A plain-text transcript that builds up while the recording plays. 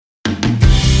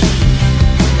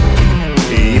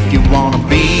wanna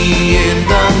be in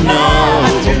the know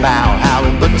about how we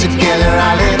put together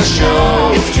our little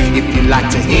show. If you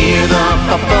like to hear the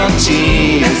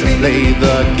puppeteers and play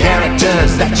the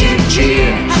characters that you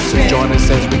cheer, so join us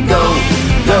as we go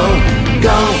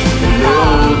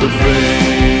below the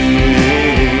frame.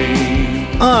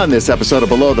 On this episode of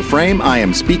Below the Frame, I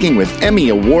am speaking with Emmy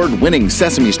Award-winning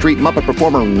Sesame Street Muppet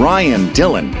performer Ryan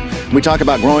Dillon. We talk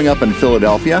about growing up in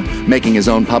Philadelphia, making his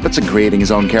own puppets and creating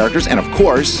his own characters, and of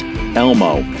course,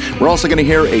 Elmo. We're also going to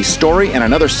hear a story and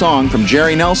another song from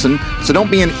Jerry Nelson, so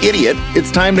don't be an idiot.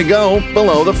 It's time to go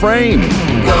below the frame.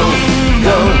 Go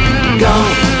below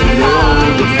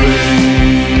the frame.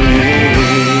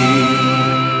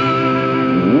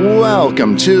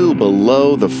 Welcome to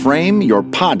Below the Frame, your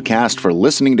podcast for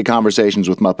listening to conversations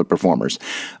with Muppet performers.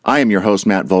 I am your host,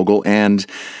 Matt Vogel, and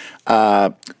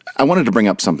I wanted to bring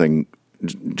up something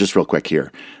just real quick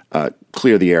here.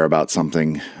 Clear the air about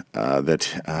something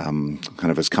that kind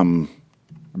of has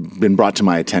been brought to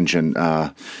my attention.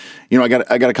 I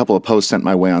got a couple of posts sent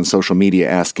my way on social media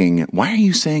asking, why are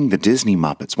you saying the Disney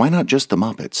Muppets? Why not just the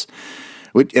Muppets?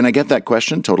 And I get that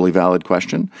question, totally valid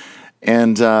question.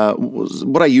 And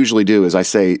what I usually do is I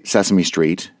say Sesame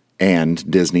Street and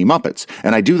Disney Muppets.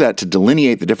 And I do that to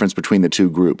delineate the difference between the two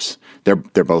groups. They're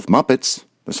both Muppets,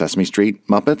 the Sesame Street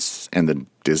Muppets and the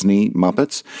Disney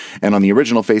Muppets. And on the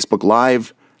original Facebook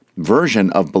Live version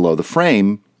of Below the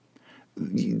Frame,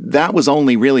 that was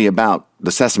only really about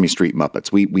the Sesame Street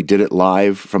Muppets. We did it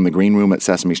live from the green room at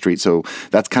Sesame Street, so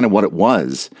that's kind of what it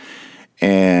was.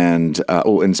 And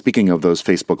and speaking of those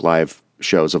Facebook Live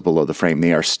shows of Below the Frame,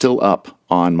 they are still up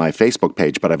on my Facebook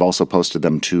page, but I've also posted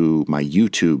them to my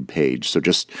YouTube page. So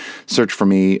just search for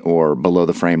me or Below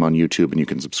the Frame on YouTube, and you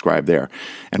can subscribe there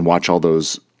and watch all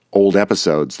those old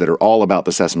episodes that are all about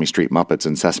the Sesame Street Muppets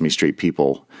and Sesame Street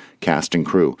people, cast and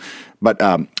crew. But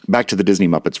back to the Disney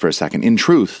Muppets for a second. In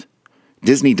truth,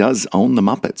 Disney does own the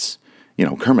Muppets,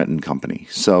 Kermit and Company.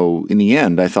 So in the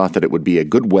end, I thought that it would be a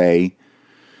good way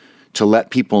to let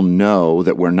people know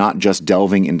that we're not just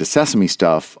delving into Sesame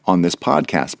stuff on this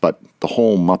podcast, but the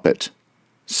whole Muppet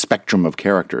spectrum of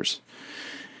characters.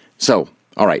 So,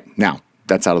 all right, now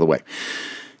that's out of the way.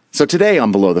 So today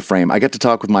on Below the Frame, I get to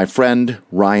talk with my friend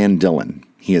Ryan Dillon.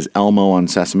 He is Elmo on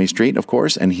Sesame Street, of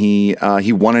course, and he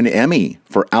won an Emmy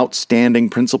for outstanding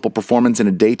principal performance in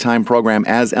a daytime program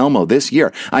as Elmo this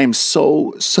year. I am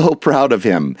so proud of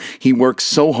him. He works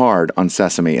so hard on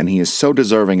Sesame, and he is so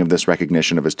deserving of this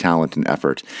recognition of his talent and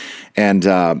effort. And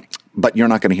but you're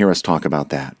not going to hear us talk about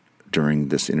that during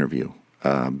this interview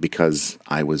because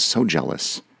I was so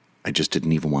jealous, I just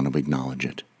didn't even want to acknowledge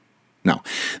it. No,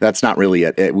 that's not really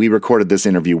it. We recorded this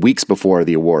interview weeks before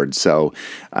the awards, so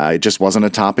it just wasn't a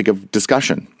topic of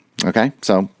discussion. Okay,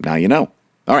 so now you know.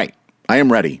 All right, I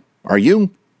am ready. Are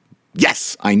you?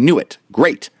 Yes, I knew it.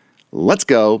 Great. Let's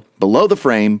go Below the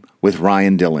Frame with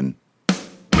Ryan Dillon.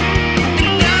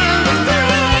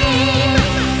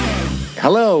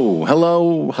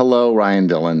 Hello, Ryan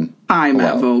Dillon. Hi,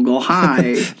 Matt Vogel.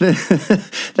 Hi.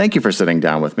 Thank you for sitting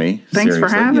down with me. Thanks for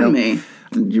having me.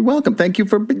 You're welcome. Thank you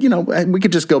for, we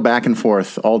could just go back and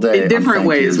forth all day. In different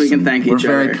ways we can thank each other.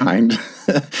 We're very kind.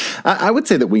 I would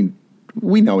say that we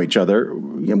know each other.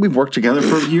 We've worked together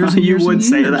for years and years. You would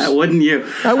say that, wouldn't you?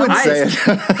 I would say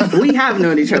it. We have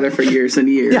known each other for years and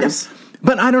years. Yes.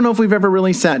 But I don't know if we've ever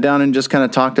really sat down and just kind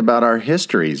of talked about our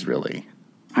histories, really.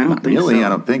 I don't think really. So. I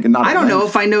don't think. I don't know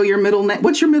if I know your middle name.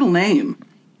 What's your middle name?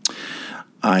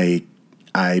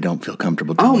 I don't feel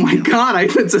comfortable. Oh my God!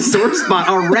 It's a sore spot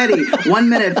already. 1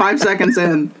 minute, 5 seconds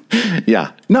in.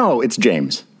 Yeah. No, it's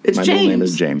James. My middle name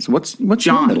is James. What's John.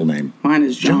 Your middle name? Mine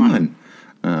is John.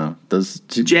 Those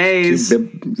two J's.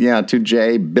 Two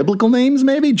J biblical names,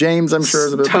 maybe? James, I'm sure,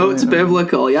 is a biblical Totes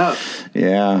biblical, yep.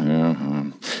 Yeah.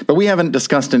 But we haven't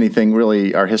discussed anything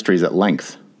really, our histories at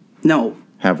length. No.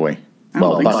 Have we?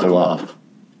 Well, buckle up.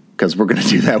 Because we're going to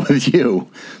do that with you.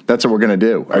 That's what we're going to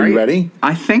do. Are you ready?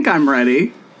 I think I'm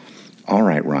ready. All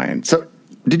right, Ryan. So,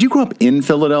 did you grow up in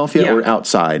Philadelphia or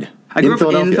outside? I grew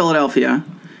up in Philadelphia,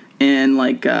 in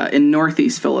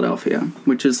northeast Philadelphia,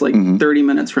 which is 30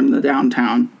 minutes from the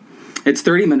downtown. It's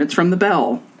 30 minutes from the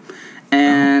Bell.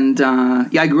 And,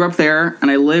 I grew up there, and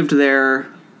I lived there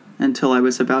until I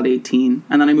was about 18.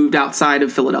 And then I moved outside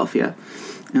of Philadelphia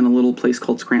in a little place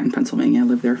called Scranton, Pennsylvania. I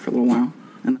lived there for a little while.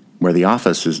 Where the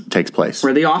office takes place.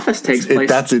 Where the office takes place.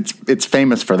 It's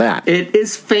famous for that. It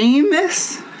is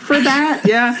famous for that,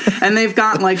 yeah. And they've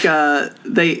got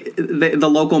the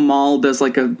local mall does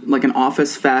an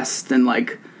office fest, and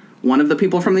one of the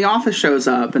people from the office shows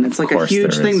up, and it's a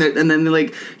huge thing. And then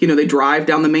they drive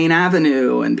down the main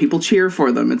avenue, and people cheer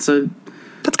for them. It's a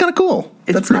That's kind of cool.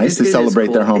 That's pretty- nice to it is celebrate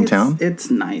cool. their hometown. It's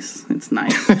nice. It's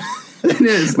nice. It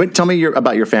is. Wait, tell me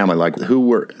about your family. Like,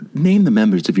 name the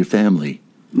members of your family.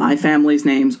 My family's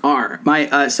names are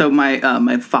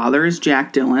my father is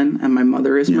Jack Dillon and my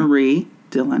mother is Marie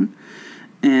Dillon,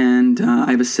 and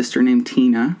I have a sister named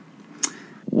Tina.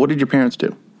 What did your parents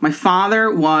do? My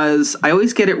father was, I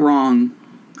always get it wrong,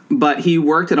 but he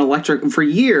worked at for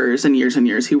years and years and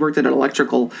years. He worked at an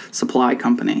electrical supply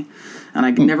company, and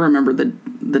I can never remember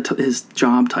his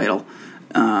job title.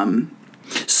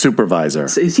 Supervisor.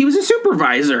 So he was a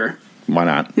supervisor. Why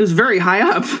not? He was very high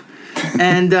up,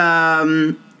 and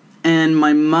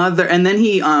my mother, and then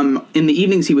he in the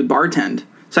evenings he would bartend.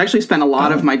 So I actually spent a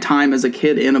lot of my time as a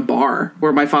kid in a bar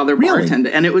where my father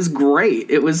bartended, and it was great.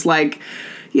 It was like,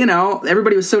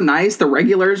 everybody was so nice. The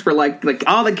regulars were like,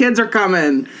 oh, the kids are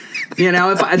coming.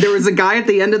 There was a guy at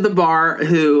the end of the bar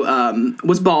who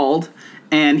was bald,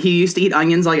 and he used to eat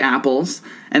onions like apples.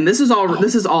 And this is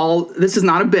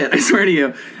not a bit, I swear to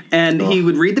you. And he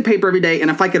would read the paper every day, and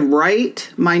if I could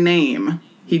write my name,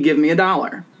 he'd give me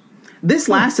 $1. This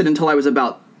lasted until I was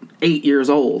about 8 years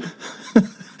old.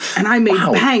 And I made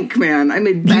bank, man. I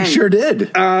made bank. You sure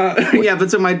did. But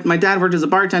so my dad worked as a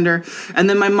bartender, and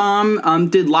then my mom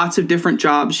did lots of different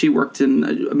jobs. She worked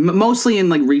in mostly in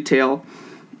like retail.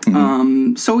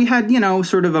 Mm-hmm. So we had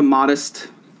sort of a modest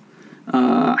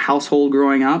household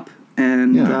growing up,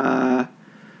 and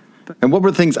and what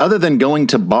were things other than going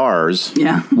to bars?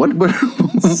 Yeah, what did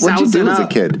you do as a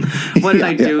kid? What did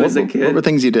I do as a kid? What were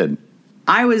things you did?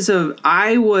 I was a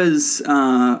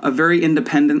very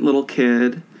independent little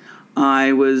kid.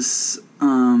 I was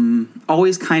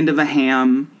always kind of a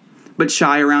ham, but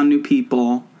shy around new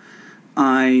people.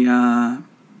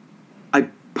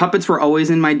 Puppets were always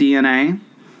in my DNA,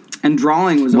 and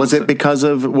drawing was. Was it because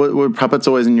of were puppets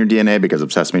always in your DNA because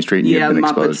of Sesame Street? And yeah, you'd been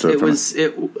Muppets. Exposed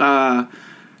to it.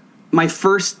 My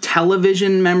first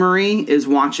television memory is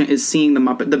seeing the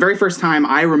Muppet. The very first time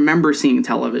I remember seeing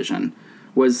television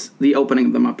was the opening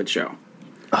of the Muppet Show.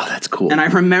 Oh, that's cool. And I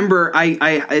remember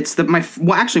my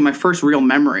first real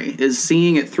memory is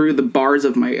seeing it through the bars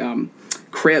of my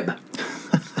crib.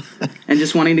 And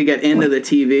just wanting to get into the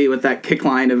TV with that kick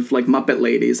line of like Muppet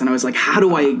ladies, and I was like, how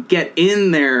do I get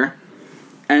in there?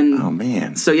 And oh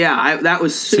man. So yeah, that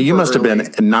was super. So you must early.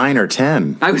 have been 9 or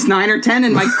 10. I was 9 or 10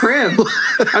 in my crib.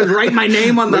 I was writing my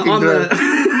name on the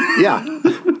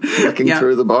looking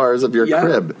through the bars of your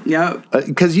crib. Yeah.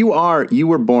 Because you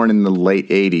were born in the late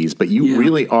 80s, but you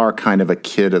really are kind of a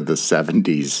kid of the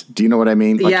 70s. Do you know what I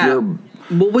mean? Like Well,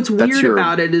 what's weird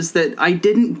about it is that I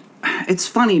didn't. It's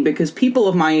funny because people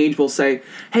of my age will say,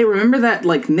 "Hey, remember that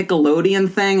like Nickelodeon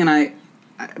thing?" And I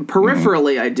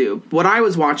peripherally I do. What I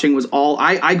was watching was all.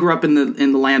 I grew up in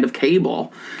the land of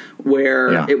cable,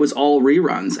 where it was all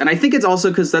reruns, and I think it's also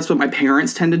because that's what my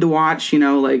parents tended to watch.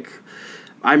 Like.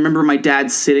 I remember my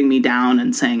dad sitting me down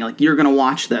and saying, like, you're going to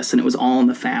watch this. And it was All in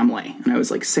the Family. And I was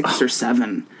like 6 or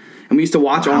 7. And we used to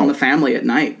watch All in the Family at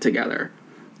night together.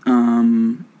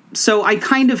 So I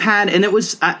kind of had, and it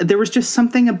was, there was just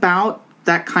something about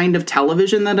that kind of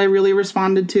television that I really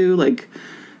responded to. Like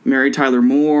Mary Tyler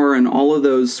Moore and all of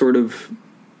those sort of,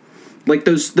 like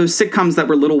those sitcoms that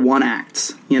were little one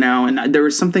acts, and there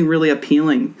was something really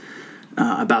appealing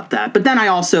about that. But then I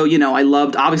also, I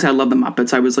loved the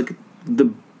Muppets. I was like,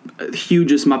 the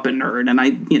hugest Muppet nerd, and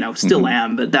I still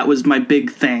am, but that was my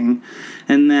big thing.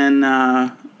 And then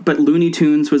but Looney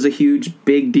Tunes was a huge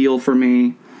big deal for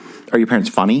me. Are your parents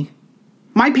funny?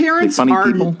 My parents funny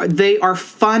people? They are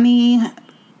funny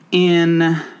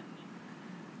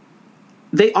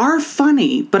they are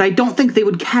funny, but I don't think they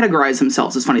would categorize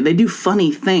themselves as funny. They do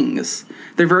funny things.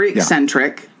 They're very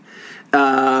eccentric.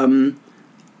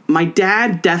 My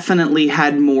dad definitely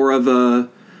had more of a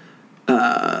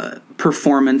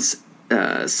performance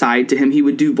side to him. He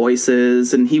would do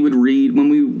voices, and he would read when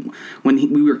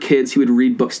we were kids. He would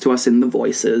read books to us in the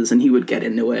voices, and he would get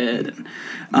into it.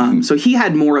 And so he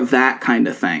had more of that kind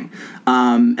of thing.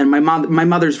 And my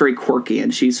mother's very quirky,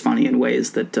 and she's funny in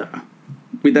ways that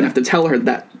we then have to tell her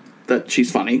that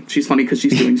she's funny. She's funny because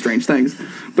she's doing strange things,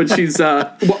 but she's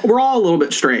we're all a little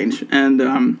bit strange,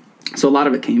 and so a lot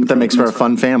of it came. That makes for a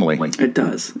fun family. It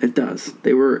does. It does.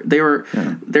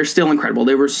 They're still incredible.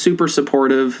 They were super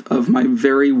supportive of my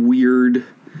very weird,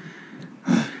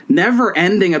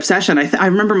 never-ending obsession. I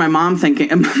remember my mom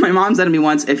thinking, and my mom said to me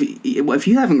once, if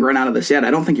you haven't grown out of this yet,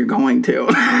 I don't think you're going to.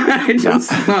 I just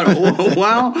thought,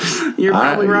 well, you're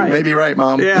probably right. You may be right,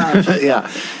 Mom. Yeah.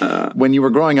 Yeah. When you were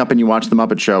growing up and you watched The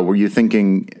Muppet Show, were you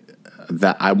thinking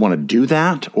that I want to do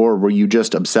that, or were you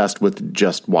just obsessed with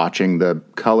just watching the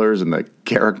colors and the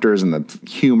characters and the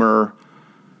humor?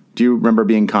 Do you remember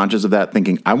being conscious of that,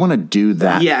 thinking, I want to do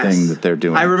that thing that they're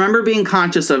doing? I remember being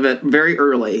conscious of it very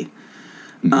early.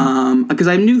 Because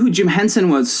I knew who Jim Henson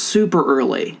was super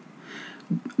early.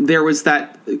 There was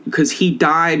that, because he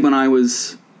died when I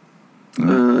was,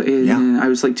 I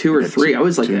was like 2 or 3. I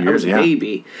was like, I was a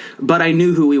baby. But I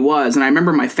knew who he was. And I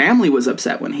remember my family was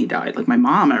upset when he died. Like my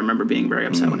mom, I remember being very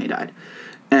upset when he died.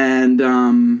 And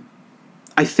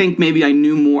I think maybe I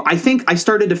knew more. I think I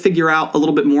started to figure out a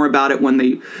little bit more about it when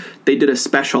they did a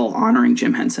special honoring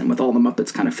Jim Henson with all the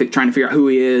Muppets kind of trying to figure out who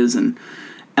he is. And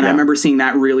I remember seeing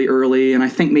that really early, and I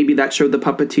think maybe that showed the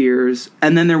Puppeteers.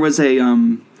 And then there was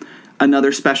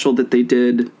another special that they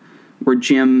did where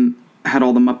Jim had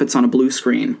all the Muppets on a blue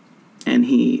screen, and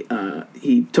he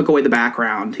took away the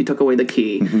background, he took away the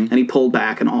key, and he pulled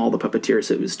back, and all the Puppeteers.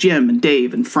 It was Jim and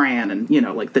Dave and Fran and,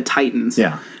 like the Titans.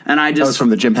 Yeah. And I just... That was from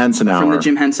the Jim Henson Hour. From the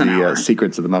Jim Henson Hour.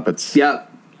 Secrets of the Muppets.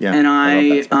 Yep. Yeah.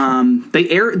 And they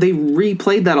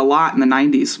replayed that a lot in the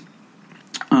 90s.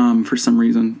 For some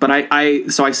reason, but I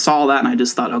saw that and I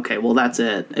just thought, okay, well, that's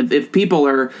it.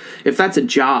 If that's a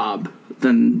job,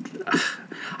 then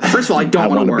first of all, I don't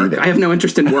want to work. I have no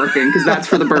interest in working because that's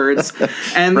for the birds,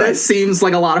 and that seems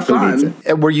like a lot of fun.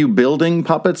 Were you building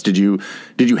puppets? Did you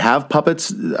have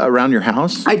puppets around your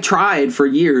house? I tried for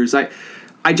years.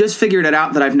 I just figured it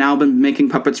out that I've now been making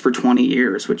puppets for 20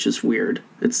 years, which is weird.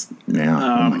 It's oh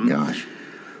my gosh.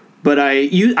 But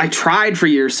I tried for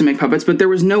years to make puppets, but there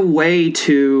was no way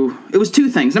to. It was two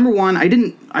things. Number one,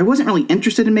 I wasn't really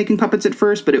interested in making puppets at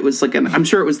first, but it was like I'm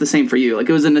sure it was the same for you. Like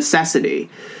it was a necessity.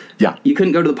 Yeah. You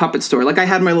couldn't go to the puppet store. Like I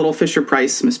had my little Fisher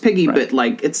Price Miss Piggy, but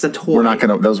like it's a toy.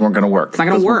 Those weren't gonna work. It's not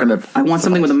gonna work. I want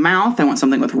something with a mouth. I want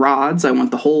something with rods. I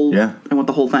want the whole. Yeah. I want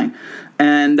the whole thing.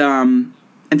 And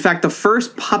in fact, the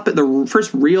first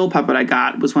real puppet I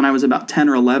got was when I was about 10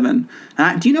 or 11.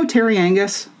 Do you know Terry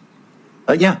Angus?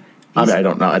 Yeah. I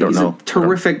don't know. I don't know. He's a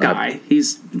terrific guy.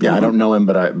 I don't know him,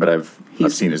 but I've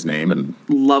seen his name and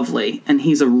lovely. And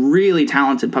he's a really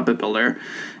talented puppet builder.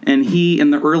 And he,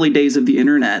 in the early days of the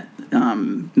internet,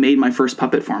 made my first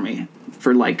puppet for me.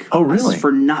 For like, oh really?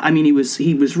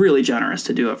 He was really generous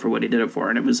to do it for what he did it for,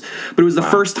 and it was the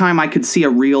first time I could see a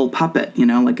real puppet,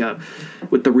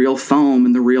 with the real foam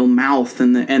and the real mouth,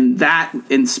 and that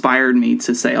inspired me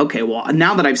to say, okay, well,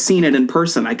 now that I've seen it in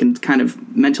person, I can kind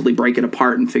of mentally break it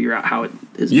apart and figure out how it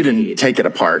is. You didn't take it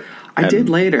apart. I did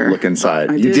later. Look inside.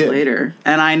 I did later,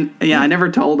 and I never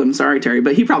told him. Sorry, Terry,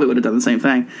 but he probably would have done the same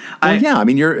thing.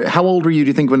 How old were you? Do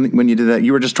you think when you did that?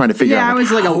 You were just trying to figure out. I was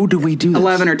how do we do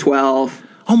 11 or 12.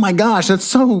 Oh my gosh, that's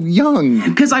so young.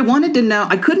 Because I wanted to know,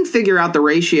 I couldn't figure out the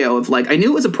ratio of I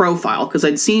knew it was a profile because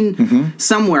I'd seen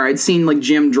somewhere, like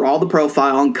Jim draw the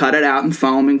profile and cut it out and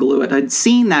foam and glue it. I'd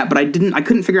seen that, but I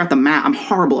couldn't figure out the math. I'm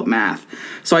horrible at math.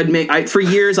 So for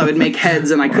years I would make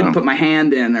heads and I couldn't put my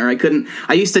hand in, or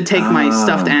I used to take my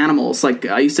stuffed animals, like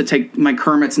I used to take my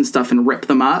Kermits and stuff and rip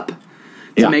them up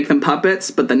to make them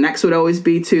puppets, but the necks would always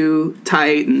be too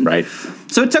tight. And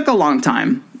so it took a long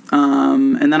time.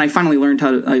 And then I finally learned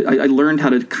how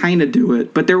to kind of do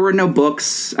it, but there were no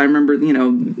books. I remember,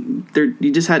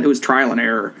 it was trial and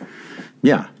error.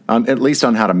 Yeah. At least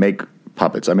on how to make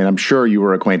puppets. I mean, I'm sure you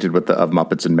were acquainted with the Of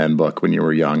Muppets and Men book when you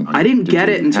were young. I didn't get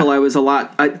it until I was a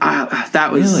lot.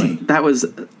 That was,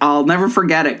 I'll never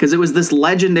forget it because it was this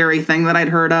legendary thing that I'd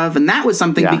heard of. And that was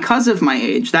something because of my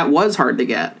age that was hard to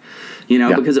get,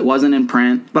 because it wasn't in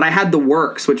print, but I had The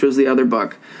Works, which was the other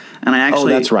book. And I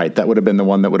actually... Oh, that's right. That would have been the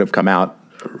one that would have come out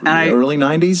early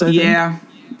 90s, I think? Yeah.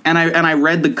 And I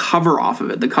read the cover off of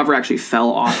it. The cover actually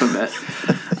fell off of it.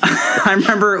 I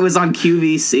remember it was on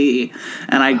QVC,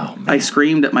 and I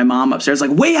screamed at my mom upstairs,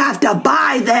 like, we have to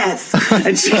buy this!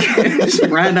 And she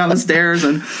ran down the stairs,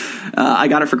 and I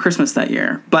got it for Christmas that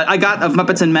year. But I got Of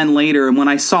Muppets and Men later, and when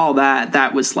I saw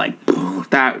that was like,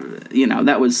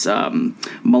 that was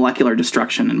molecular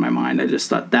destruction in my mind. I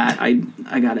just thought that I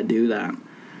got to do that.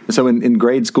 So in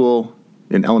grade school,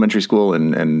 in elementary school,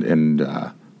 and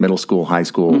middle school, high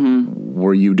school,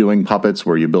 were you doing puppets?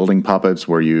 Were you building puppets?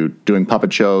 Were you doing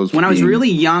puppet shows? When I was really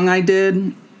young, I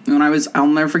did. I'll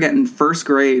never forget, in first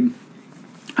grade,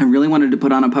 I really wanted to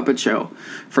put on a puppet show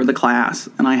for the class.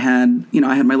 And I had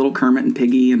my little Kermit and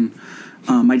Piggy, and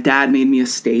my dad made me a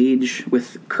stage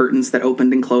with curtains that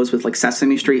opened and closed with like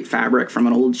Sesame Street fabric from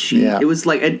an old sheet. Yeah. It was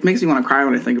like, it makes me want to cry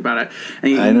when I think about it.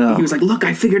 And he was like, look,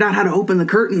 I figured out how to open the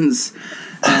curtains.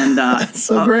 And that's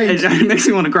so great. It makes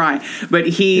me want to cry.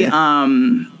 But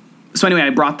so anyway, I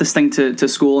brought this thing to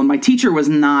school, and my teacher was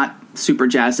not super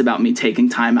jazzed about me taking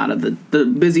time out of the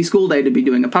busy school day to be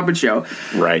doing a puppet show.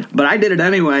 Right. But I did it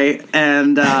anyway,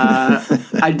 and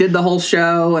I did the whole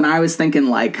show, and I was thinking,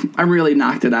 like, I really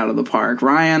knocked it out of the park.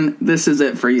 Ryan, this is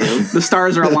it for you. The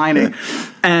stars are aligning.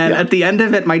 And at the end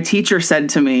of it, my teacher said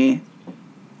to me,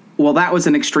 well, that was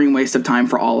an extreme waste of time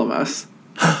for all of us.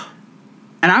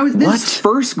 And I was this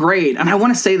first grade, and I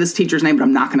want to say this teacher's name, but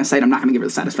I'm not going to say it. I'm not going to give her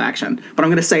the satisfaction. But I'm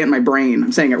going to say it in my brain.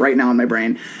 I'm saying it right now in my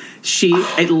brain.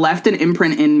 It left an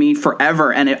imprint in me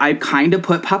forever, and I kind of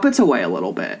put puppets away a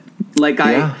little bit. But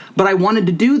I wanted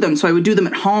to do them, so I would do them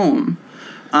at home.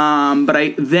 But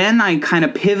I kind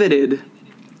of pivoted.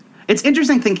 It's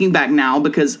interesting thinking back now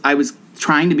because I was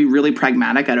trying to be really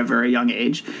pragmatic at a very young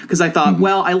age because I thought,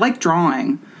 well, I like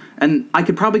drawing, and I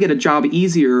could probably get a job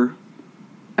easier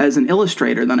as an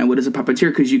illustrator than I would as a puppeteer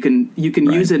because you can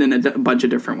use it in a bunch of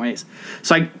different ways.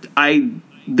 So I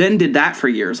then did that for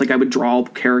years. Like I would draw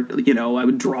I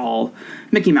would draw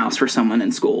Mickey Mouse for someone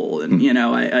in school, and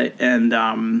and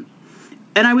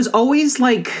I was always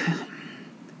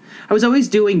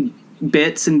doing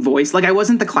bits and voice. Like I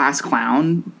wasn't the class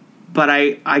clown, but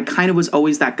I kind of was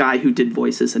always that guy who did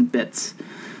voices and bits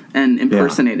and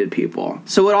impersonated people.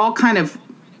 So it all kind of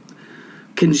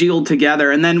congealed together.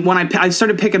 And then when I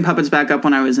started picking puppets back up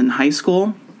when I was in high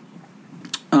school,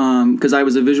 because I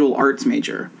was a visual arts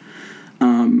major,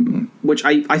 which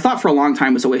I thought for a long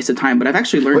time was a waste of time, but I've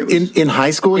actually learned in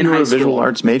high school you were a visual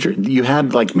arts major. You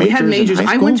had like majors. We had majors. In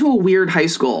high school? I went to a weird high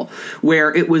school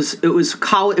where it was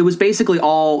college. It was basically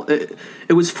all.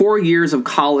 It was 4 years of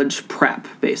college prep.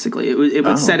 Basically, it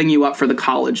was setting you up for the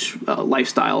college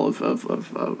lifestyle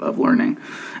of learning.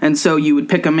 And so you would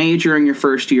pick a major in your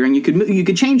first year, and you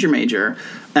could change your major.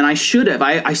 And I should have.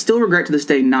 I still regret to this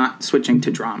day not switching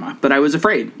to drama, but I was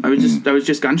afraid. I was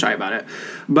just gun shy about it.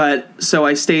 But so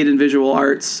I stayed in visual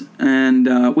arts,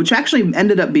 and which actually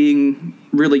ended up being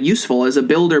really useful as a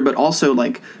builder, but also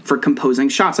like for composing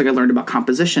shots. Like I learned about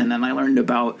composition, and I learned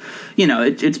about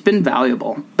it's been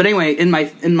valuable. But anyway, in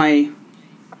my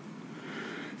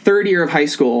third year of high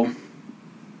school,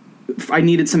 I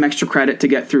needed some extra credit to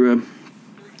get through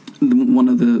one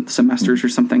of the semesters or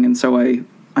something, and so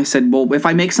I said, well, if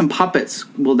I make some puppets,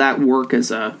 will that work as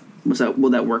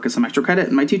some extra credit?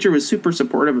 And my teacher was super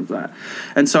supportive of that.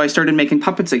 And so I started making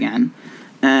puppets again.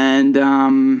 And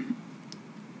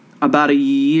about a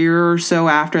year or so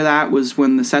after that was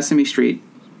when the Sesame Street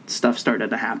stuff started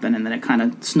to happen, and then it kind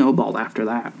of snowballed after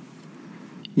that.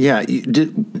 Yeah.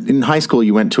 In high school,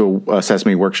 you went to a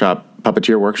Sesame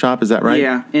puppeteer workshop, is that right?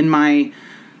 Yeah. In my,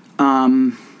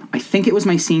 I think it was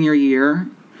my senior year,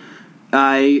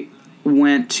 I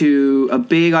went to a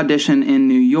big audition in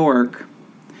New York,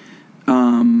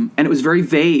 and it was very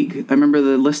vague. I remember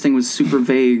the listing was super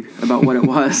vague about what it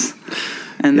was,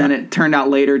 and then it turned out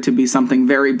later to be something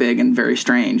very big and very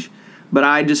strange. But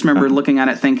I just remember looking at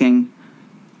it thinking,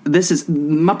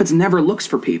 Muppets never looks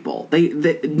for people.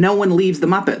 No one leaves the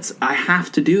Muppets. I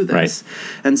have to do this.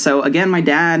 Right. And so, again, my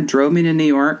dad drove me to New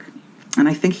York, and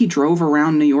I think he drove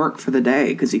around New York for the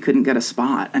day because he couldn't get a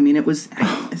spot. I mean,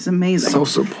 it's amazing. So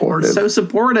supportive. So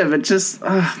supportive. It just,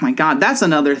 oh my God, that's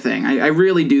another thing. I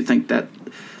really do think that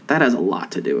has a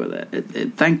lot to do with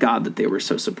it. Thank God that they were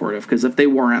so supportive, because if they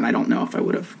weren't, I don't know if I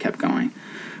would have kept going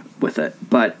with it.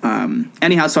 But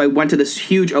anyhow, so I went to this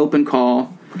huge open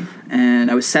call,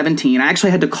 and I was 17. I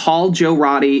actually had to call Joe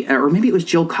Roddy, or maybe it was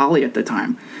Jill Colley at the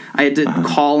time. I had to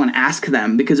call and ask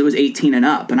them because it was 18 and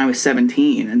up, and I was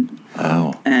 17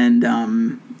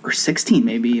 or 16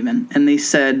 maybe even. And they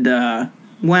said,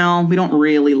 well, we don't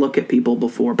really look at people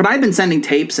before. But I'd been sending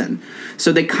tapes in,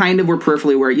 so they kind of were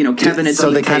peripherally aware. Kevin had.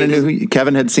 So they kind of knew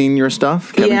Kevin had seen your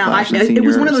stuff. It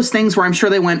was one of those things where I'm sure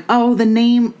they went, "Oh, the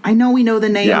name. I know we know the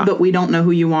name, but we don't know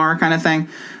who you are," kind of thing.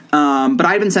 But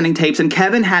I'd been sending tapes, and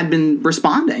Kevin had been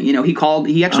responding.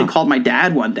 He actually called my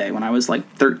dad one day when I was like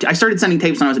 13. I started sending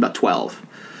tapes when I was about 12.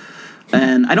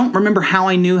 And I don't remember how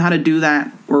I knew how to do that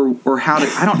or how to,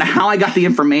 I don't know how I got the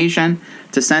information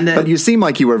to send it. But you seem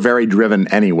like you were very driven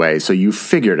anyway, so you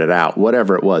figured it out,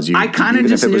 whatever it was. I kind of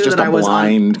just knew that I was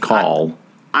blind call.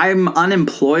 I'm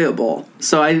unemployable,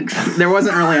 so there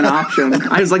wasn't really an option.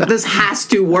 I was like, this has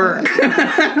to work.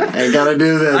 I gotta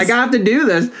do this. I got to do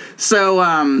this.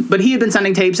 So, but he had been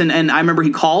sending tapes, and I remember he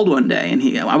called one day, and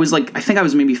I was like, I think I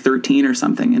was maybe 13 or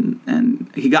something,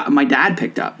 and my dad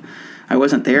picked up. I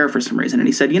wasn't there for some reason, and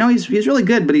he said, he's really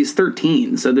good, but he's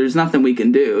 13, so there's nothing we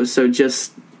can do. So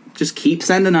just keep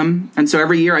sending them. And so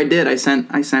every year I did. I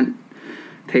sent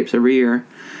tapes every year.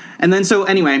 And then so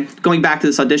anyway, going back to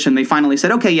this audition, they finally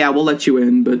said, okay, yeah, we'll let you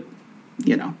in, but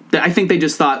I think they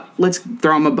just thought, let's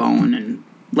throw him a bone and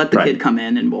let the kid come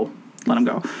in, and we'll let him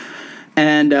go.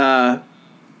 And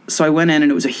so I went in,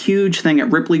 and it was a huge thing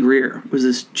at Ripley Greer. It was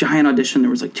this giant audition.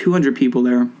 There was like 200 people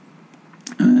there.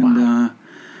 And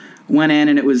went in,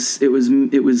 and it was the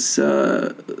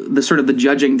sort of the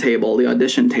judging table, the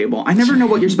audition table. I never know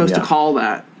what you're supposed to call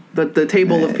that. But the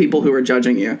table of people who are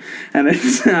judging you. And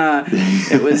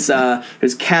it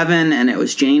was Kevin, and it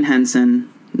was Jane Henson,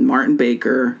 Martin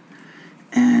Baker,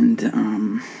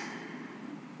 and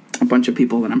a bunch of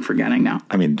people that I'm forgetting now.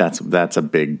 I mean, that's a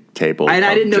big table. And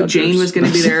I didn't know judges. Jane was going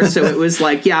to be there, so it was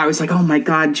like, I was like, oh my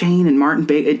God, Jane and Martin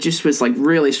Baker. It just was like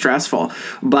really stressful.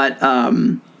 But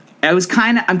I'm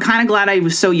kind of glad I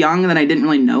was so young that I didn't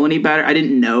really know any better. I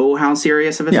didn't know how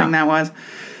serious of a thing that was.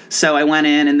 So I went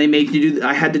in, and they made you do.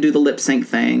 I had to do the lip sync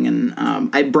thing, and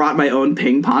I brought my own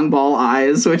ping pong ball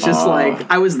eyes, which is like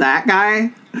I was that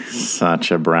guy.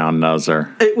 Such a brown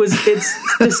noser.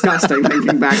 It's disgusting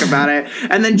thinking back about it.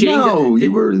 And then Jane,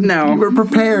 you were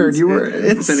prepared.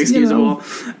 It's inexcusable.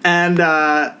 And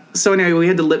so anyway, we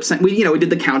had to lip sync. We did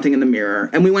the counting in the mirror,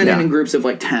 and we went in groups of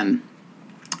like 10,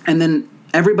 and then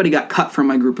everybody got cut from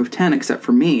my group of 10 except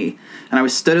for me, and I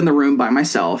was stood in the room by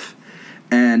myself.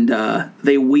 And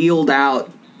they wheeled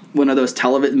out one of those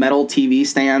metal TV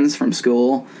stands from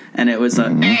school, and it was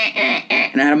and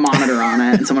it had a monitor on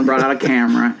it, and someone brought out a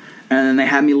camera, and then they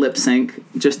had me lip sync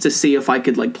just to see if I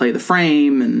could like play the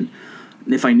frame and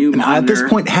if I knew monitor. At this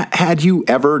point, had you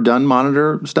ever done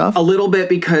monitor stuff? A little bit,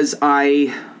 because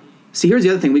here's the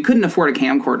other thing: we couldn't afford a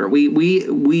camcorder.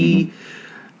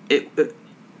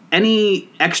 Any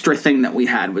extra thing that we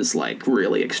had was like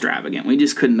really extravagant. We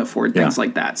just couldn't afford things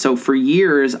like that. So for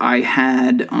years I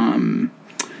had,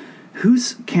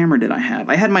 whose camera did I have?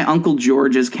 I had my Uncle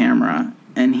George's camera,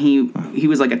 and he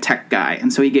was like a tech guy.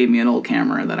 And so he gave me an old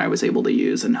camera that I was able to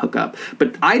use and hook up.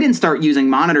 But I didn't start using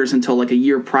monitors until like a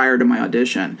year prior to my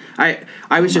audition. I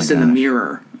was just in the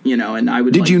mirror. And I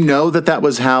would. Did you know that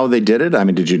was how they did it? I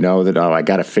mean, did you know that? I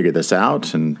got to figure this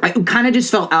out. And I kind of just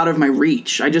felt out of my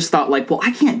reach. I just thought, like, well, I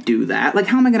can't do that. Like,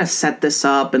 how am I going to set this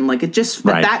up? And like, it just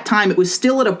at that time, it was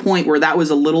still at a point where that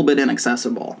was a little bit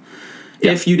inaccessible.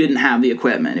 Yeah. If you didn't have the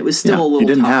equipment, it was still a little. You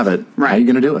didn't tough. have it. Right? How are you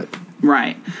going to do it?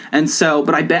 Right. And so,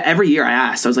 but I bet every year I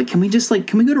asked, I was like, can we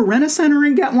go to Rent-A-Center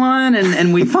and get one?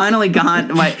 And we finally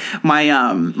got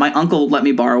my uncle let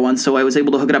me borrow one, so I was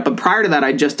able to hook it up. But prior to that,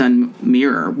 I'd just done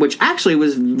Mirror, which actually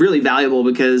was really valuable,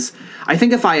 because I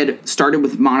think if I had started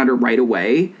with monitor right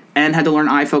away and had to learn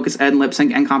iFocus and lip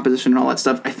sync and composition and all that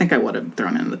stuff, I think I would have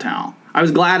thrown in the towel. I was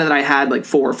glad that I had like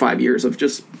 4 or 5 years of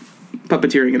just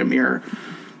puppeteering in a mirror,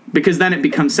 because then it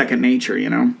becomes second nature,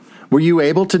 Were you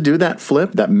able to do that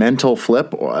flip, that mental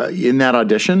flip in that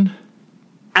audition?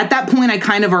 At that point, I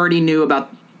kind of already knew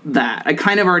about that. I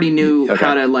kind of already knew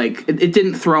how to, like, it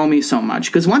didn't throw me so much.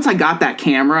 Because once I got that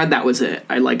camera, that was it.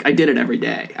 I did it every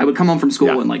day. I would come home from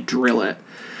school and, like, drill it.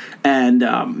 And,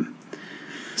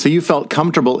 so you felt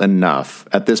comfortable enough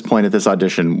at this point at this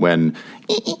audition when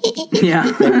they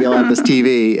wheel out this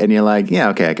TV and you're like, yeah,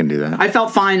 okay, I can do that. I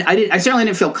felt fine. I certainly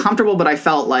didn't feel comfortable, but I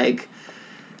felt like,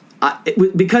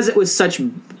 because it was such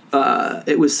a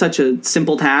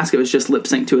simple task. It was just lip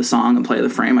sync to a song and play the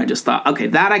frame. I just thought, okay,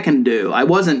 that I can do. I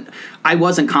wasn't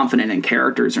confident in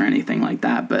characters or anything like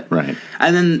that. But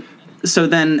and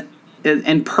then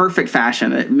in perfect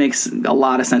fashion, it makes a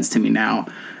lot of sense to me now.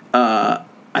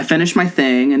 I finished my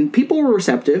thing, and people were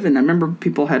receptive, and I remember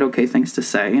people had okay things to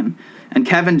say. And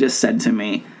Kevin just said to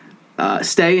me,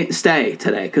 "Stay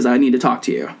today, because I need to talk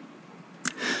to you."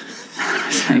 I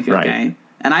was like, okay.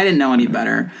 And I didn't know any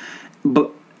better,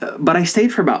 but I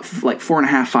stayed for about like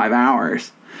 4.5, 5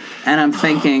 hours, and I'm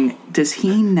thinking, does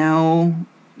he know?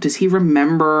 Does he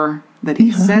remember that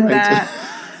he said that?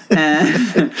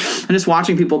 And I'm just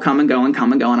watching people come and go, and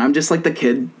I'm just like the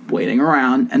kid waiting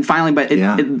around. And finally, but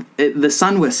the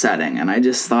sun was setting, and I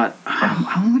just thought,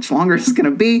 how much longer is this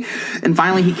going to be? And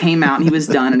finally, he came out, and he was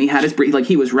done, and he had his brief, like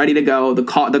he was ready to go. The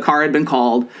car had been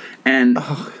called, and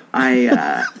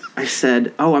I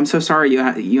said, "Oh, I'm so sorry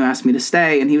you asked me to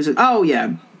stay." And he was like, "Oh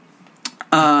yeah,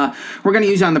 we're going to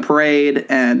use you on the parade,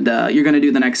 and you're going to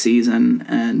do the next season,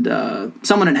 and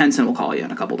someone in Henson will call you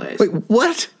in a couple days." Wait,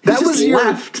 what? That was your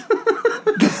left.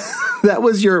 That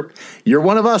was your. You're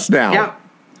one of us now. Yeah.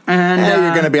 And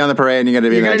you're going to be on the parade, and you're going to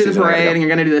be. You're going to do the parade, and you're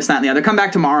going to do this, that, and the other. Come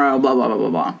back tomorrow. Blah blah blah blah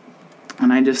blah.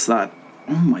 And I just thought,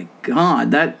 oh my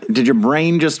God, that. Did your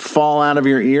brain just fall out of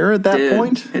your ear at that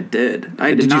point? It did.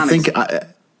 Did you think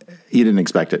you didn't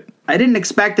expect it? I didn't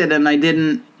expect it, and I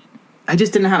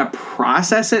just didn't know how to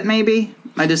process it, maybe.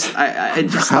 I just How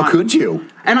thought, could you?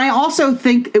 And I also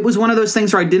think it was one of those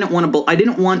things where I didn't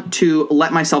want to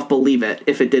let myself believe it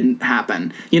if it didn't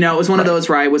happen. You know, it was one of those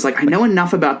where I was like, I know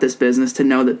enough about this business to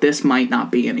know that this might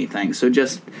not be anything. So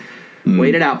just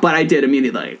wait it out. But I did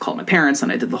immediately. I called my parents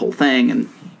and I did the whole thing.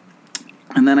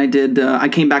 And then I did. I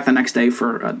came back the next day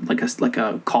for like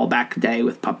a callback day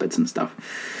with puppets and stuff.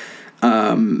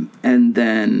 And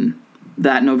then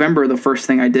that November, the first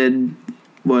thing I did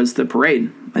was the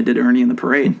parade. I did Ernie in the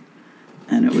parade,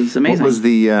 and it was amazing. What was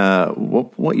the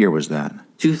what year was that?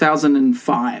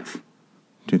 2005.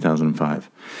 2005.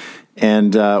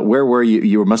 And where were you?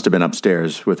 You must have been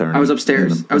upstairs with Ernie. I was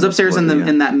upstairs. I was upstairs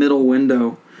in that middle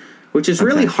window, which is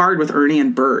really hard with Ernie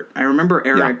and Bert. I remember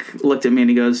Eric looked at me and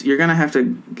he goes, "You're gonna have to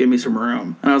give me some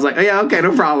room." And I was like, "Oh, yeah, okay,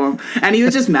 no problem." And he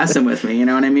was just messing with me, you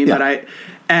know what I mean? Yeah. But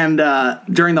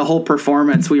during the whole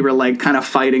performance, we were like kind of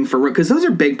fighting for room because those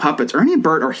are big puppets. Ernie and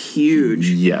Bert are huge.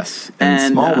 Yes,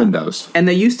 and small windows. And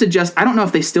they used to I don't know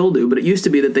if they still do, but it used to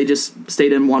be that they just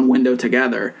stayed in one window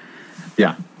together.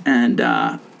 Yeah. And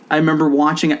I remember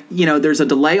watching it. You know, there's a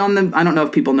delay on them. I don't know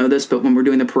if people know this, but when we're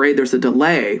doing the parade, there's a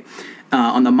delay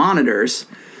on the monitors.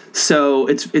 So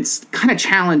it's kind of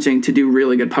challenging to do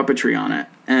really good puppetry on it.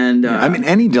 And I mean,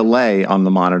 any delay on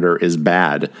the monitor is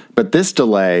bad, but this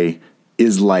delay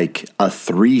is like a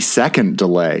 3-second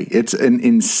delay. It's an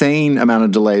insane amount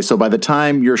of delay. So by the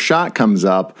time your shot comes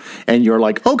up and you're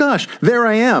like, oh gosh, there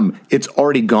I am, it's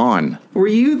already gone. Were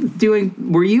you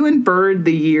in Bird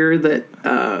the year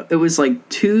that it was like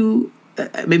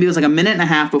maybe it was like a minute and a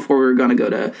half before we were going to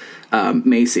go to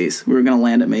Macy's. We were going to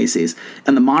land at Macy's,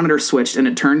 and the monitor switched, and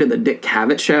it turned to the Dick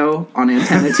Cavett show on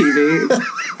Antenna TV.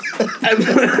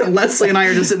 And Leslie and I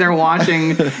are just sitting there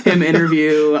watching him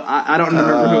interview. I don't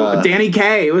remember who. Danny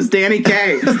Kaye. It was Danny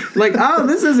Kaye. Like, oh,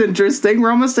 this is interesting. We're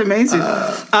almost at Macy's.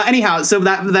 Anyhow, so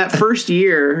that first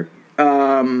year,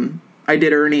 I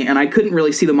did Ernie, and I couldn't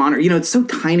really see the monitor. You know, it's so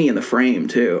tiny in the frame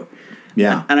too.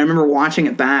 Yeah. And I remember watching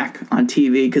it back on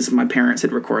TV because my parents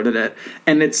had recorded it.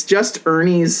 And it's just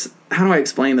Ernie's... How do I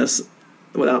explain this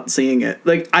without seeing it?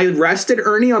 Like, I rested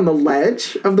Ernie on the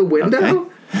ledge of the window,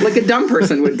 like a dumb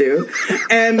person would do.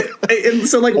 And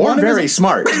so, like... Or very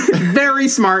smart. Very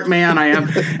smart man I am.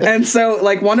 And so,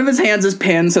 like, one of his hands is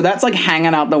pinned, so that's, like,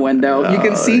 hanging out the window. You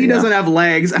can see he doesn't have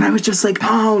legs. And I was just like,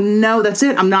 oh, no, that's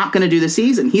it. I'm not going to do the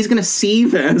season. He's going to see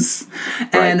this,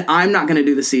 and I'm not going to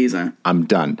do the season. I'm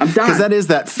done. Because that is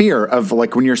that fear of,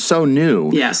 like, when you're so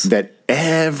new, that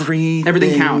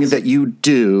everything counts. that you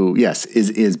do,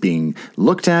 is being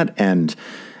looked at and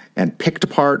picked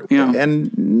apart. Yeah.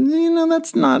 And, you know,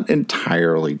 that's not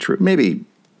entirely true. Maybe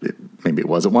it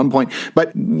was at one point,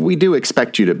 but we do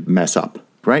expect you to mess up,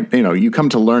 right? You know, you come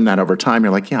to learn that over time.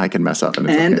 You're like, yeah, I can mess up. And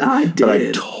okay. I did. But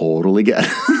I totally get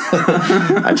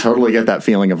that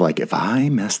feeling of like, if I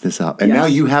mess this up, and now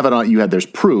you have it on, there's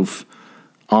proof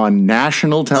on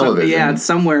national television. So, it's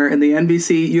somewhere in the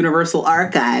NBC Universal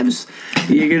Archives.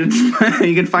 You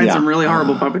can find some really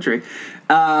horrible puppetry.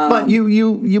 But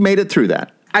you made it through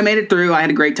that. I made it through. I had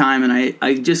a great time, and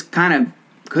I just kind of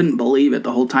couldn't believe it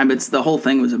the whole time. The whole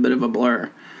thing was a bit of a blur.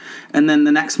 And then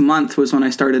the next month was when I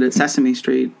started at Sesame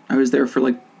Street. I was there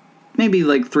for maybe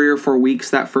 3 or 4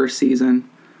 weeks that first season,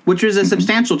 which was a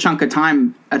substantial chunk of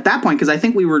time at that point, because I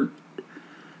think we were...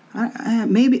 I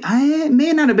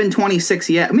may not have been 26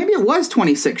 yet. Maybe it was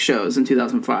 26 shows in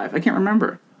 2005. I can't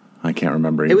remember. I can't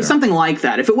remember either. It was something like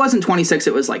that. If it wasn't 26,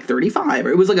 it was like 35. Or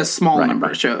it was like a small number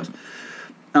of shows.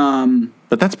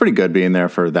 But that's pretty good being there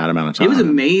for that amount of time. It was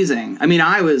amazing. I mean,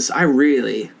 I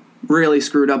really, really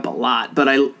screwed up a lot. But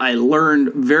I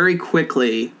learned very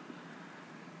quickly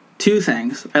 2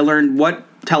 things. I learned what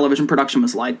television production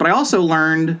was like. But I also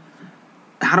learned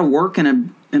how to work in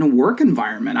a work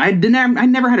environment. I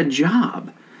never had a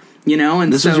job, you know.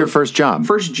 And this was your first job.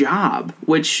 First job,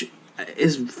 which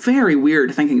is very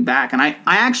weird thinking back. And I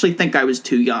actually think I was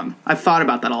too young. I've thought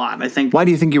about that a lot. I think. Why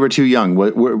do you think you were too young?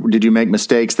 Did you make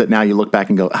mistakes that now you look back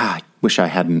and go, I wish I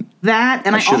hadn't? That,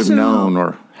 and I should have known,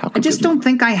 or how could I just don't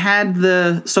think I had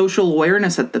the social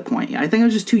awareness at the point. I think I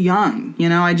was just too young. You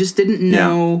know, I just didn't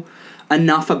know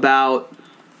enough about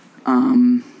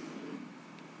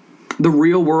the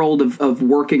real world of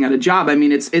working at a job. I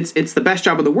mean, it's the best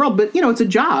job in the world, but, you know, it's a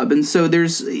job. And so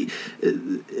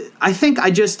I think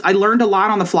I learned a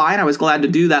lot on the fly, and I was glad to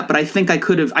do that. But I think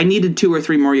I needed 2 or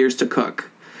 3 more years to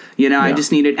cook. You know, I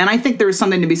just needed, and I think there was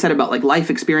something to be said about like life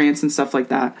experience and stuff like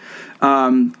that.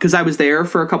 Because I was there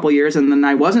for a couple of years, and then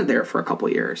I wasn't there for a couple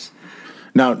of years.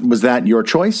 Now, was that your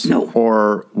choice? No.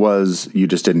 Or was you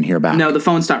just didn't hear back? No, the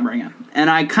phone stopped ringing. And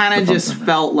I kind of just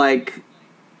felt like,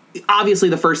 obviously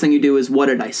the first thing you do is, what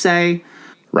did I say?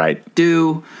 Right.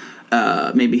 Do.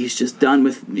 maybe he's just done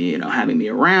with having me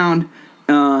around.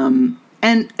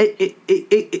 And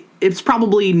it's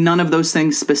probably none of those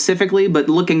things specifically, but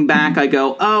looking back, I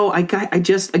go, I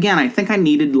think I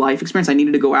needed life experience. I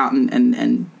needed to go out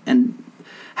and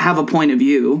have a point of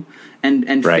view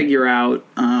and right. figure out,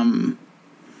 and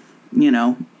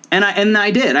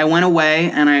I did. I went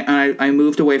away and I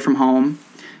moved away from home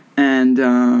and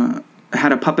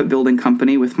had a puppet building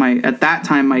company with at that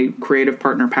time, my creative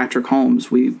partner, Patrick Holmes.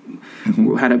 We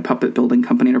had a puppet building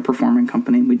company and a performing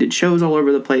company. And we did shows all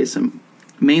over the place. And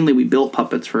mainly we built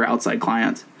puppets for outside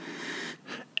clients.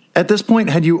 At this point,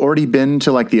 had you already been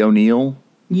to like the O'Neill?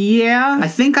 Yeah, I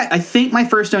think my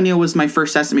first O'Neill was my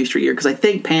first Sesame Street year because I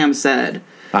think Pam said,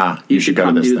 you should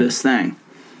come do this thing.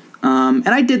 And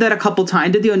I did that a couple times. I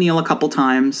did the O'Neill a couple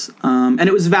times, and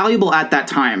it was valuable at that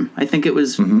time. I think it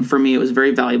was for me. It was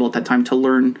very valuable at that time to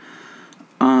learn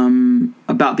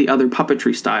about the other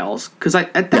puppetry styles because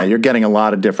you're getting a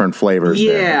lot of different flavors.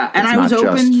 Yeah, and I was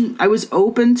open. I was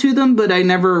open to them, but I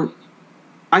never.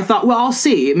 I thought, well, I'll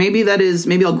see. Maybe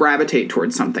I'll gravitate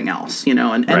towards something else.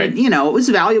 And right. it was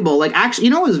valuable. Like actually,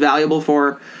 it was valuable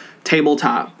for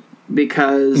tabletop.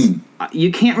 Because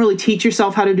you can't really teach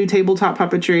yourself how to do tabletop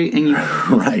puppetry, and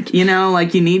right,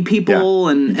 you need people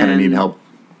and need help.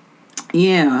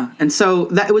 Yeah, and so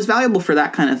it was valuable for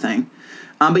that kind of thing.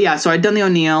 But yeah, so I'd done the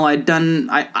O'Neill.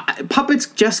 Puppets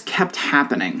just kept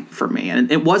happening for me,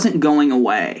 and it wasn't going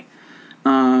away.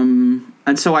 And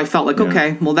so I felt like,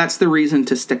 okay, well, that's the reason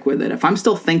to stick with it. If I'm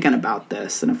still thinking about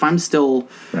this, and if I'm still,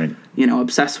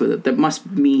 obsessed with it, that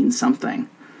must mean something.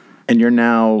 And you're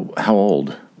now how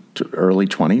old? Early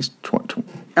 20s?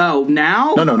 Oh,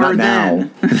 now? No, not now.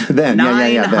 Then,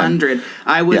 900. Then.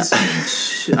 I was,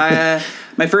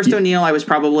 my first O'Neill, I was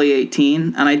probably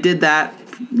 18, and I did that,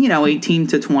 18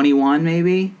 to 21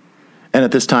 maybe. And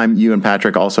at this time, you and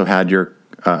Patrick also had your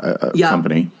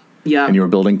company. Yeah. And you were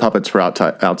building puppets for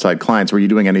outside clients. Were you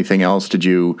doing anything else? Did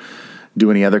you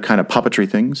do any other kind of puppetry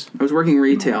things? I was working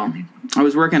retail. I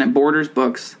was working at Borders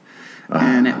Books.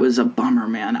 And it was a bummer,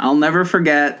 man. I'll never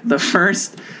forget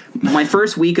my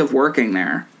first week of working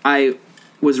there. I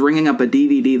was ringing up a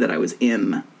DVD that I was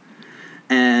in.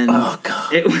 And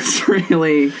it was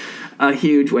really a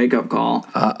huge wake-up call.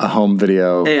 A home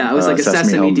video. Yeah, it was like a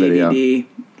Sesame DVD. Video.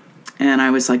 And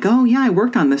I was like, oh, yeah, I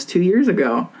worked on this 2 years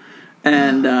ago.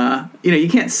 And, you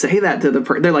can't say that to the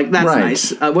person. They're like, that's right.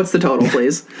 Nice. What's the total,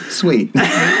 please? Sweet. But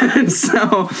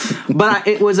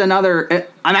it was I'm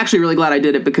actually really glad I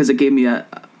did it because it gave me a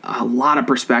lot of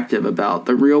perspective about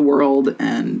the real world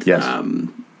and,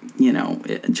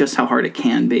 just how hard it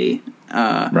can be.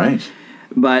 Right.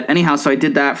 But anyhow, so I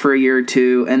did that for a year or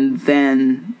two and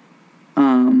then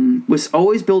was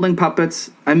always building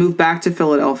puppets. I moved back to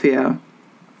Philadelphia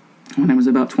when I was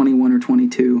about 21 or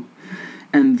 22.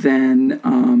 And then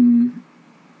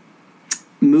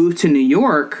moved to New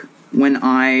York when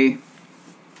I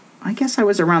guess I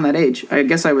was around that age. I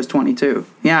guess I was 22.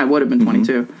 Yeah, I would have been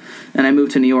 22. And I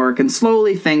moved to New York, and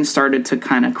slowly things started to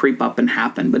kind of creep up and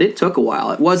happen. But it took a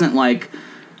while. It wasn't like,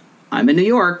 I'm in New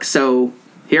York, so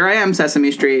here I am,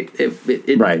 Sesame Street.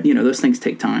 Right. Those things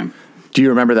take time. Do you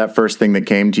remember that first thing that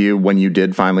came to you when you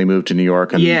did finally move to New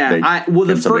York? And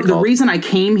the reason I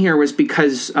came here was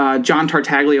because John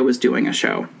Tartaglia was doing a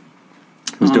show.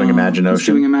 Was doing Imagine Ocean? Was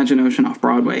doing Imagine Ocean off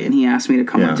Broadway, and he asked me to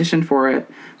come audition for it.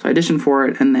 So I auditioned for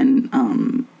it, and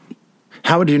then...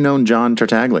 How had you known John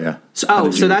Tartaglia? So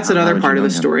that's another part of the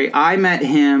story. I met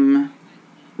him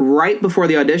right before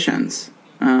the auditions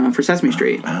for Sesame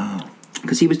Street.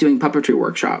 Because he was doing puppetry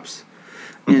workshops.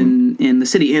 In the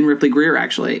city, in Ripley Greer,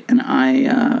 actually, and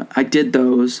I did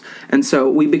those, and so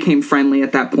we became friendly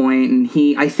at that point. And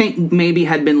he, I think, maybe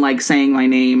had been like saying my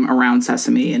name around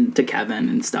Sesame and to Kevin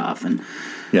and stuff, and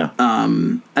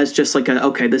as just like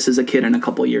this is a kid in a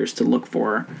couple years to look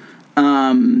for.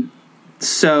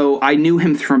 So I knew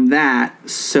him from that.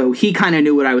 So he kind of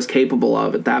knew what I was capable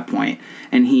of at that point,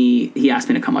 and he asked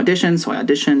me to come audition. So I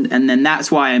auditioned, and then that's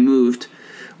why I moved.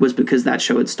 Was because that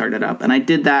show had started up, and I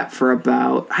did that for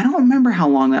about, I don't remember how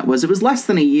long that was. It was less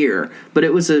than a year, but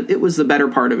it was the better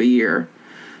part of a year.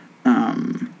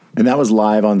 And that was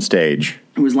live on stage.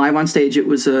 It was live on stage. It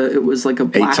was like a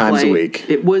black 8 times light. a week.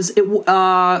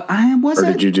 Or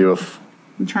did you do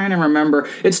I'm trying to remember.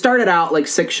 It started out like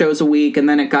 6 shows a week, and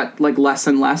then it got like less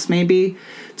and less, maybe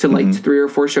to like 3 or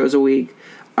 4 shows a week.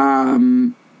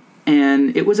 And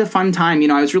it was a fun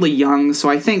time. I was really young, so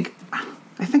I think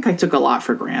I took a lot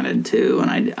for granted too,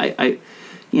 and I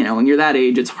when you're that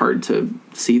age, it's hard to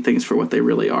see things for what they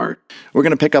really are. We're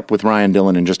going to pick up with Ryan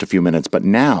Dillon in just a few minutes, but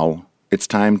now it's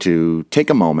time to take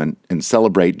a moment and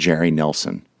celebrate Jerry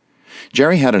Nelson.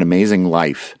 Jerry had an amazing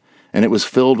life, and it was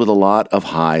filled with a lot of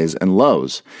highs and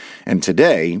lows. And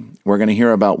today, we're going to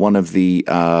hear about one of the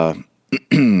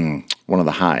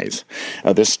highs.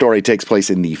 This story takes place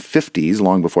in the 50s,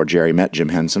 long before Jerry met Jim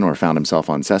Henson or found himself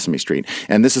on Sesame Street.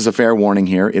 And this is a fair warning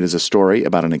here. It is a story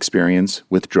about an experience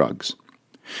with drugs.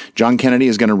 John Kennedy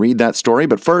is going to read that story,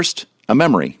 but first, a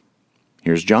memory.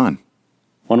 Here's John.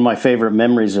 One of my favorite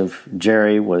memories of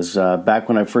Jerry was back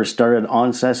when I first started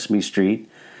on Sesame Street,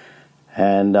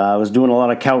 and I was doing a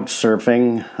lot of couch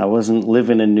surfing. I wasn't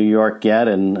living in New York yet,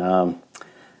 and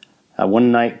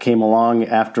one night came along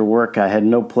after work. I had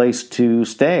no place to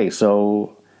stay,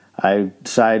 so I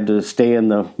decided to stay in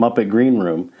the Muppet Green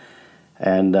Room.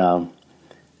 And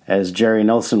as Jerry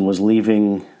Nelson was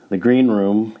leaving the green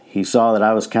room, he saw that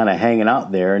I was kind of hanging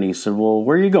out there, and he said, "Well,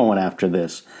 where are you going after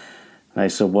this?" And I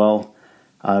said, "Well,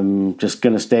 I'm just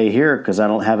going to stay here because I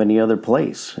don't have any other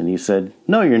place." And he said,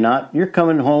 "No, you're not. You're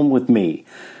coming home with me."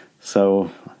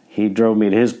 So he drove me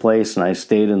to his place, and I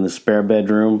stayed in the spare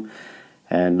bedroom,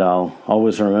 and I'll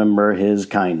always remember his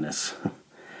kindness.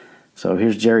 So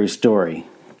here's Jerry's story.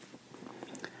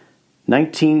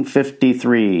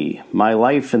 1953, My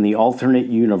Life in the Alternate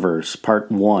Universe,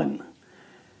 Part 1.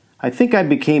 I think I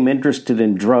became interested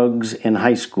in drugs in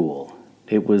high school.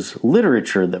 It was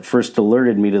literature that first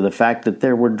alerted me to the fact that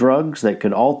there were drugs that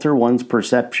could alter one's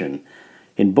perception.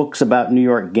 In books about New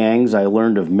York gangs, I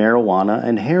learned of marijuana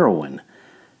and heroin.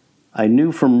 I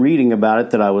knew from reading about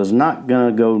it that I was not going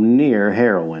to go near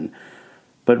heroin,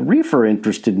 but reefer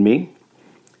interested me.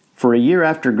 For a year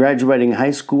after graduating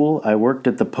high school, I worked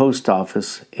at the post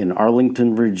office in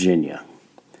Arlington, Virginia.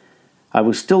 I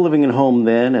was still living at home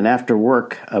then, and after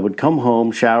work, I would come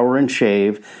home, shower and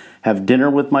shave, have dinner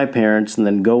with my parents, and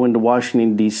then go into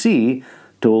Washington, D.C.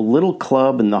 to a little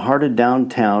club in the heart of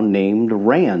downtown named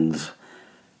Rand's.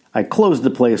 I closed the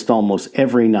place almost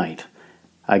every night.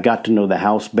 I got to know the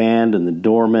house band and the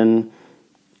doorman.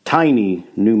 Tiny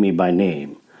knew me by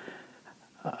name.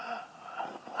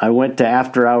 I went to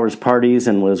after-hours parties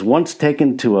and was once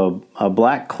taken to a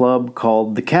black club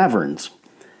called the Caverns.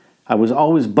 I was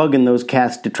always bugging those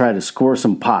cats to try to score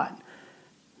some pot.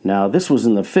 Now, this was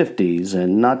in the 50s,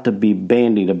 and not to be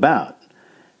bandied about.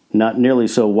 Not nearly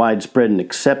so widespread and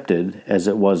accepted as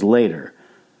it was later.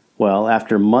 Well,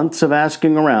 after months of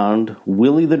asking around,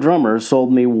 Willie the drummer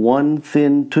sold me one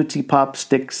thin Tootsie Pop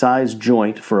stick-sized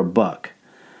joint for $1.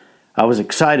 I was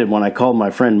excited when I called my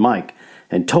friend Mike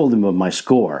and told him of my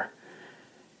score.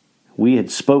 We had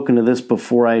spoken of this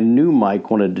before I knew Mike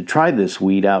wanted to try this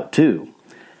weed out too.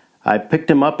 I picked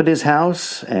him up at his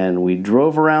house, and we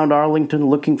drove around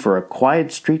Arlington looking for a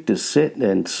quiet street to sit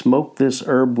and smoke this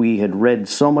herb we had read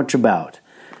so much about.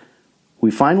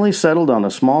 We finally settled on a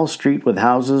small street with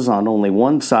houses on only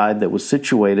one side that was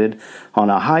situated on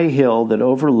a high hill that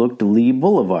overlooked Lee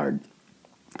Boulevard.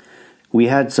 We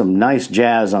had some nice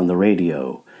jazz on the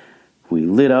radio. We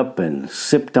lit up and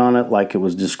sipped on it like it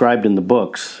was described in the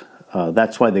books.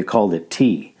 That's why they called it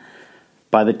tea.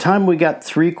 By the time we got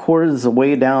 3/4 of the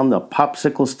way down the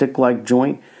popsicle stick-like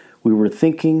joint, we were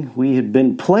thinking we had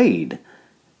been played.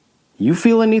 "You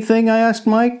feel anything?" I asked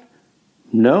Mike.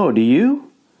 "No, do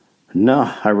you?"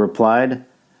 "No," I replied.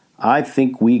 "I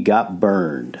think we got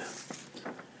burned."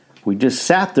 We just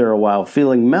sat there a while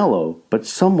feeling mellow, but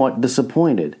somewhat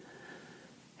disappointed.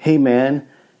 "Hey man,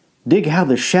 dig how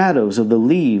the shadows of the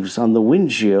leaves on the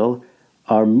windshield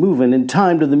are moving in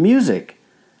time to the music."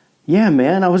 "Yeah,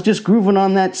 man, I was just grooving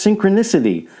on that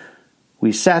synchronicity."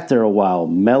 We sat there a while,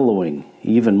 mellowing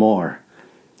even more.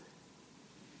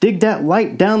 "Dig that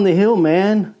light down the hill,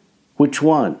 man." "Which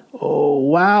one?" "Oh,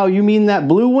 wow, you mean that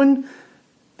blue one?"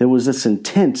 There was this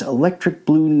intense electric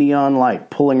blue neon light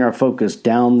pulling our focus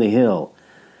down the hill.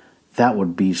 That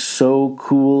would be so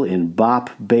cool in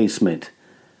Bop Basement.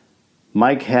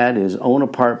 Mike had his own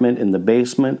apartment in the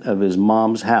basement of his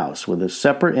mom's house with a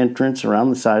separate entrance around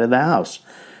the side of the house.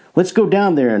 "Let's go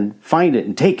down there and find it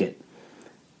and take it."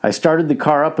 I started the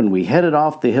car up and we headed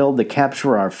off the hill to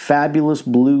capture our fabulous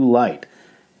blue light.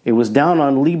 It was down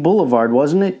on Lee Boulevard,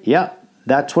 wasn't it? Yep,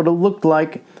 that's what it looked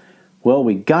like. Well,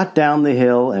 we got down the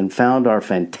hill and found our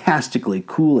fantastically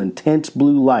cool, intense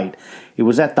blue light. It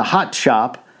was at the hot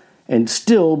shop and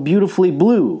still beautifully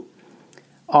blue.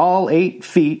 All 8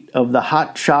 feet of the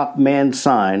hot shop man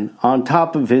sign on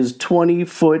top of his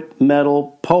 20-foot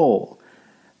metal pole.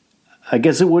 I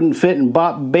guess it wouldn't fit in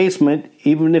Bop Basement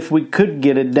even if we could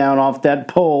get it down off that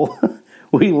pole.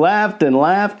 We laughed and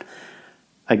laughed.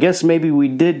 I guess maybe we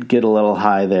did get a little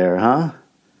high there, huh?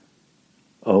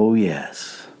 Oh,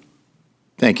 yes.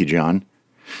 Thank you, John.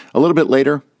 A little bit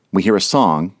later, we hear a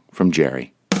song from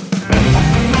Jerry.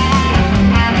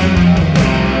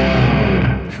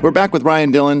 We're back with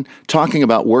Ryan Dillon talking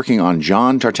about working on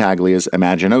John Tartaglia's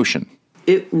Imaginocean.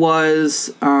 It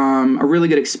was a really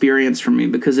good experience for me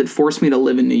because it forced me to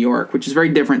live in New York, which is very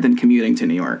different than commuting to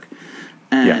New York.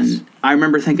 And Yes. I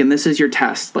remember thinking, this is your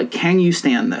test. Like, can you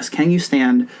stand this? Can you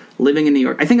stand living in New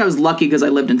York? I think I was lucky because I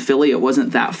lived in Philly. It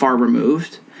wasn't that far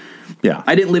removed. Yeah.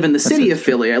 I didn't live in the city of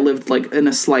Philly. I lived like in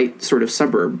a slight sort of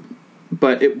suburb,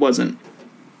 but it wasn't,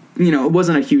 it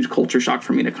wasn't a huge culture shock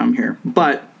for me to come here.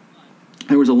 But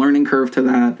there was a learning curve to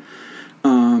that.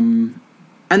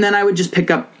 And then I would just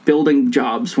pick up building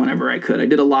jobs whenever I could. I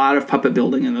did a lot of puppet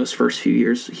building in those first few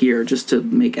years here just to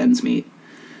make ends meet.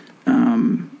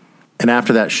 And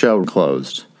after that show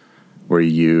closed,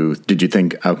 did you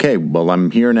think, okay, well,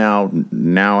 I'm here now.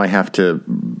 Now I have to,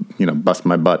 bust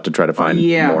my butt to try to find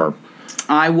more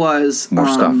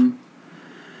stuff.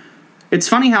 It's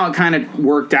funny how it kind of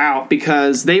worked out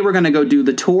because they were going to go do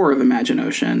the tour of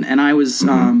Imaginocean, and I was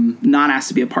not asked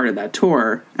to be a part of that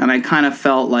tour. And I kind of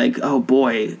felt like, oh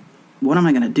boy, what am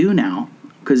I going to do now?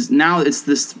 Because now it's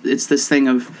this thing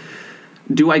of,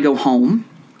 do I go home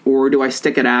or do I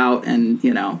stick it out and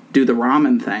do the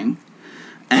ramen thing?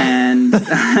 And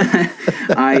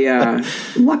I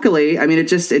luckily, I mean, it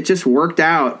just worked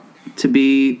out to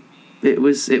be. It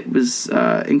was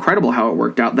incredible how it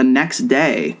worked out. The next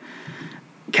day,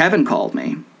 Kevin called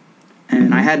me,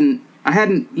 and I hadn't,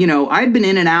 I'd been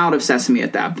in and out of Sesame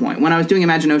at that point. When I was doing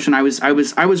Imaginocean, I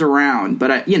was around,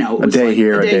 but it was a day like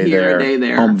here, a day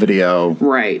there, home video,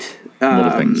 right?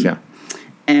 Little things, yeah.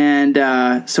 And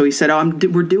so he said,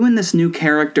 we're doing this new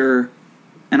character,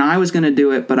 and I was going to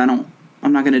do it, but I'm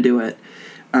not going to do it.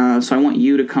 So I want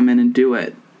you to come in and do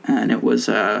it. And it was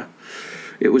for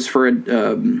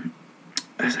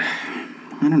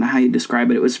I don't know how you describe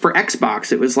it. It was for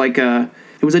Xbox. It was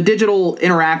a digital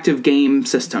interactive game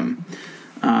system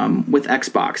with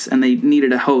Xbox, and they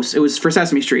needed a host. It was for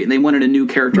Sesame Street, and they wanted a new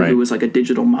character who was like a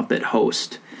digital Muppet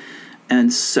host.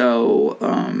 And so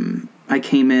I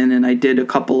came in and I did a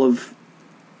couple of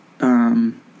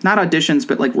not auditions,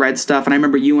 but like read stuff. And I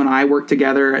remember you and I worked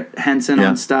together at Henson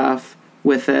on stuff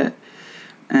with it,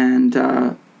 and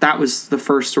that was the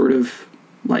first sort of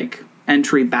like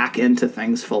entry back into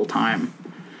things full time.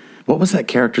 What was that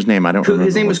character's name? I don't remember.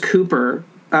 His name was Cooper.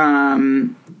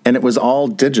 And it was all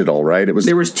digital, right?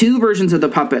 There was two versions of the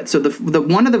puppet. So the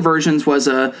one of the versions was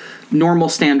a normal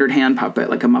standard hand puppet,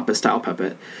 like a Muppet style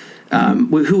puppet,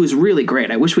 who was really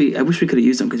great. I wish we could have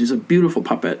used him because he was a beautiful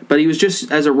puppet. But he was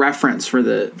just as a reference for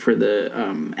the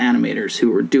animators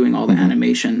who were doing all the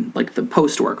animation, like the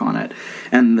post work on it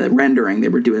and the rendering. They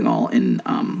were doing all in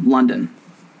London.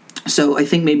 So I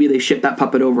think maybe they shipped that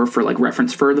puppet over for like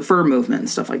reference for the fur movement and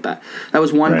stuff like that. That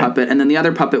was one puppet. And then the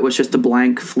other puppet was just a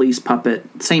blank fleece puppet,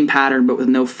 same pattern, but with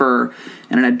no fur.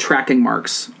 And it had tracking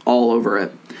marks all over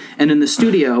it. And in the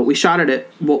studio, we shot it at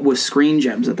what was Screen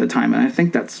Gems at the time. And I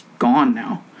think that's gone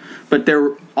now. But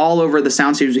they're all over the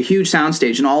soundstage. It was a huge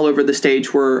soundstage, and all over the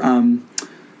stage were, I'm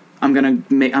not going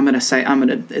to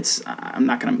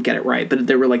get it right, but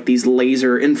there were like these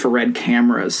laser infrared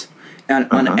cameras.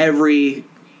 And on every,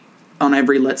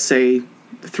 let's say,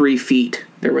 3 feet,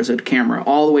 there was a camera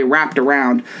all the way wrapped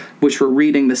around, which were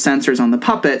reading the sensors on the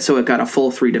puppet, so it got a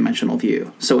full 3-dimensional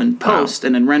view. So in post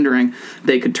and in rendering,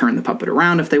 they could turn the puppet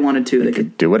around if they wanted to. They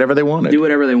could do whatever they wanted.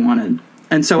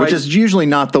 And so Which is usually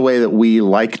not the way that we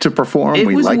like to perform.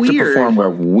 We like to perform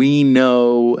where we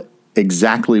know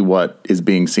exactly what is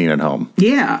being seen at home.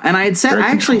 Yeah, and I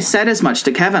actually said as much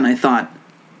to Kevin. I thought,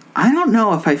 I don't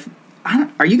know if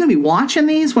are you going to be watching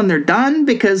these when they're done?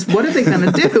 Because what are they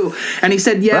going to do? And he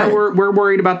said, we're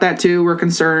worried about that too. We're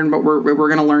concerned, but we're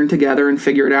going to learn together and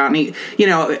figure it out. And he,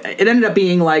 it ended up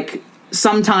being like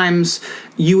sometimes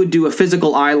you would do a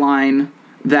physical eye line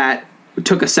that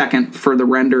took a second for the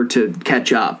render to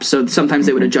catch up. So sometimes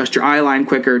they would adjust your eye line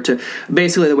quicker to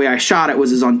basically the way I shot it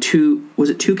was on two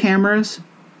cameras?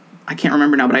 I can't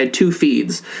remember now, but I had 2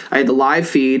 feeds. I had the live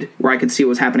feed where I could see what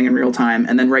was happening in real time,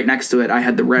 and then right next to it, I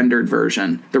had the rendered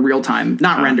version, the real time,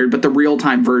 not rendered, but the real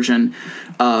time version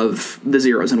of the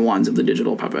zeros and ones of the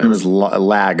digital puppet. There was a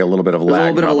little bit of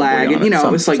lag. And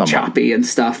it was like choppy and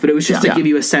stuff, but it was just to give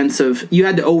you a sense of, you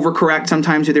had to overcorrect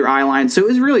sometimes with your eye line, so it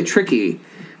was really tricky.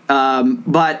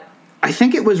 But I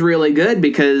think it was really good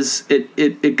because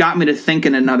it got me to think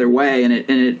in another way,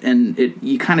 and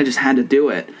you kind of just had to do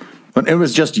it. But it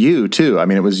was just you too. I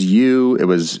mean, it was you. It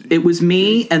was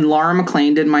me and Laura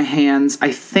McLean did my hands.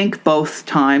 I think both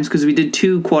times because we did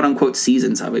 2 quote unquote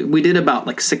seasons of it. We did about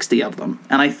like 60 of them,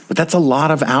 but that's a lot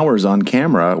of hours on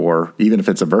camera, or even if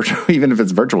it's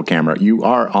virtual camera, you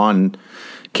are on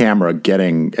camera,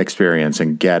 getting experience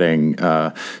and getting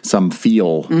some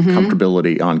feel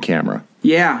comfortability on camera.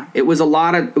 Yeah, it was a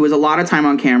lot of time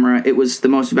on camera. It was the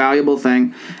most valuable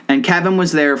thing. And Kevin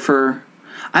was there for,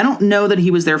 I don't know that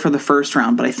he was there for the first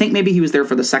round, but I think maybe he was there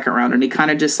for the second round, and he kind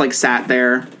of just like sat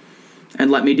there and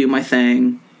let me do my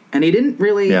thing. And he didn't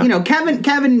really,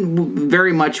 Kevin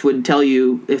very much would tell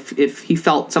you if he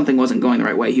felt something wasn't going the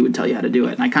right way, he would tell you how to do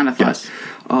it. And I kind of thought,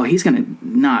 oh, he's going to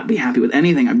not be happy with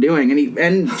anything I'm doing.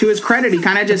 And to his credit, he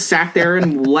kind of just sat there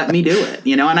and let me do it,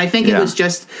 And I think it was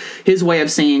just his way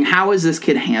of saying, how is this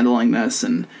kid handling this?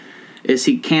 And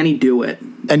can he do it?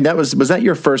 And was that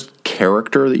your first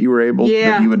character that you were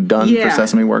that you had done for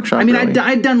Sesame Workshop? I mean, really?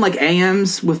 I'd done like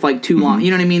AMs with like too long, you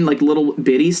know what I mean? Like little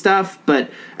bitty stuff. But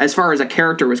as far as a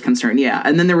character was concerned, yeah.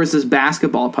 And then there was this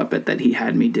basketball puppet that he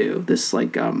had me do. This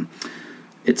like,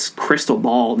 it's Crystal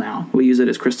Ball now. We use it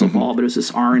as Crystal Ball, but it was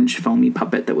this orange foamy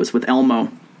puppet that was with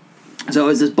Elmo. So it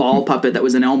was this ball puppet that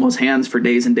was in Elmo's hands for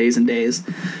days and days and days.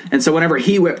 And so whenever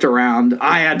he whipped around,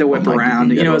 I had to whip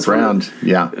around. It was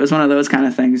it was one of those kind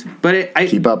of things. But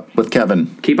keep up with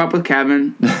Kevin.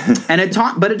 And it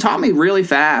taught me really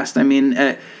fast. I mean,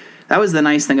 that was the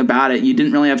nice thing about it. You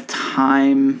didn't really have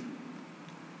time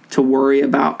to worry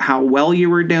about how well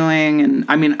you were doing. And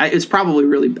I mean, it's probably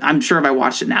really, I'm sure if I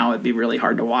watched it now, it'd be really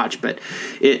hard to watch, but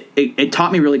it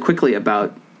taught me really quickly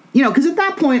about, because at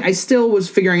that point I still was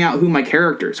figuring out who my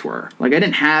characters were. Like I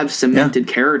didn't have cemented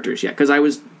characters yet because I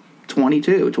was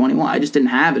 22, 21. I just didn't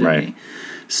have it in me.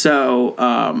 So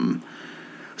it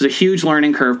was a huge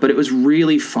learning curve, but it was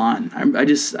really fun.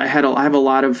 I have a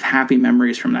lot of happy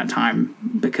memories from that time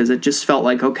because it just felt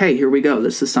like, okay, here we go.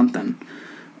 This is something.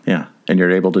 Yeah, and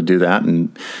you're able to do that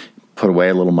and put away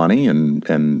a little money,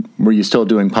 and were you still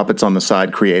doing puppets on the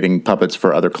side, creating puppets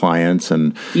for other clients?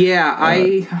 And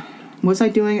was I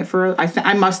doing it for?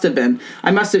 I must have been.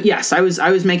 Yes, I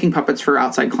was making puppets for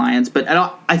outside clients. But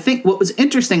I think what was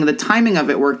interesting, the timing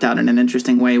of it worked out in an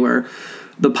interesting way, where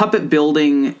the puppet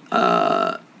building,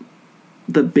 that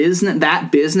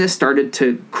business started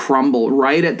to crumble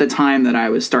right at the time that I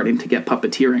was starting to get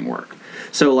puppeteering work.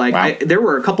 So there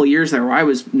were a couple years there where I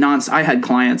was I had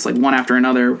clients like one after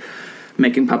another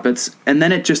making puppets, and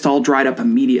then it just all dried up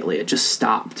immediately. It just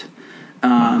stopped.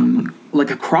 Like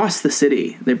across the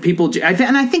city, and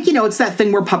I think it's that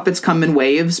thing where puppets come in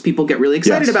waves. People get really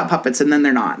excited about puppets, and then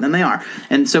they're not, and then they are,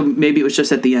 and so maybe it was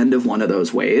just at the end of one of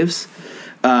those waves.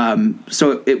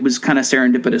 So it was kind of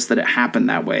serendipitous that it happened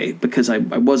that way because I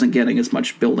wasn't getting as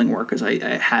much building work as I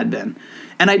had been,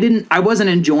 and I wasn't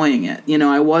enjoying it.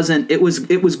 It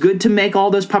was good to make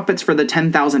all those puppets for the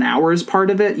 10,000 hours part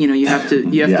of it. You have to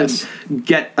to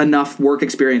get enough work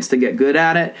experience to get good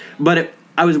at it, but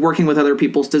I was working with other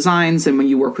people's designs, and when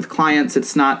you work with clients,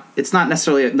 it's not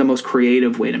necessarily the most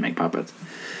creative way to make puppets.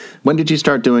 When did you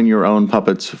start doing your own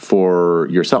puppets for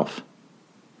yourself?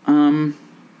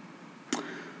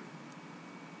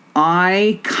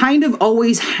 I kind of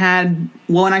always had,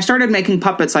 when I started making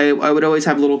puppets, I would always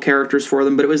have little characters for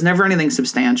them, but it was never anything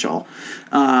substantial.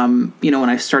 When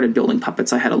I started building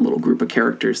puppets, I had a little group of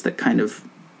characters that kind of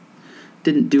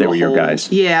didn't do They were your guys.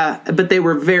 Yeah, but they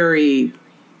were very...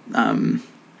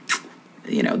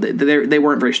 they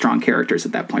weren't very strong characters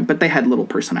at that point, but they had little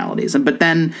personalities. But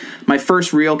then my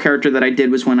first real character that I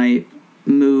did was when I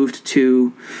moved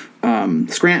to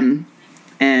Scranton,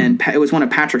 and it was one of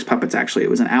Patrick's puppets. Actually, it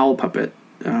was an owl puppet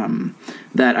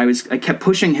that I kept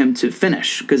pushing him to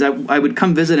finish because I would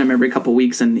come visit him every couple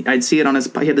weeks, and I'd see it on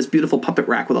he had this beautiful puppet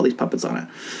rack with all these puppets on it,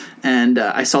 and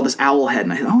I saw this owl head,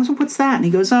 and I thought, so what's that? And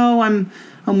he goes,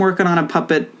 I'm working on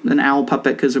an owl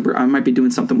puppet because I might be doing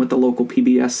something with the local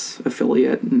PBS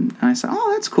affiliate. And I said,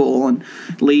 oh, that's cool. And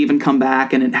leave and come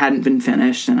back, and it hadn't been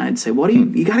finished. And I'd say,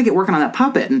 you got to get working on that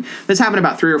puppet. And this happened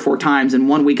about 3 or 4 times. And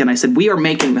one weekend I said, we are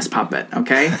making this puppet,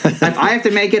 okay? If I have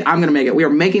to make it, I'm going to make it. We are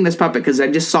making this puppet because I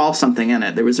just saw something in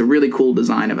it. There was a really cool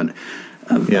design of an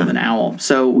owl.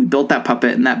 So we built that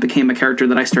puppet, and that became a character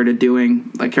that I started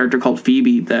doing, a character called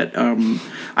Phoebe that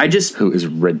who is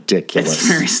ridiculous. It's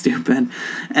very stupid.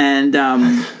 And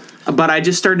but I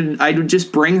would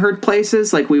just bring her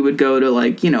places. Like we would go to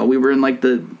we were in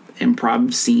the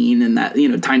improv scene and that,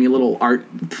 tiny little art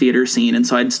theater scene. And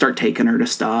so I'd start taking her to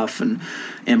stuff and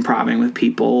improvising with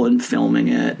people and filming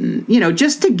it. And,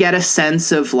 just to get a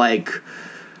sense of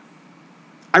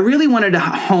I really wanted to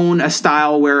hone a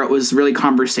style where it was really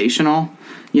conversational,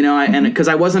 and because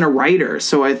I wasn't a writer.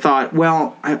 So I thought,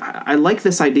 well, I like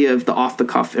this idea of the off the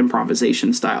cuff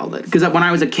improvisation style because when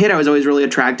I was a kid, I was always really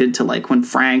attracted to when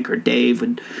Frank or Dave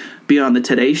would be on the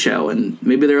Today Show, and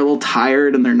maybe they're a little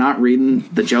tired and they're not reading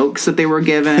the jokes that they were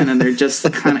given, and they're just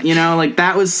kind of, like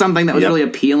that was something that was really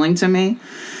appealing to me.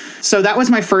 So that was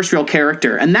my first real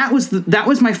character, and that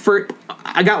was my first.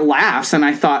 I got laughs, and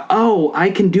I thought, oh, I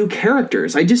can do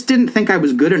characters. I just didn't think I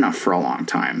was good enough for a long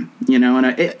time, and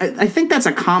I think that's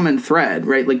a common thread,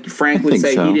 right? Like Frank would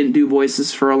say he didn't do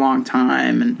voices for a long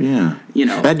time, and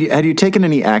Had you taken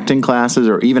any acting classes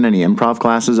or even any improv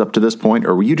classes up to this point,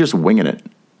 or were you just winging it?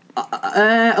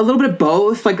 A little bit of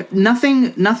both, like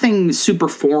nothing super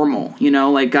formal,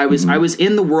 like I was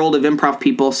in the world of improv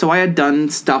people, so I had done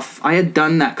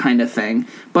that kind of thing,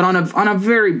 but on a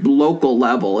very local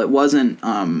level. It wasn't,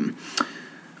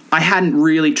 I hadn't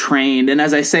really trained. And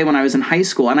as I say, when I was in high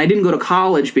school, and I didn't go to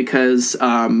college because,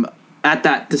 at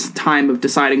that time of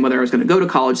deciding whether I was going to go to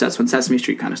college, that's when Sesame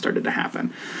Street kind of started to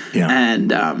happen. Yeah.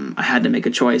 And, I had to make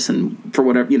a choice, and for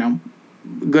whatever,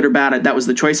 good or bad, that was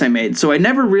the choice I made. So I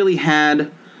never really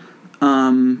had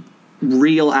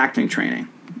real acting training.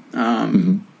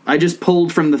 I just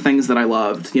pulled from the things that I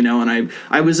loved, and I've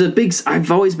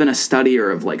always been a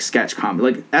studier of like sketch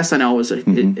comedy. Like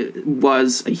SNL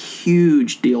was a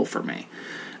huge deal for me.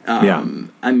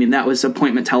 I mean, that was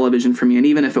appointment television for me, and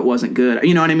even if it wasn't good,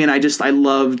 you know what I mean? I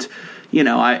loved,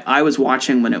 I was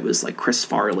watching when it was like Chris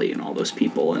Farley and all those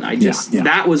people, and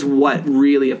that was what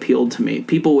really appealed to me.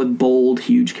 People with bold,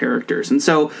 huge characters. And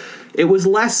so it was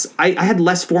less, I had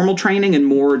less formal training and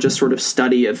more just sort of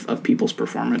study of people's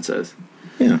performances.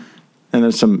 Yeah. And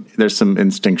there's some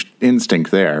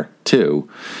instinct there too,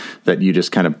 that you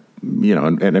just kind of,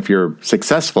 and if you're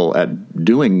successful at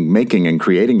making and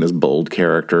creating this bold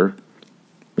character,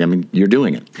 I mean, you're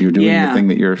doing it. You're doing the thing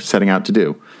that you're setting out to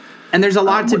do. And there's a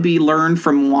lot to be learned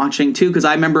from watching too, because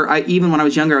I remember even when I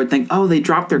was younger, I would think, oh, they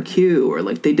dropped their cue, or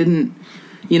like they didn't,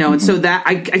 and so that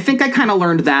I think I kind of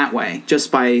learned that way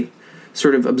just by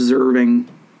sort of observing,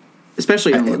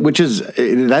 especially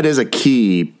that is a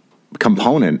key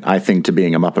component, I think, to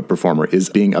being a Muppet performer, is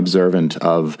being observant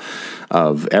of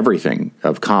everything,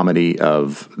 of comedy,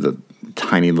 of the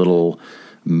tiny little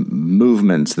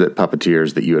movements that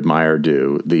puppeteers that you admire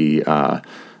do,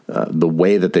 the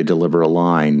way that they deliver a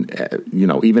line,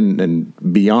 even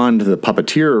beyond the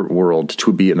puppeteer world,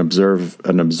 to be an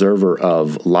observer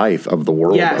of life, of the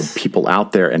world, of people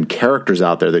out there and characters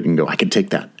out there that you can go, I can take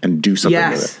that and do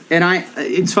something with it. And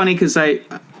it's funny because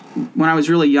when I was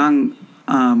really young,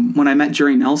 when I met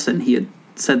Jerry Nelson, he had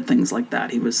said things like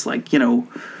that. He was like,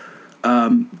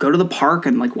 go to the park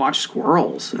and like watch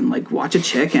squirrels and like watch a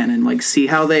chicken and like see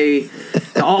how they,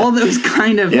 all those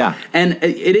kind of, and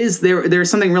it is, there's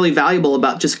something really valuable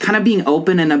about just kind of being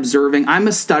open and observing. I'm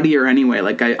a studier anyway.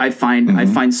 Like I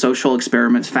find social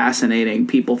experiments fascinating.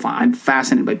 I'm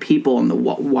fascinated by people and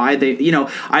why they,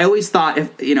 I always thought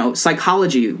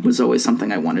psychology was always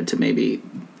something I wanted to maybe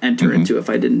enter into if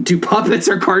I didn't do puppets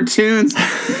or cartoons.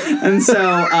 And so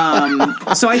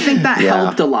I think that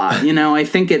helped a lot. I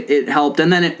think it helped.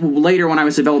 And then later when I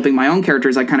was developing my own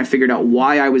characters, I kind of figured out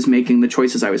why I was making the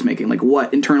choices I was making, like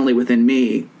what internally within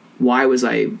me, why was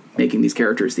I making these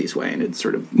characters this way? And it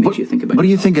sort of makes you think about what do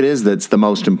you think it is that's the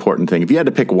most important thing? If you had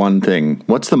to pick one thing,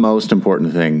 what's the most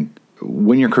important thing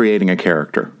when you're creating a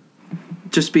character?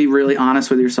 Just be really honest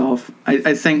with yourself.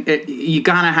 I think you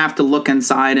kind of have to look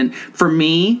inside. And for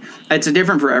me, it's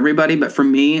different for everybody, but for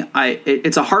me,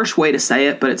 it's a harsh way to say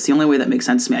it, but it's the only way that makes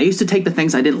sense to me. I used to take the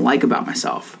things I didn't like about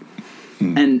myself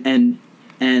and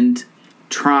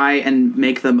try and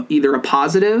make them either a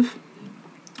positive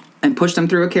and push them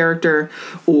through a character,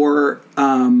 or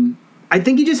I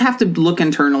think you just have to look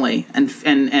internally, and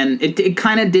it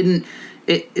kind of didn't.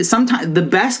 Sometimes the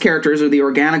best characters are the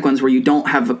organic ones where you don't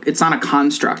have it's not a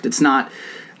construct. It's not,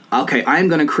 okay, I'm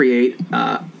going to create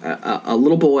a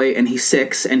little boy and he's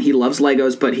 6 and he loves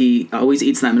Legos, but he always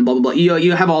eats them and blah, blah, blah.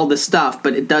 You have all this stuff,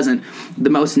 but it doesn't. The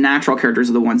most natural characters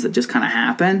are the ones that just kind of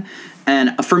happen.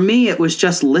 And for me, it was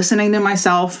just listening to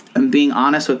myself and being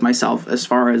honest with myself as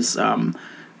far as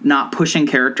not pushing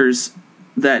characters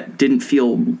that didn't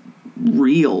feel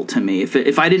real to me.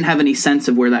 If I didn't have any sense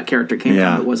of where that character came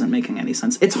from, it wasn't making any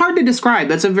sense. It's hard to describe.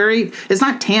 It's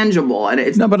not tangible.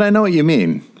 No, but I know what you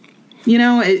mean.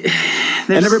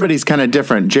 And everybody's kind of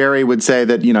different. Jerry would say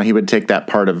that, he would take that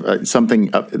part of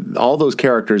something, all those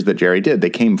characters that Jerry did, they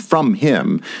came from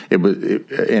him. It was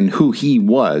and who he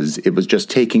was. It was just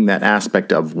taking that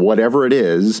aspect of whatever it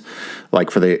is.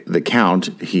 Like for the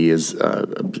Count, he is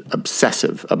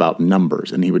obsessive about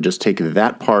numbers, and he would just take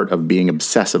that part of being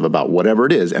obsessive about whatever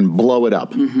it is and blow it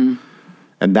up. Mm-hmm.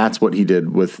 And that's what he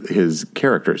did with his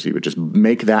characters. He would just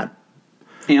make that,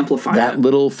 amplify that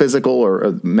little physical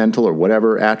or mental or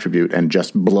whatever attribute and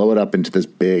just blow it up into this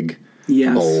big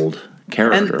Yes. bold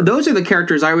character. And those are the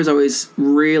characters I was always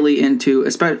really into,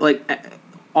 especially like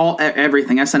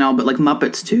everything SNL, but like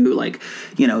Muppets too, like,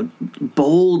 you know,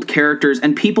 bold characters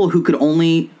and people who could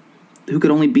only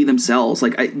be themselves.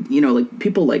 Like like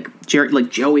people like Jerry, like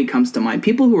Joey comes to mind.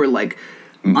 People who are like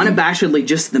unabashedly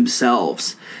just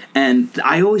themselves, and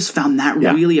I always found that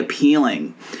really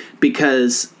appealing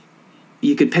because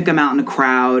you could pick them out in a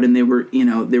crowd, and they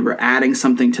were adding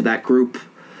something to that group.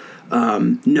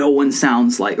 No one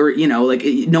sounds like, or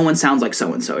no one sounds like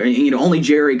so and so. Only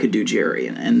Jerry could do Jerry,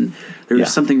 and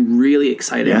there's something really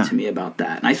exciting to me about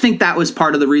that. And I think that was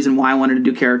part of the reason why I wanted to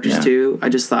do characters too. I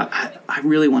just thought I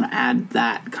really want to add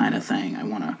that kind of thing.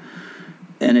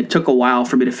 And it took a while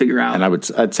for me to figure out. And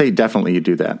I'd say definitely you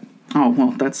do that. Oh,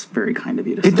 well, that's very kind of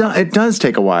you to say. It does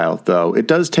take a while, though. It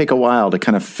does take a while to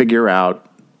kind of figure out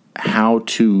how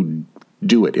to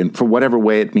do it for whatever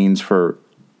way it means for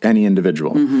any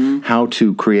individual, how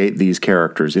to create these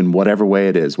characters in whatever way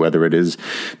it is, whether it is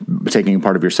taking a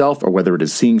part of yourself or whether it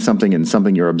is seeing something in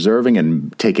something you're observing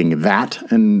and taking that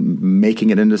and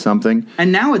making it into something.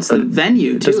 And now it's the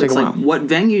venue, too. It's like, what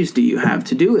venues do you have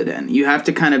to do it in? You have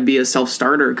to kind of be a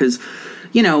self-starter because,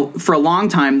 for a long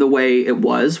time, the way it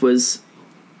was,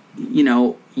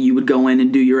 you would go in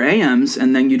and do your AMs,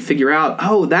 and then you'd figure out,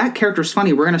 oh, that character's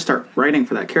funny. We're going to start writing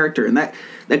for that character. And that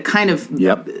kind of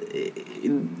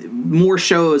more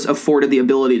shows afforded the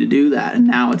ability to do that. And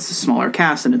now it's a smaller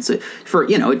cast, and it's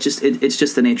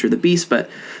just the nature of the beast. But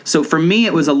so for me,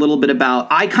 it was a little bit about,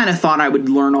 I kind of thought I would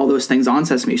learn all those things on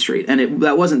Sesame Street, and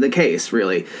that wasn't the case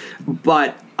really.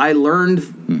 But I learned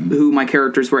who my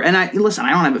characters were, and I don't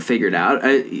have it figured out.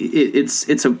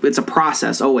 It's a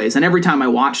process always, and every time I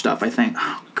watch stuff, I think,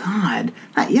 oh God,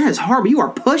 it's horrible. You are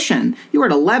pushing. You were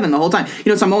at 11 the whole time.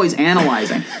 So I'm always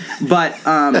analyzing, but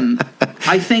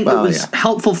I think it was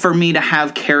helpful for me to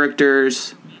have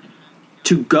characters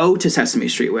to go to Sesame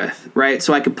Street with, right?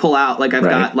 So I could pull out, like I've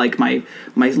got like my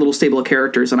little stable of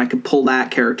characters, and I could pull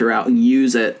that character out and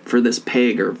use it for this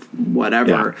pig or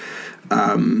whatever.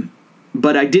 Yeah.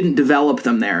 But I didn't develop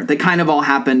them there. They kind of all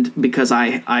happened because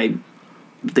I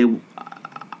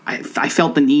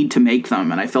felt the need to make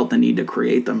them, and I felt the need to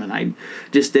create them, and I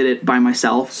just did it by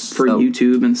myself for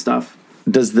YouTube and stuff.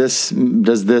 Does this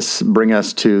bring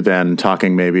us to then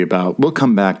talking maybe about? We'll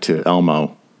come back to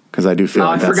Elmo because I do feel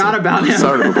like I forgot about him.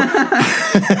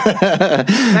 That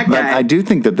guy. But I do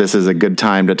think that this is a good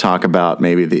time to talk about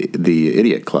maybe the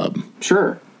Idiot Club.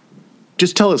 Sure.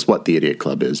 Just tell us what the Idiot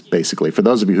Club is, basically, for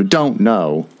those of you who don't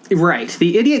know. Right.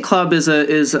 The Idiot Club is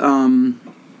a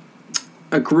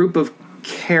group of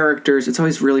characters. It's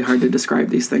always really hard to describe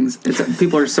these things.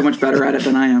 People are so much better at it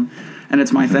than I am, and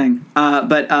it's my thing.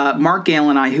 But Mark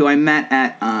Gale and I, who I met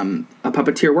at a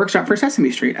puppeteer workshop for Sesame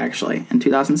Street, actually, in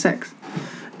 2006.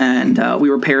 And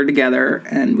we were paired together,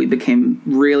 and we became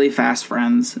really fast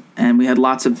friends, and we had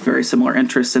lots of very similar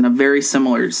interests and a very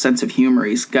similar sense of humor.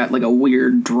 He's got like a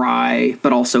weird, dry,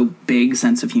 but also big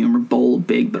sense of humor, bold,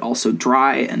 big, but also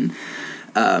dry, and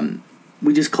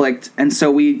we just clicked. And so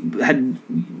we had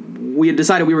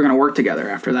decided we were going to work together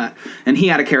after that. And he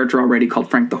had a character already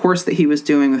called Frank the Horse that he was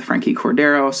doing with Frankie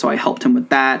Cordero, so I helped him with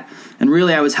that. And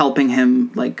really, I was helping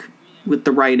him like with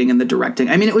the writing and the directing.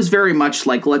 I mean, it was very much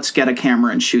like, let's get a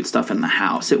camera and shoot stuff in the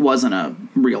house. It wasn't a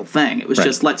real thing. It was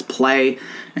just, let's play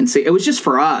and see. It was just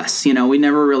for us, we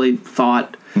never really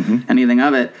thought anything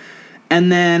of it.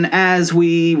 And then as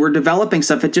we were developing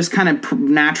stuff, it just kind of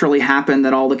naturally happened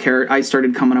that I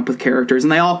started coming up with characters,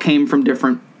 and they all came from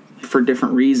different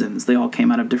reasons. They all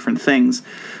came out of different things.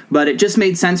 But it just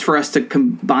made sense for us to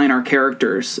combine our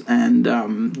characters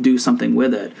and do something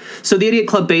with it. So the Idiot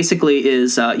Club basically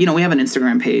is, we have an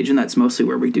Instagram page, and that's mostly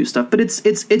where we do stuff. But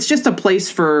it's just a place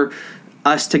for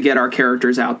us to get our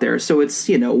characters out there. So it's,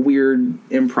 weird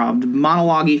improv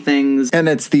monologue-y things. And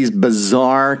it's these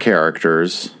bizarre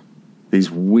characters,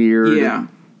 these weird,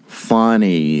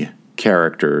 funny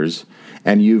characters.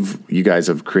 And you guys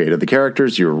have created the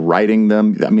characters. You're writing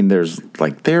them. I mean, they're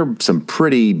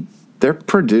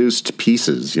produced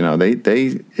pieces. How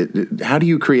do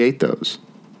you create those?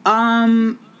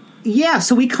 So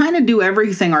we kind of do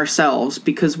everything ourselves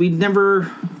because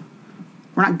we're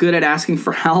not good at asking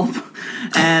for help,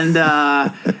 and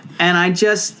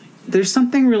there's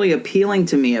something really appealing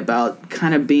to me about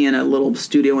kind of being a little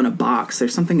studio in a box.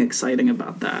 There's something exciting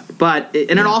about that. But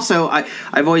it also,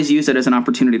 I've always used it as an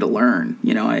opportunity to learn.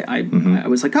 I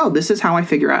was like, oh, this is how I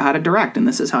figure out how to direct, and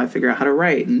this is how I figure out how to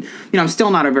write. And I'm still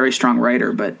not a very strong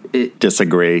writer, but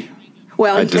disagree.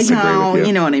 Well, I disagree with you.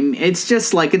 You know what I mean. It's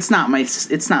just like it's not my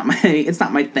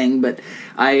thing. But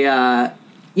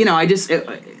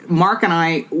Mark and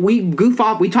I, we goof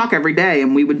off. We talk every day,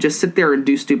 and we would just sit there and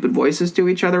do stupid voices to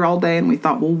each other all day. And we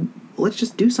thought, well, let's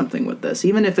just do something with this,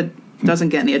 even if it doesn't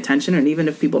get any attention, and even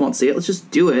if people don't see it, let's just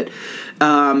do it.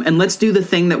 And let's do the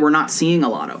thing that we're not seeing a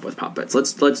lot of with puppets.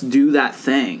 Let's do that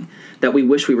thing that we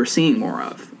wish we were seeing more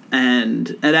of. And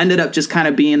it ended up just kind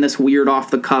of being this weird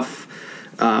off the cuff.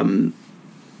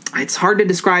 It's hard to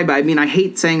describe. I mean, I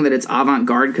hate saying that it's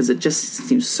avant-garde because it just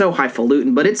seems so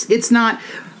highfalutin, but it's not.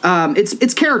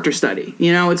 It's character study.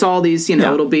 It's all these.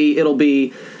 It'll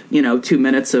be 2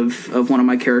 minutes of one of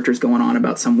my characters going on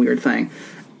about some weird thing.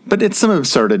 But it's some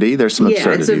absurdity. There's some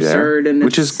absurdity it's absurd, there,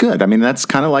 which is good. I mean, that's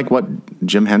kind of like what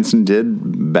Jim Henson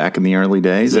did back in the early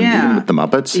days, and even with the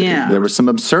Muppets, there was some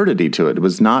absurdity to it. It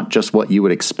was not just what you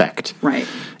would expect, right?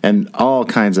 And all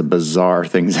kinds of bizarre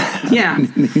things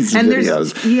happen in these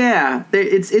videos.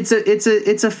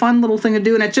 It's a fun little thing to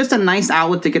do, and it's just a nice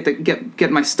outlet to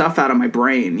get my stuff out of my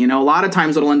brain. A lot of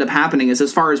times what'll end up happening is,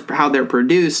 as far as how they're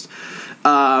produced,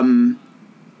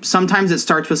 sometimes it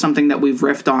starts with something that we've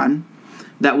riffed on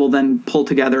that we'll then pull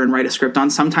together and write a script on.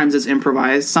 Sometimes it's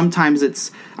improvised. Sometimes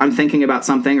it's I'm thinking about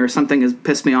something, or something has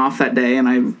pissed me off that day,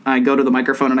 and I go to the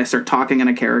microphone and I start talking in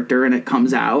a character, and it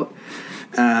comes out.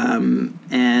 And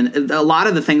a lot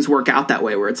of the things work out that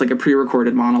way, where it's like a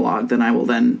pre-recorded monologue that I will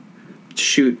then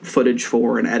shoot footage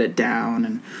for and edit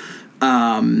down.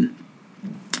 And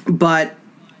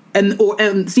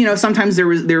sometimes there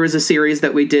was a series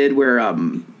that we did where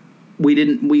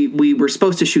we were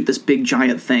supposed to shoot this big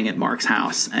giant thing at Mark's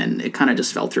house, and it kind of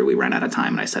just fell through. We ran out of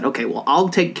time, and I said, okay, well, I'll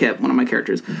take Kip, one of my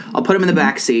characters. I'll put him in the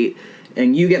back seat,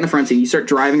 and you get in the front seat. You start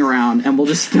driving around, and we'll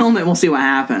just film it, and we'll see what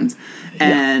happens.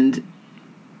 And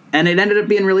it ended up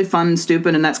being really fun and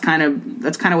stupid, and that's kind of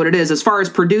what it is. As far as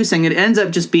producing, it ends up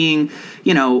just being,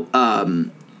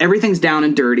 everything's down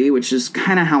and dirty, which is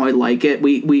kind of how I like it.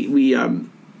 We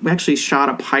actually shot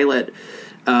a pilot.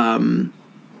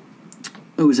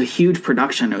 It was a huge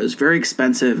production. It was very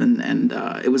expensive, and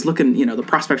it was looking, the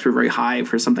prospects were very high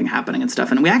for something happening and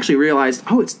stuff. And we actually realized,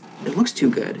 it looks too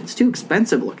good. It's too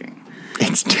expensive looking.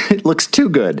 It looks too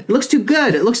good. It looks too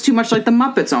good. It looks too much like the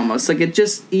Muppets almost. Like it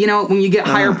just, when you get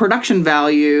higher production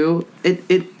value,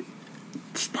 it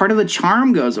part of the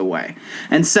charm goes away.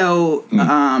 And so,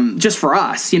 just for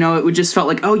us, it would just felt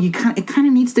like, it kind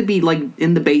of needs to be like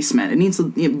in the basement. It needs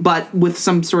to, but with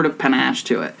some sort of panache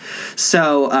to it.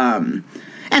 So,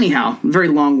 anyhow, very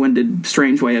long-winded,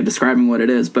 strange way of describing what it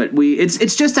is, but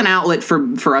it's just an outlet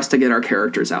for us to get our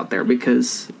characters out there,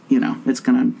 because, we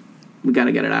got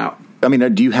to get it out. I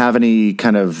mean, do you have any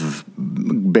kind of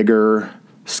bigger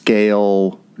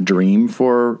scale dream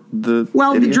for the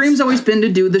idiots? The dream's always been to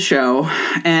do the show,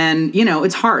 and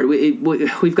it's hard.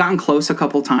 We've gotten close a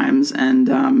couple times,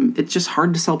 and it's just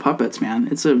hard to sell puppets, man.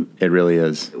 It really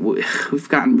is. We've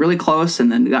gotten really close,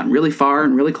 and then gotten really far,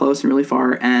 and really close, and really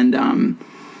far, and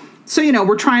so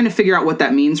we're trying to figure out what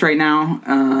that means right now,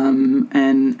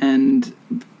 and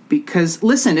because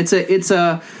listen, it's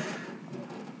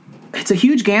a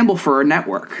huge gamble for a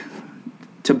network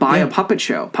to buy a puppet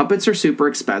show. Puppets are super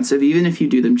expensive, even if you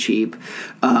do them cheap.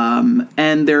 And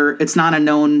it's not a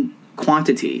known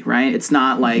quantity, right? It's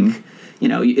not like,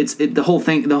 the whole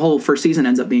thing, the whole first season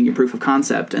ends up being your proof of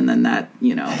concept. And then that,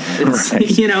 it's, right.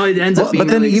 It ends up being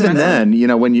but then really even expensive.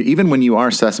 then, when you are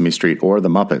Sesame Street or the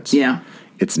Muppets,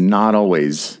 it's not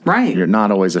always, right. You're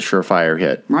not always a surefire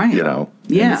hit, right.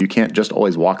 And you can't just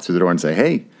always walk through the door and say,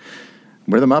 hey,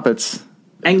 we're the Muppets.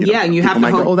 And and you have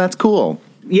to go, that's cool.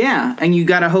 Yeah, and you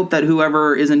got to hope that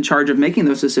whoever is in charge of making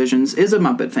those decisions is a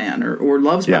Muppet fan or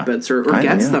loves Muppets or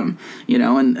gets them,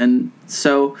 and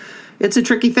so it's a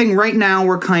tricky thing. Right now,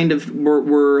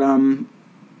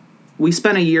 we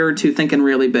spent a year or two thinking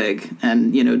really big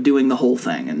and doing the whole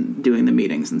thing and doing the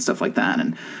meetings and stuff like that,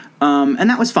 and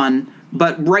that was fun.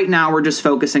 But right now we're just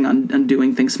focusing on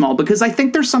doing things small, because I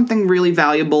think there's something really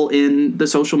valuable in the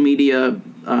social media,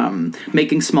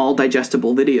 making small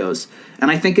digestible videos.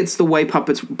 And I think it's the way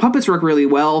puppets work really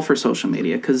well for social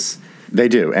media, because they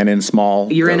do. And in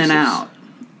small you're doses. in and out.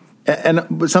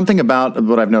 And something about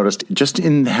what I've noticed just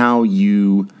in how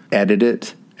you edit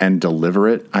it and deliver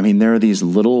it. I mean, there are these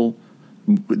little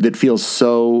that feels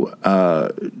so,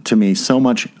 to me, so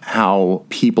much how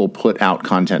people put out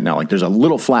content now. Like there's a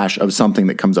little flash of something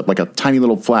that comes up, like a tiny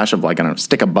little flash of, like, I don't know,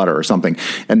 stick of butter or something.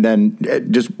 And then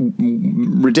just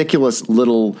ridiculous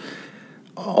little,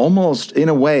 almost in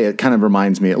a way, it kind of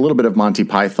reminds me a little bit of Monty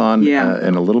Python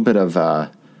and a little bit of,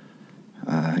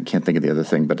 I can't think of the other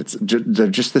thing, but they're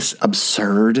just this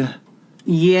absurd,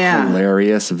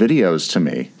 hilarious videos to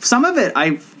me. Some of it,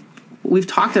 we've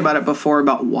talked about it before,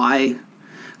 about why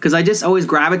because I just always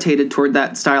gravitated toward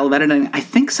that style of editing. I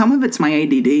think some of it's my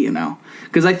ADD,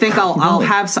 because I think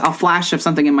I'll flash of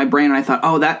something in my brain, and I thought,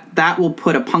 oh, that will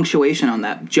put a punctuation on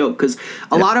that joke, because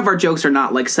a lot of our jokes are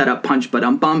not like set up punch but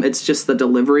bum. It's just the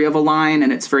delivery of a line,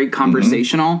 and it's very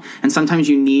conversational, and sometimes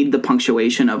you need the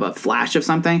punctuation of a flash of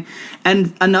something.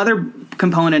 And another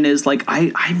component is like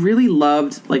I really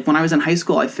loved, like when I was in high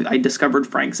school, I discovered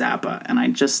Frank Zappa, and I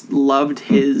just loved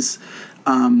his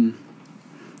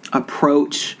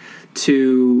approach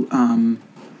to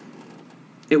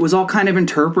it was all kind of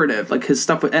interpretive, like his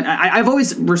stuff. And I've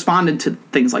always responded to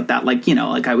things like that. Like,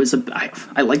 like I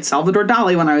liked Salvador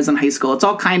Dali when I was in high school. It's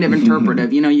all kind of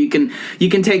interpretive. You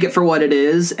can take it for what it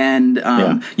is, and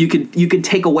you could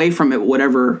take away from it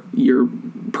whatever your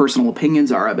personal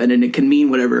opinions are of it, and it can mean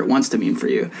whatever it wants to mean for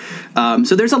you.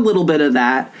 So there's a little bit of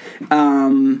that.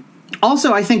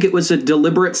 Also, I think it was a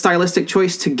deliberate stylistic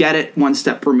choice to get it one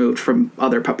step removed from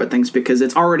other Puppet things, because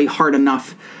it's already hard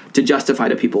enough to justify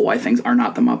to people why things are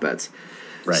not the Muppets.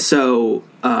 Right. So,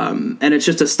 and it's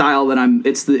just a style that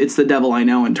it's the devil I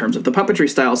know in terms of the puppetry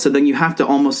style. So then you have to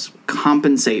almost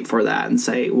compensate for that and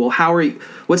say, well,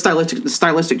 what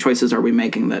stylistic choices are we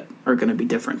making that are going to be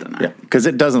different than that? Yeah, because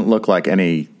it doesn't look like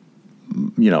any,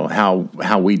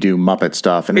 how we do Muppet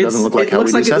stuff, and it doesn't look like how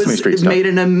we do Sesame Street stuff. It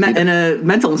was made in a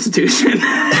mental institution.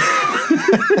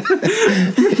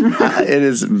 It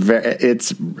is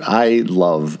I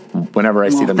love whenever I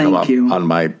see them come up on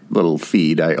my little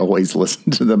feed. I always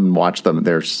listen to them and watch them.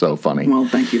 They're so funny. Well,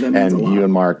 thank you. That means a lot. And you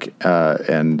and Mark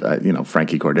and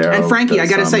Frankie Cordero. And Frankie, I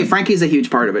got to say, Frankie's a huge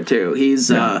part of it too.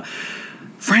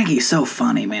 Frankie's so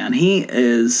funny, man. He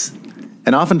is.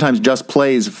 And oftentimes just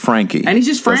plays Frankie. And he's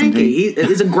just Frankie.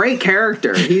 He's a great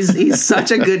character. He's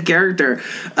such a good character.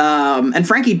 And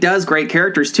Frankie does great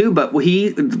characters too, but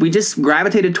we just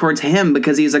gravitated towards him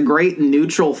because he's a great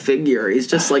neutral figure. He's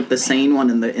just like the sane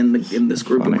one in this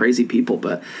group of crazy people.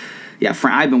 But yeah,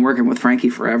 I've been working with Frankie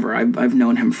forever. I've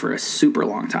known him for a super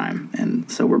long time,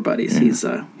 and so we're buddies.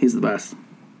 Yeah. He's the best.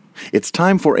 It's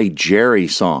time for a Jerry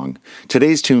song.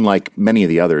 Today's tune, like many of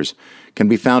the others, can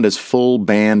be found as full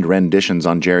band renditions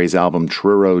on Jerry's album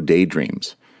Truro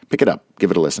Daydreams. Pick it up,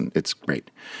 give it a listen, it's great.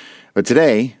 But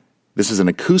today, this is an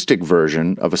acoustic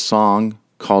version of a song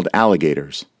called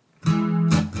Alligators.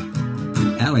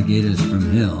 Alligators from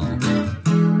hell.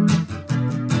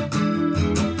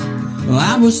 Well,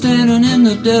 I was standing in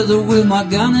the desert with my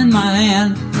gun in my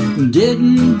hand.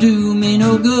 Didn't do me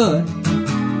no good.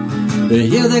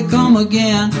 Here they come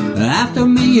again, after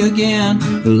me again,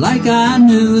 like I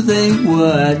knew they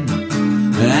would.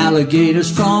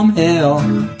 Alligators from hell,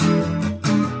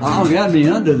 all got me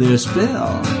under their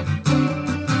spell.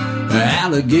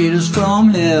 Alligators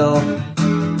from hell,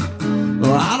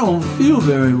 well, I don't feel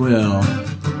very well.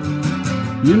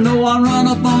 You know I run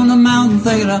up on the mountain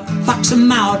thinking to fox them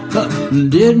out, but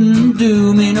didn't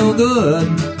do me no good.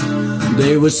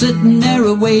 They were sitting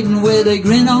there waiting with a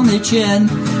grin on their chin,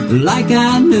 like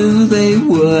I knew they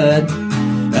would.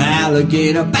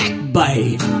 Alligator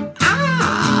backbite.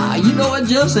 You know it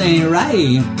just ain't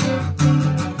right.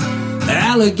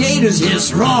 Alligators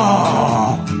hiss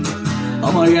raw.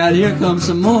 Oh my God, here comes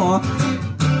some more.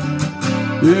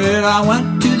 Yeah, I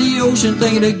went to the ocean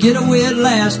thinking to get away at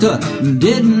last.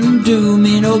 Didn't do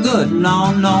me no good,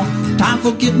 no. Time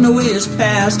for getting away is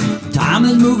past. Time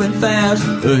is moving fast.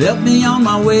 Help me on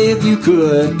my way if you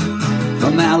could.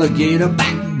 From alligator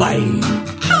backbite.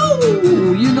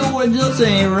 Oh, you know it just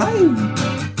ain't right.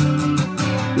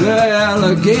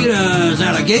 Alligators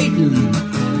alligating.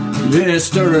 Yeah,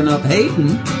 stirring up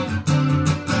hating.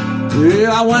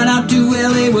 Yeah, I went out to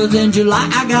LA, was in July,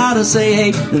 I gotta say,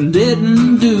 hey,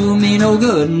 didn't do me no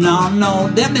good, no.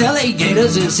 Them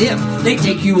alligators is hip, they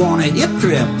take you on a hip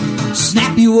trip,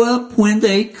 snap you up when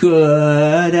they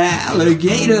could.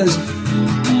 Alligators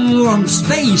from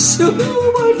space. Oh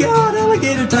my God,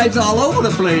 alligator types all over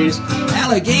the place.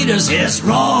 Alligators is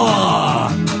raw.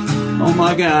 Oh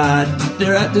my God,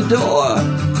 they're at the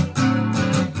door.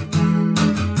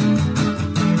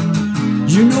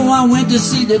 You know I went to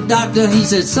see the doctor, he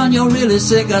said, son, you're really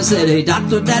sick. I said, hey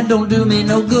doctor, that don't do me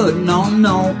no good,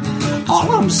 no.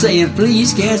 All I'm saying,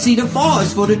 please, can't see the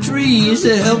forest for the trees.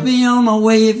 Help me on my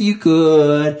way if you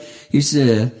could. He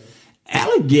said,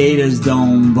 alligators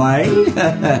don't bite.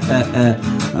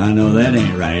 I know that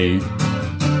ain't right.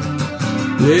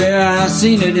 Yeah, I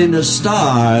seen it in the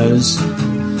stars,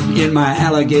 in my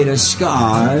alligator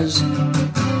scars.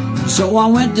 So I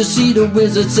went to see the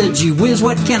wizard, said, gee whiz,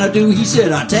 what can I do? He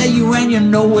said, I tell you and you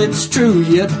know it's true,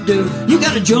 you do. You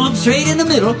gotta jump straight in the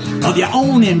middle of your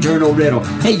own internal riddle.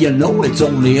 Hey, you know it's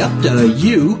only up to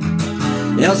you,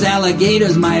 else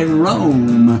alligators might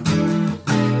roam.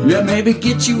 Yeah, maybe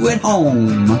get you at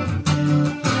home.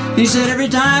 He said every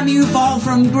time you fall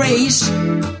from grace,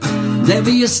 there'll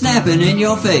be a snapping in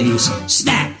your face.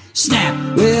 Snap,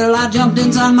 snap. Well, I jumped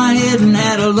inside my head and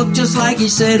had a look just like he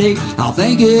said. Hey, I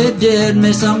think it did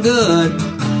me some good.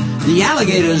 The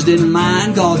alligators didn't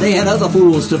mind, 'cause they had other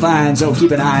fools to find. So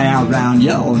keep an eye out round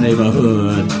your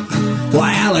neighborhood.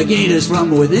 Why, alligators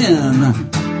from within.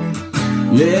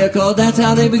 Yeah, 'cause that's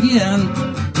how they begin.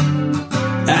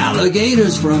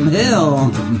 Alligators from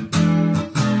hell.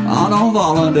 I don't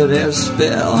fall under their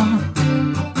spell.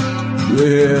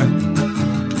 Yeah,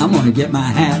 I'm gonna get my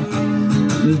hat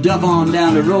and duff on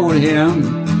down the road here.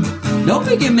 Don't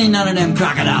be giving me none of them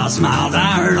crocodile smiles. I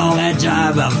heard all that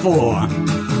jive before.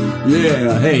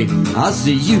 Yeah, hey, I'll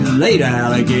see you later,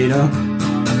 alligator.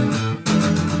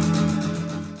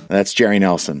 That's Jerry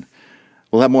Nelson.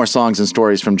 We'll have more songs and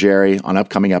stories from Jerry on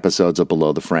upcoming episodes of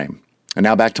Below the Frame. And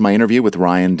now back to my interview with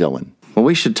Ryan Dillon. Well,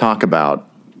 we should talk about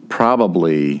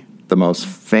probably the most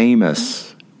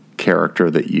famous character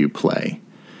that you play.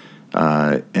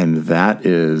 And that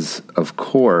is, of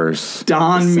course...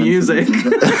 Don Music.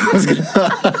 I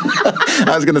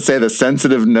was going to say the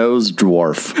sensitive nosed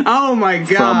dwarf. Oh, my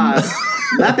God.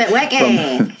 Muppet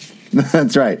Wiki.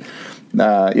 That's right.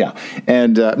 Yeah.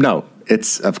 And no,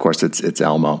 it's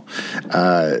Elmo.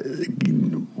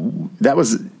 That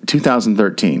was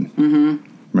 2013,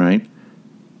 right?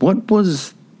 What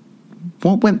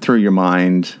went through your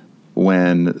mind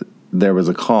when there was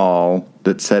a call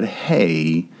that said,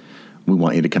 hey, we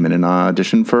want you to come in and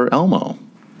audition for Elmo?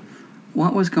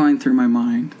 What was going through my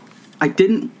mind? I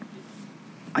didn't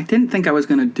think I was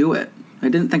going to do it. I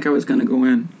didn't think I was going to go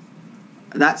in.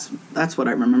 That's what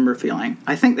I remember feeling.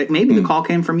 I think that maybe the call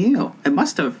came from you. It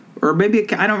must have. Or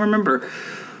maybe, I don't remember.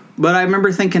 But I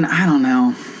remember thinking, I don't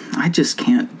know. I just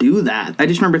can't do that. I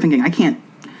just remember thinking, I can't.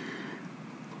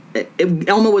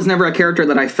 Elmo was never a character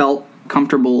that I felt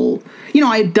comfortable. You know,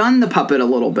 I had done the puppet a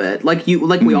little bit, like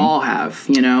we all have,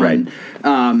 you know. Right.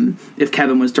 And, if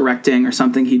Kevin was directing or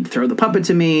something, he'd throw the puppet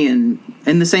to me, and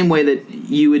in the same way that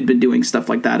you had been doing stuff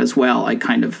like that as well,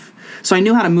 so I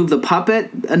knew how to move the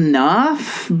puppet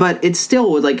enough, but it still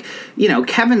was like, you know,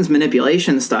 Kevin's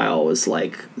manipulation style was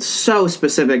like so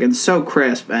specific and so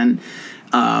crisp, and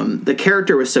the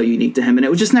character was so unique to him, and it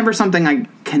was just never something I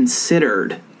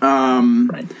considered.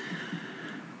 Right.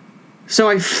 So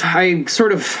I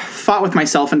sort of fought with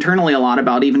myself internally a lot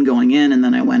about even going in, and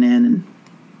then I went in,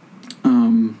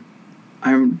 and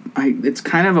it's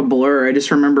kind of a blur. I just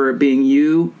remember it being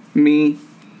you, me,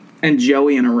 and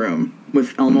Joey in a room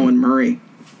with Elmo and Murray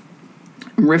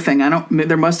riffing.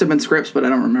 There must have been scripts, but I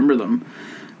don't remember them.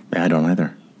 Yeah, I don't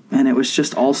either. And it was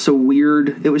just all so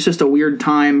weird. It was just a weird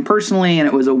time personally, and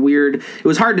it was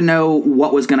hard to know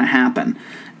what was going to happen.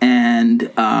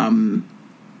 And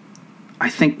I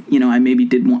think, you know, I maybe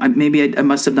did one. I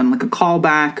must have done like a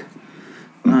callback,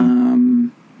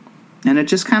 and it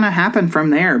just kind of happened from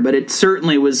there. But it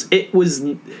certainly was.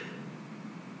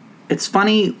 It's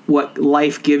funny what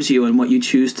life gives you and what you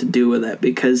choose to do with it,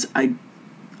 because I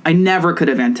never could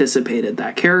have anticipated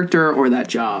that character or that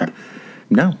job.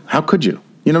 No, how could you?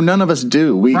 You know, none of us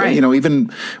do. Right. You know,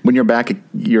 even when you're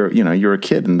you're a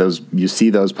kid, and you see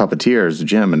those puppeteers,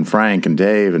 Jim and Frank and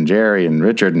Dave and Jerry and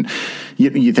Richard, and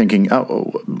you're thinking,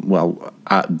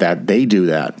 that they do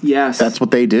that. Yes, that's what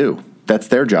they do. That's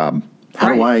their job.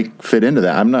 How do I fit into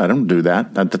that? I don't do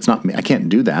that. That's not me. I can't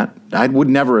do that. I would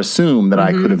never assume that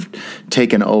I could have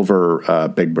taken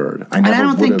over Big Bird. I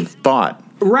never would have thought.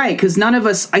 Right, because none of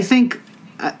us, I think,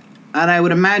 and I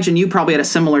would imagine you probably had a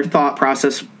similar thought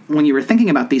process when you were thinking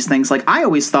about these things. Like, I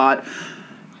always thought,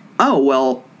 oh,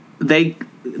 well, the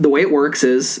way it works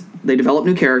is they develop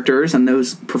new characters, and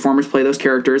those performers play those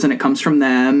characters, and it comes from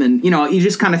them. And, you know, you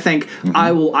just kind of think,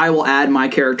 I will add my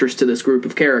characters to this group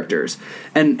of characters.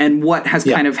 And what has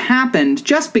kind of happened,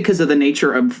 just because of the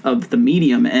nature of the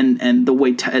medium and the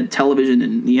way television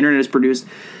and the internet is produced,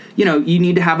 you know, you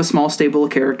need to have a small stable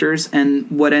of characters. And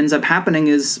what ends up happening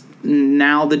is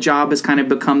now the job has kind of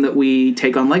become that we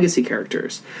take on legacy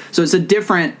characters. So it's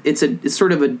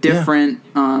sort of a different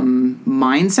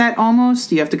mindset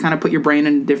almost. You have to kind of put your brain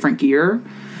in a different gear.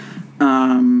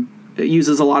 It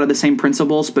uses a lot of the same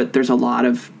principles, but there's a lot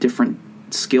of different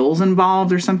skills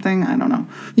involved or something. I don't know.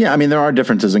 Yeah, I mean, there are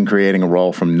differences in creating a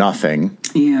role from nothing.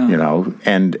 Yeah. You know,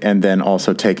 and then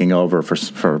also taking over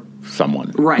for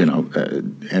someone. Right. You know,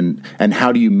 and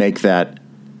how do you make that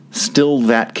still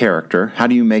that character? How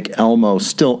do you make Elmo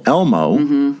still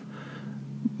Elmo,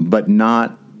 but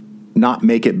not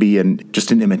make it be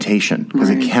just an imitation? Because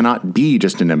it cannot be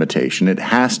just an imitation. It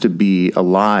has to be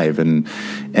alive. And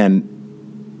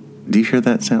do you hear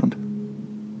that sound?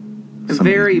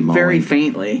 very, very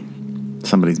faintly.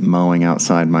 Somebody's mowing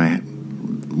outside my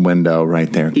window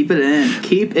right there. Keep it in.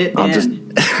 Keep it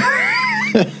in.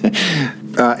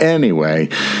 Anyway,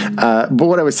 but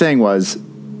what I was saying was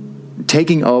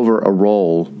taking over a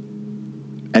role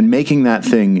and making that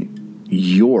thing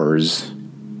yours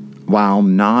while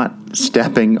not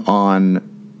stepping on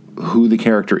who the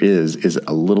character is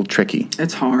a little tricky.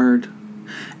 It's hard.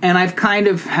 And I've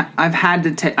had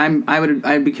to take.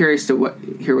 I'd be curious to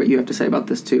hear what you have to say about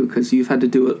this too, because you've had to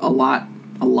do it a lot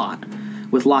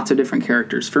with lots of different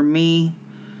characters. For me,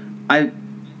 I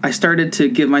started to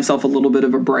give myself a little bit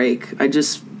of a break.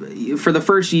 For the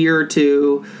first year or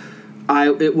two,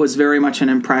 it was very much an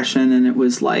impression, and it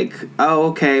was like, oh,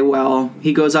 okay, well,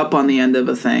 he goes up on the end of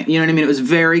a thing. You know what I mean? It was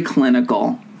very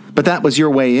clinical. But that was your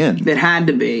way in. It had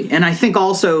to be. And I think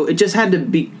also it just had to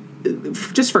be,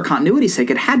 just for continuity's sake,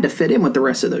 it had to fit in with the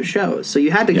rest of those shows. So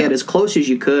you had to get as close as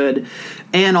you could.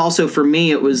 And also for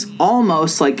me, it was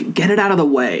almost like, get it out of the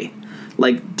way.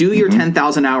 Like, do your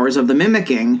 10,000 hours of the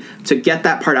mimicking to get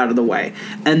that part out of the way.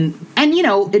 And you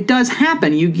know, it does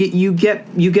happen. You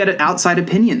get outside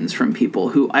opinions from people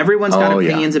who everyone's got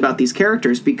opinions about these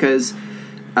characters because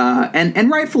and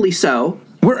rightfully so.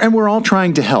 We're all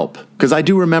trying to help, because I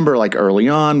do remember, like, early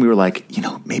on we were like, you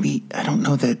know, maybe I don't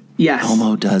know that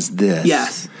Elmo does this.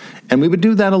 Yes. And we would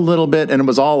do that a little bit, and it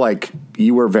was all like,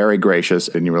 you were very gracious,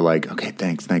 and you were like, okay,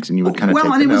 thanks, and you would kind of take the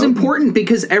note. Well, and it was important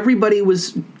because everybody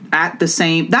was at the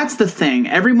same. That's the thing.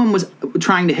 Everyone was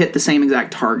trying to hit the same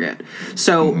exact target.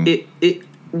 So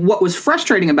what was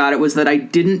frustrating about it was that I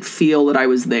didn't feel that I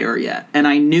was there yet, and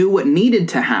I knew what needed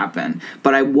to happen,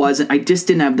 but I wasn't. I just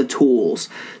didn't have the tools.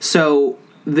 So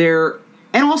there.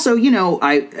 And also, you know,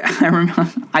 I remember,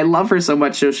 I love her so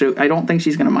much. I don't think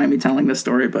she's going to mind me telling this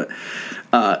story, but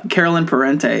Carolyn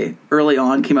Parente early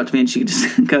on came up to me and she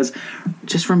just goes,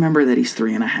 just remember that he's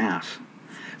 3.5.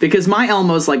 Because my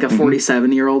Elmo's like a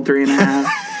 47-year-old 3.5.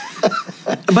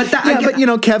 But you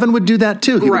know, Kevin would do that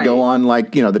too. He would go on,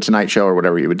 like, you know, the Tonight Show or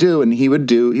whatever he would do, and he would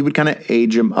kind of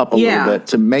age him up a little bit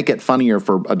to make it funnier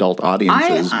for adult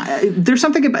audiences. There's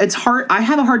something about it's hard. I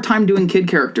have a hard time doing kid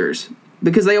characters,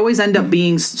 because they always end up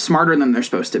being smarter than they're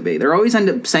supposed to be. They always end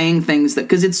up saying things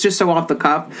because it's just so off the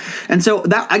cuff. And so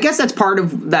that, I guess that's part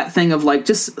of that thing of like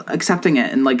just accepting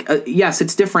it and like, yes,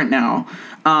 it's different now.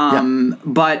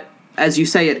 But as you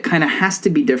say, it kind of has to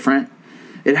be different.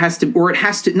 It has to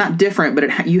not different,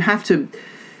 but you have to.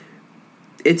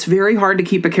 It's very hard to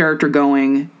keep a character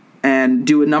going and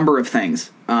do a number of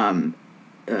things.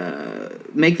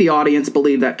 Make the audience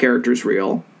believe that character's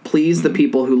real. Please the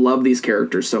people who love these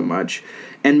characters so much,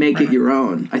 and make it your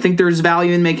own. I think there's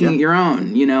value in making it your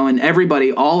own, you know, and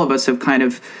all of us have kind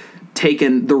of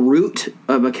taken the root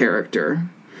of a character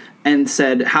and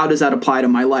said, how does that apply to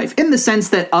my life? In the sense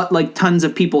that like tons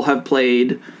of people have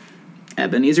played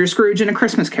Ebenezer Scrooge in A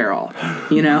Christmas Carol,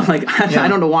 you know, like I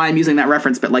don't know why I'm using that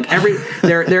reference, but like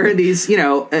there are these, you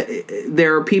know,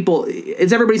 there are people,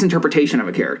 it's everybody's interpretation of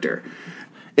a character.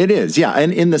 It is, yeah.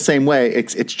 And in the same way,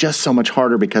 it's just so much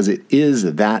harder because it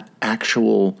is that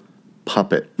actual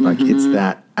puppet. Like, it's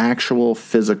that actual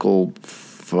physical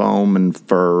foam and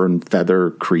fur and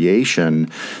feather creation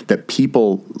that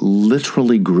people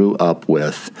literally grew up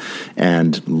with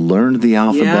and learned the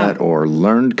alphabet or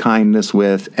learned kindness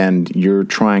with. And you're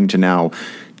trying to now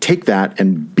take that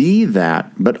and be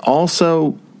that, but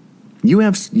also you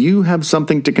have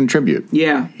something to contribute.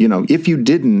 Yeah. You know, if you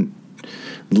didn't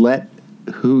let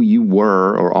who you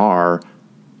were or are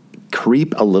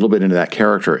creep a little bit into that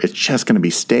character, it's just going to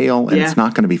be stale and it's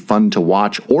not going to be fun to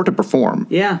watch or to perform.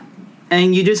 Yeah.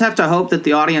 And you just have to hope that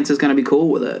the audience is going to be cool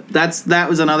with it. That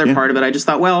was another part of it. I just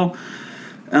thought, well,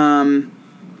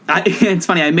 it's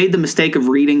funny. I made the mistake of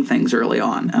reading things early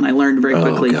on, and I learned very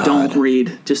quickly: don't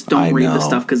read. Just don't read the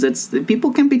stuff, because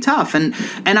people can be tough. And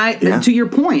to your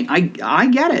point, I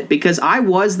get it, because I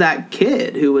was that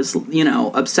kid who was, you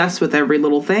know, obsessed with every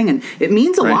little thing, and it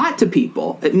means a lot to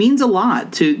people. It means a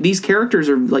lot to these characters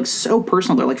are like so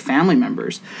personal. They're like family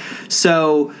members.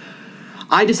 So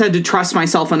I just had to trust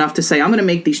myself enough to say, I'm going to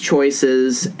make these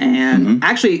choices. And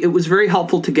actually, it was very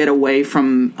helpful to get away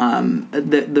from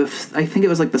I think it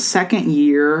was like the second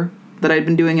year that I'd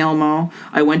been doing Elmo.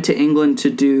 I went to England to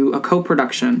do a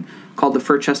co-production called The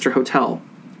Furchester Hotel,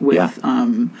 with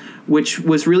which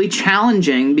was really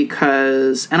challenging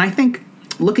because, and I think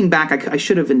looking back, I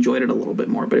should have enjoyed it a little bit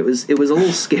more, but it was a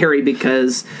little scary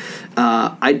because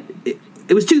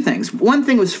it was two things. One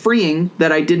thing was freeing,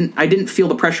 that I didn't feel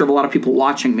the pressure of a lot of people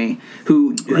watching me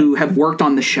who have worked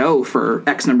on the show for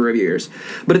X number of years.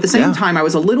 But at the same time, I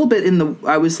was a little bit in the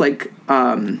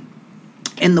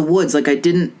woods. Like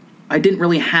I didn't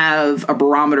really have a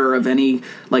barometer of any,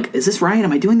 like, is this right?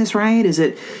 Am I doing this right? Is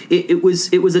it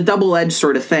was a double-edged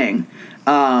sort of thing.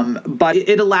 But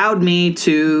it allowed me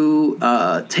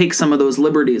to take some of those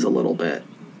liberties a little bit.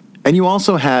 And you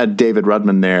also had David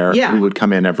Rudman there, Yeah. who would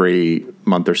come in every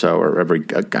month or so, or every,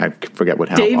 I forget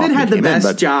how David often had he the came in, best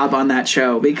but job on that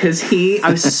show because I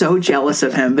was so jealous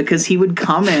of him because he would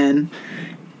come in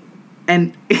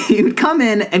and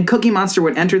Cookie Monster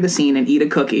would enter the scene and eat a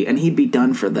cookie and he'd be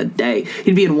done for the day.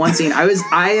 He'd be in one scene.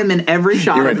 I am in every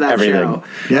shot You're of in that everything. show.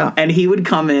 Yeah. And he would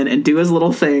come in and do his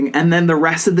little thing and then the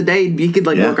rest of the day he could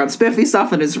Yeah. work on spiffy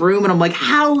stuff in his room and I'm like,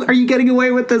 how are you getting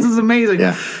away with this? This is amazing.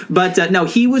 Yeah. But no,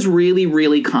 he was really,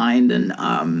 really kind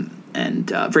and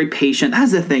very patient.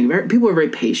 That's the thing. People are very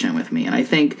patient with me and I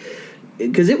think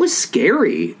because it was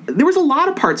scary. There was a lot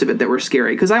of parts of it that were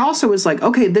scary because I also was like,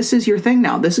 okay, this is your thing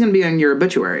now. This is going to be on your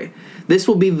obituary. This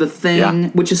will be the thing,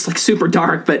 which is like super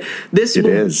dark, but this will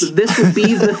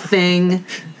be the thing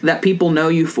that people know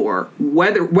you for,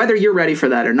 whether you're ready for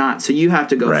that or not. So you have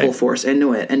to go full force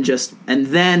into it and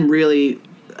then really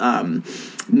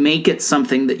make it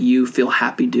something that you feel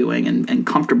happy doing and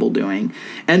comfortable doing.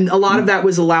 And a lot of that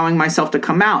was allowing myself to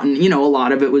come out. And, a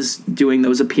lot of it was doing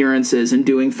those appearances and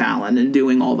doing Fallon and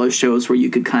doing all those shows where you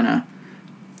could kind of...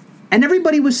 And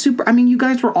everybody was super... I mean, you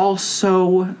guys were all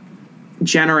so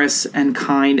generous and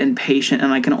kind and patient.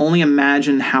 And I can only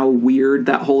imagine how weird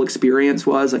that whole experience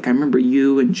was. Like, I remember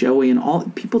you and Joey and all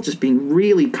people just being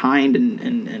really kind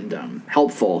and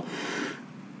helpful.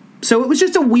 So it was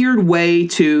just a weird way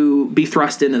to be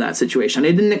thrust into that situation.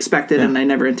 I didn't expect it, and I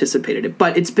never anticipated it.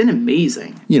 But it's been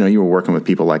amazing. You were working with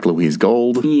people like Louise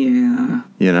Gold. Yeah.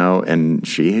 And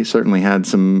she certainly had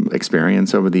some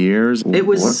experience over the years. It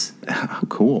was... How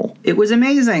cool. It was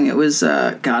amazing. It was...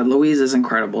 God, Louise is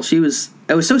incredible. It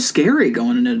was so scary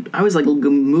going into... I was like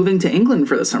moving to England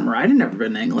for the summer. I had never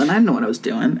been to England. I didn't know what I was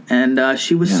doing. And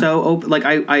she was so open. Like,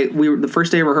 we were... The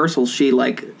first day of rehearsals, she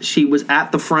was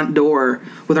at the front door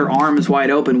with her arms wide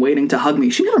open waiting to hug me.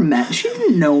 She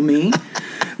didn't know me.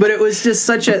 But it was just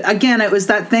such a... Again, it was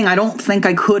that thing. I don't think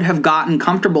I could have gotten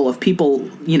comfortable if people,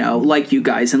 like you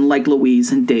guys and like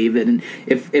Louise and David, and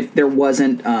if there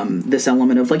wasn't this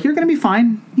element of, like, you're going to be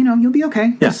fine. You'll be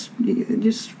okay. Yeah.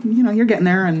 Just you're getting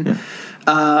there. And... Yeah.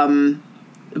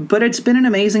 But it's been an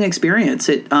amazing experience.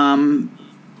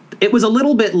 It was a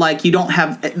little bit like you don't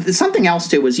have something else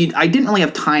too. I didn't really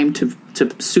have time to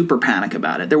super panic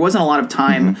about it. There wasn't a lot of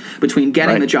time between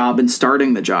getting the job and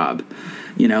starting the job.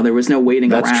 There was no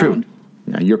waiting around. That's true.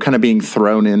 Yeah, you're kind of being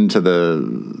thrown into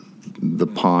the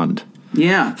pond.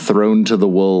 Yeah. Thrown to the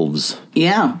wolves.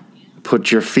 Yeah.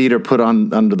 Your feet are put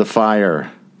under the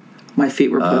fire. My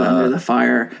feet were put under the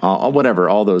fire. Whatever,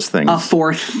 all those things. A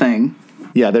fourth thing.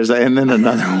 Yeah, and then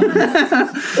another one.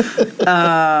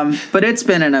 But it's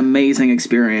been an amazing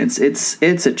experience.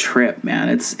 It's a trip, man.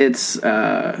 It's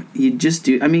you just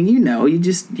do. I mean, you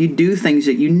do things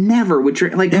that you never would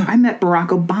dream. Like, I met Barack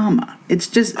Obama. It's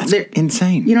just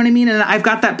insane. You know what I mean? And I've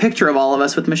got that picture of all of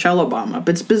us with Michelle Obama.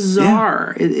 It's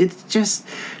bizarre. Yeah. It's just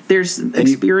there's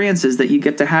experiences that you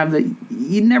get to have that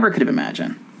you never could have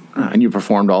imagined. And you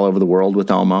performed all over the world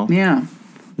with Elmo. Yeah.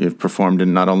 You've performed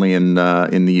not only in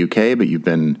the UK, but you've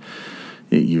been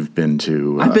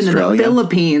to I've been Australia. to the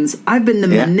Philippines. I've been to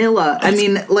Manila. I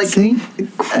mean, like,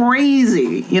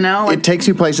 crazy, Like, it takes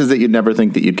you places that you'd never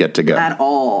think that you'd get to go. At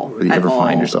all. Or you'd ever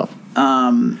find yourself.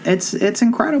 It's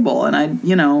incredible. And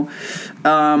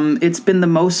it's been the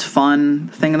most fun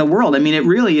thing in the world. I mean, it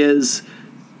really is.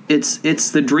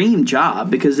 It's the dream job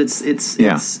because it's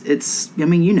I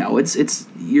mean, it's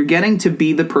you're getting to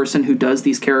be the person who does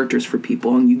these characters for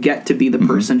people, and you get to be the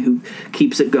person who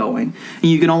keeps it going.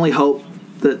 And you can only hope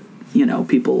that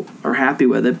people are happy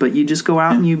with it, but you just go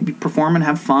out and you perform and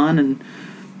have fun,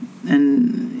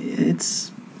 and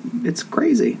it's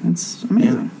crazy. It's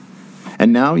amazing. Yeah.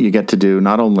 And now you get to do,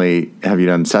 not only have you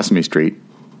done Sesame Street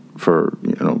for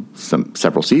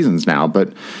several seasons now,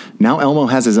 but now Elmo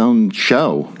has his own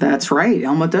show. That's right.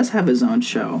 Elmo does have his own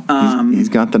show. He's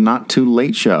got the Not Too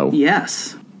Late show.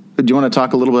 Yes. Do you want to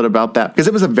talk a little bit about that? Because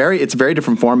it's a very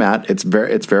different format. It's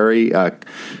very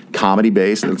comedy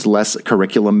based. It's less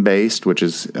curriculum based, which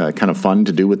is kind of fun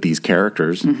to do with these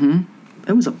characters. Mm-hmm.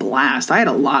 It was a blast. I had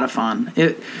a lot of fun.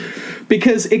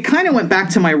 Because it kind of went back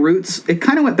to my roots. It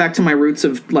kind of went back to my roots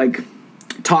of, like,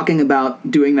 talking about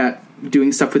doing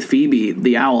stuff with Phoebe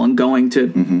the owl and going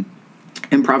to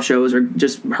improv shows or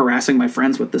just harassing my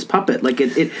friends with this puppet. Like,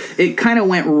 it kind of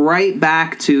went right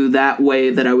back to that way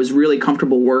that I was really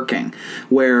comfortable working,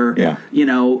 where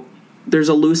there's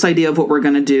a loose idea of what we're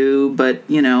going to do, but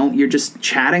you're just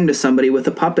chatting to somebody with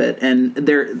a puppet,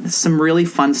 and some really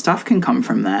fun stuff can come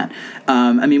from that.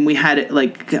 I mean, we had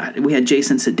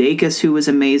Jason Sudeikis, who was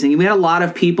amazing. We had a lot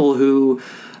of people who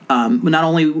not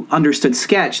only understood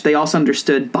sketch, they also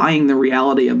understood buying the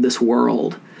reality of this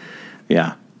world.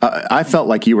 Yeah. I felt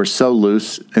like you were so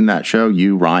loose in that show.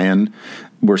 You, Ryan,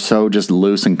 were so just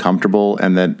loose and comfortable,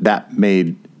 and that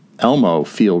made Elmo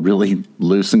feel really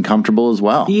loose and comfortable as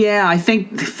well. Yeah, I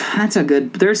think that's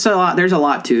there's a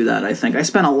lot to that, I think. I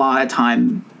spent a lot of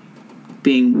time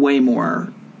being way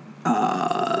more,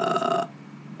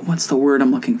 what's the word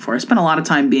I'm looking for? I spent a lot of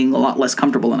time being a lot less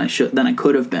comfortable than I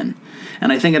could have been.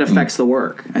 And I think it affects the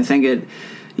work. I think it,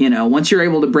 once you're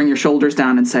able to bring your shoulders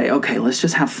down and say, okay, let's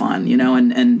just have fun,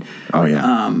 and oh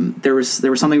yeah, there was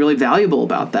something really valuable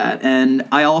about that. And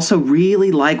I also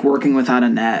really like working without a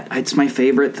net. It's my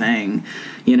favorite thing,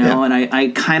 and I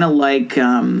kind of like,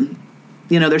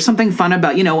 there's something fun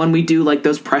about, when we do like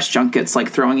those press junkets, like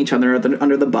throwing each other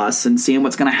under the bus and seeing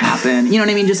what's going to happen. You know what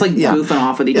I mean? Just like goofing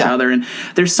off with each other. And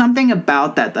there's something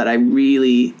about that I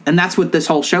really, and that's what this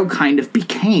whole show kind of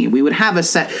became. We would have a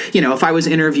set, if I was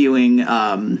interviewing,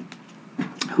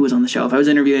 who was on the show? If I was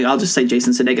interviewing, I'll just say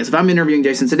Jason Sudeikis. If I'm interviewing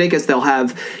Jason Sudeikis, they'll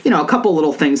have, a couple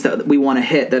little things that we want to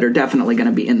hit that are definitely going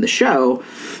to be in the show,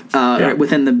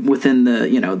 within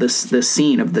the this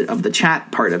scene of the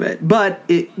chat part of it. But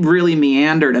it really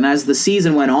meandered, and as the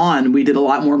season went on, we did a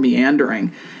lot more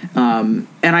meandering. And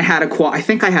I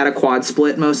think I had a quad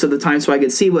split most of the time, so I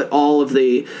could see what all of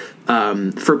the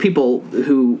for people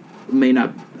who may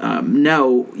not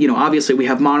know, obviously we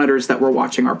have monitors that we're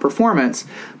watching our performance,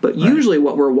 but usually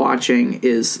what we're watching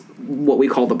is what we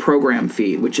call the program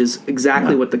feed, which is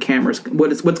exactly what the camera's,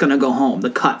 what's going to go home, the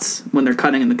cuts when they're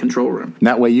cutting in the control room.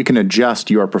 That way you can adjust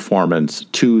your performance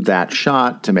to that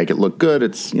shot to make it look good.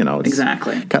 It's, it's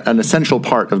exactly an essential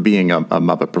part of being a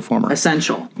Muppet performer.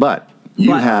 Essential. But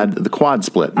you had the quad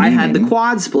split. I had the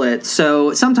quad split.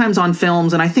 So sometimes on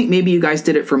films, and I think maybe you guys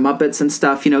did it for Muppets and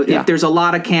stuff, if there's a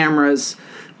lot of cameras,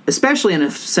 especially in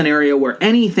a scenario where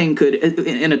anything could,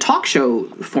 in a talk show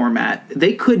format,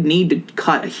 they could need to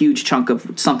cut a huge chunk of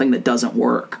something that doesn't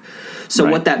work. So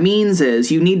what that means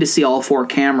is you need to see all four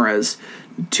cameras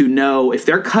to know if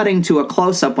they're cutting to a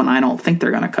close-up when I don't think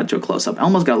they're going to cut to a close-up.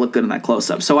 Elmo's got to look good in that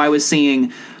close-up. So I was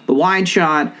seeing the wide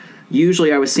shot.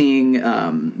 Usually I was seeing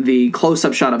the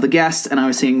close-up shot of the guest, and I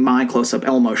was seeing my close-up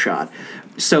Elmo shot.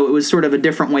 So it was sort of a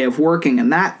different way of working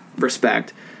in that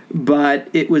respect, but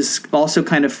it was also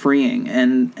kind of freeing.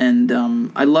 And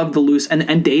I love the loose...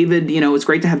 And David, it's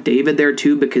great to have David there,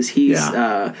 too, because he's...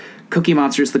 Cookie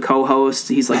Monster's the co-host.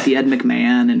 He's like the Ed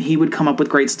McMahon, and he would come up with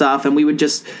great stuff, and we would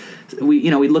just...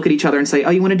 we'd look at each other and say, oh,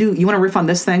 you want to riff on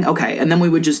this thing? Okay. And then we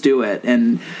would just do it.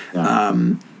 And...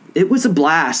 it was a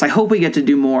blast. I hope we get to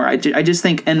do more. I just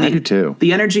think, and I do too.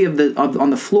 The energy on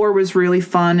the floor was really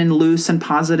fun and loose and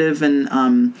positive,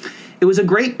 and it was a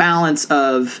great balance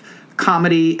of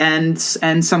comedy and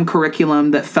some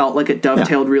curriculum that felt like it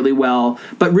dovetailed really well.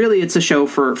 But really, it's a show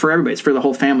for everybody. It's for the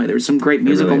whole family. There's some great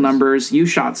musical numbers. You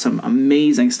shot some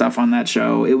amazing stuff on that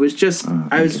show. It was just,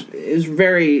 I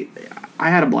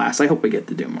had a blast. I hope we get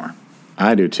to do more.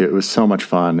 I do too. It was so much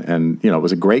fun, and it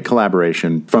was a great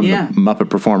collaboration from the Muppet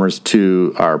performers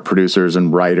to our producers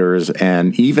and writers,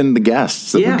 and even the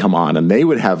guests that would come on, and they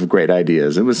would have great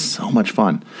ideas. It was so much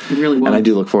fun. It really was. And I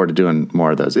do look forward to doing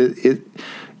more of those.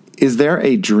 Is there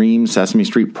a dream Sesame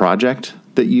Street project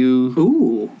that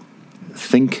you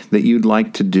think that you'd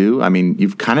like to do? I mean,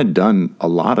 you've kind of done a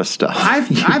lot of stuff.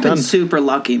 I've been super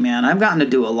lucky, man. I've gotten to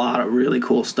do a lot of really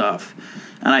cool stuff.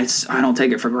 And I don't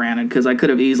take it for granted because I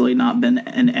could have easily not been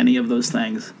in any of those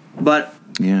things. But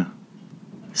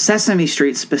Sesame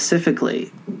Street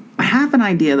specifically, I have an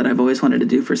idea that I've always wanted to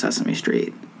do for Sesame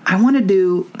Street. I want to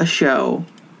do a show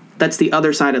that's the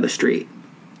other side of the street.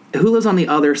 Who lives on the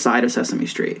other side of Sesame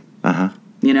Street?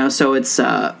 So it's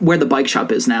where the bike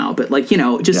shop is now. But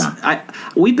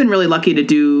we've been really lucky to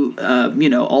do,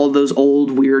 all of those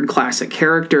old, weird, classic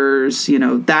characters.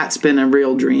 That's been a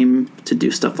real dream to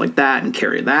do stuff like that and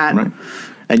carry that. Right.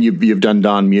 And you've done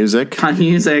Don Music. Don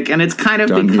Music, and it's kind of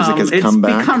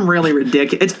become really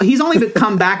ridiculous. He's only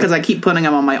come back because I keep putting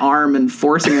him on my arm and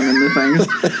forcing him into things.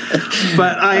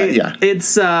 But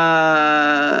it's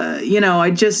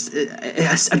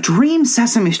a dream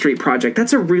Sesame Street project.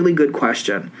 That's a really good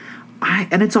question.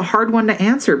 And it's a hard one to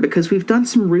answer because we've done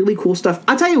some really cool stuff.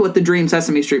 I'll tell you what the dream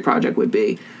Sesame Street project would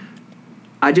be.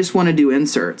 I just want to do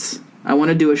inserts. I want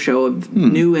to do a show of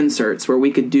new inserts where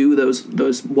we could do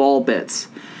those wall bits.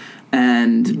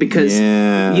 And because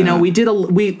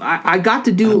I got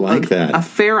to do a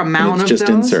fair amount of just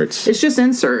those. Inserts. It's just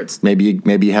inserts. Maybe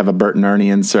you have a Bert and Ernie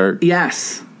insert.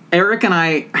 Yes. Eric and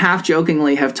I half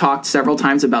jokingly have talked several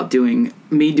times about doing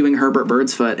Herbert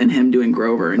Birdsfoot and him doing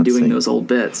Grover and doing those old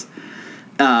bits.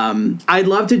 I'd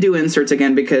love to do inserts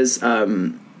again because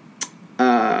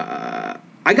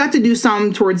I got to do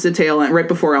some towards the tail end, right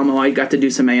before Elmo. I got to do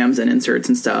some AMs and inserts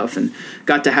and stuff and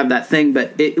got to have that thing,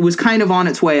 but it was kind of on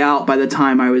its way out by the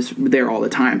time I was there all the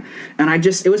time. And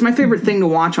it was my favorite thing to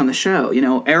watch on the show. You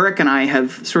know, Eric and I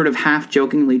have sort of half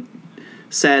jokingly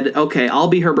said, okay, I'll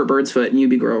be Herbert Birdsfoot and you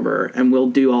be Grover, and we'll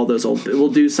do we'll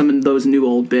do some of those new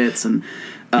old bits. And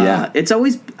it's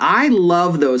always, I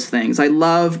love those things. I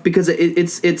love, because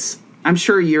it's I'm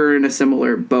sure you're in a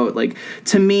similar boat. Like,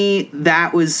 to me,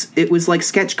 it was like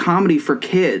sketch comedy for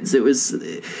kids. It was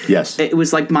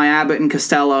like my Abbott and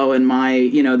Costello and my,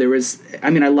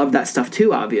 I love that stuff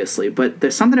too, obviously, but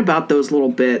there's something about those little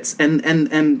bits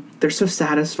and they're so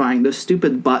satisfying. Those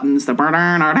stupid buttons, the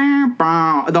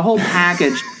whole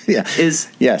package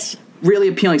is really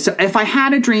appealing. So if I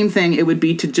had a dream thing, it would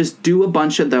be to just do a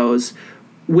bunch of those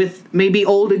with maybe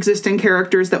old existing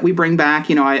characters that we bring back,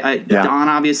 Don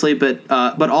obviously, but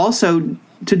also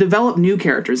to develop new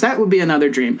characters. That would be another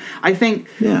dream. I think,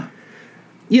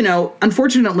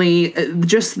 unfortunately,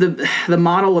 just the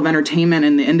model of entertainment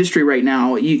in the industry right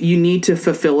now, you need to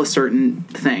fulfill a certain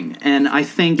thing. And I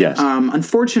think,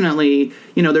 unfortunately,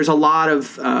 there's a lot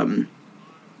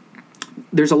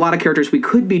of characters we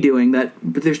could be doing that,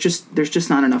 but there's just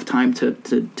not enough time to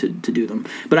do them.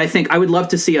 But I think I would love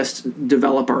to see us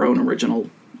develop our own original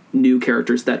new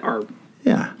characters that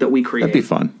we create. That'd be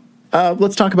fun.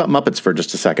 Let's talk about Muppets for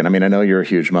just a second. I mean, I know you're a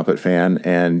huge Muppet fan,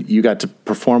 and you got to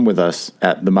perform with us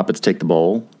at the Muppets Take the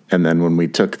Bowl, and then when we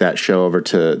took that show over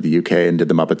to the UK and did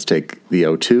the Muppets Take the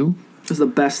O2. It was the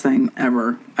best thing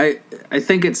ever. I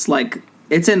think it's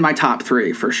in my top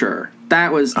 3 for sure.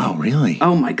 That was... Oh, really?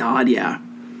 Oh, my God, yeah.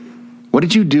 What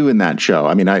did you do in that show?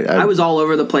 I mean, I was all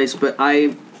over the place, but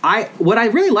what I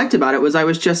really liked about it was I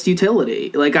was just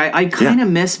utility. Like, I kind of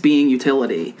miss being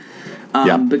utility.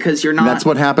 Because you're not... That's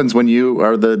what happens when you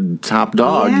are the top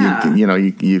dog. Yeah.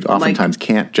 You oftentimes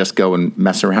can't just go and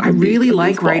mess around. I really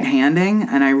like right-handing,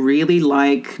 and I really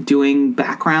like doing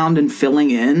background and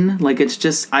filling in. Like, it's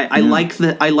just... I like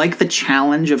the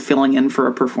challenge of filling in for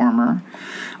a performer.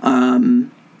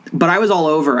 But I was all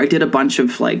over. I did a bunch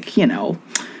of I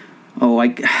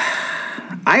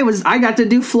got to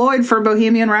do Floyd for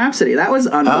Bohemian Rhapsody. That was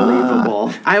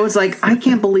unbelievable. I was like, I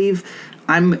can't believe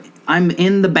I'm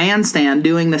in the bandstand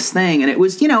doing this thing, and it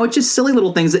was it's just silly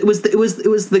little things. It was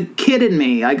the kid in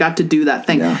me. I got to do that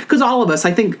thing because all of us,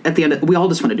 I think, at the end we all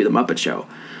just want to do the Muppet Show.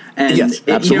 And yes,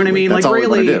 absolutely. You know what I mean? That's like,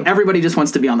 really, everybody just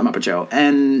wants to be on the Muppet Show,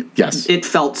 and it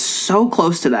felt so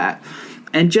close to that.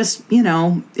 And just,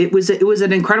 it was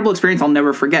an incredible experience I'll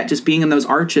never forget, just being in those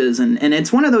arches. And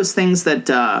it's one of those things that,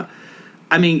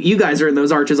 you guys are in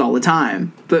those arches all the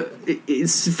time. But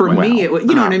it's for me, you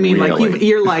know what I mean?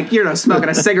 Really. Like, you're smoking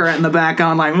a cigarette in the back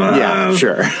on, like, yeah,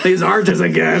 sure. These arches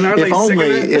again.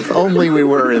 If only we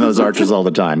were in those arches all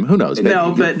the time. Who knows? Maybe.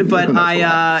 No, but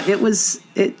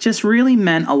it just really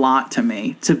meant a lot to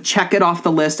me to check it off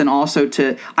the list, and also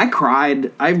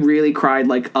I really cried,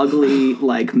 like ugly,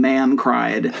 like man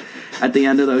cried at the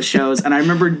end of those shows. And I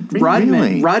remember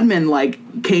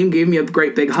Rudman gave me a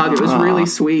great big hug. It was really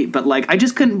sweet, but I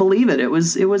just couldn't believe it. It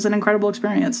was an incredible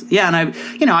experience. Yeah. And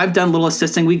I've done a little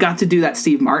assisting. We got to do that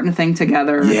Steve Martin thing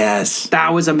together. Yes.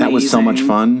 That was amazing. That was so much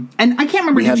fun. And I can't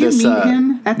remember, did you meet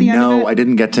him at the end of it? No, I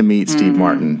didn't get to meet Steve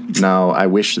Martin. No, I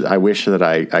wish that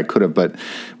I could have, but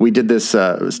we did this.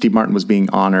 Steve Martin was being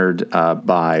honored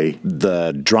by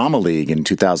the Drama League in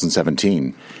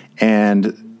 2017,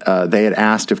 and they had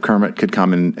asked if Kermit could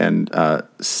come and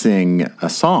sing a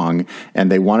song,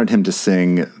 and they wanted him to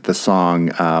sing the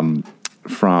song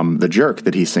from The Jerk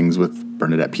that he sings with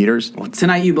Bernadette Peters.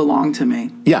 Tonight You Belong to Me.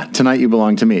 Yeah, Tonight You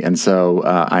Belong to Me. And so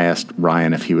I asked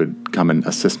Ryan if he would come and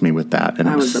assist me with that, and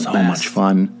it was so much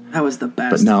fun. That was the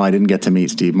best. But no, I didn't get to meet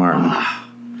Steve Martin.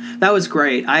 That was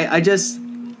great.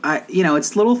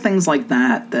 It's little things like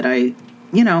that I,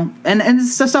 and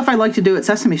it's the stuff I like to do at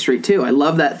Sesame Street too. I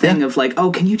love that thing of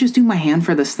can you just do my hand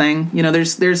for this thing?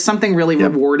 There's something really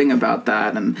rewarding about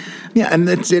that. And and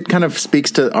it kind of speaks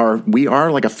to we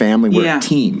are like a family. We're a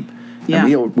team. Yeah.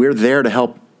 And we're there to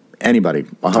help anybody.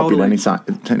 I'll help you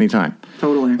at any time.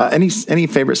 Totally. Any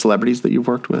favorite celebrities that you've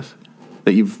worked with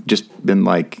that you've just been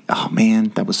like, oh man,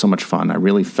 that was so much fun. I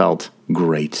really felt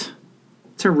great.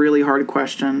 It's a really hard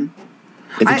question.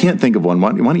 If you can't think of one,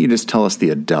 why don't you just tell us the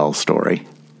Adele story?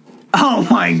 Oh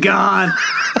my God.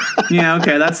 Yeah,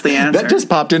 okay, that's the answer. That just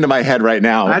popped into my head right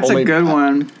now. That's a good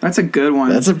one. That's a good one.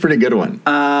 That's a pretty good one.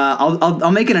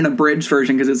 I'll make it an abridged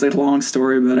version because it's a long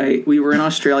story. But we were in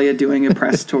Australia doing a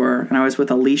press tour, and I was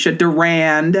with Alicia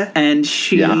Durand, and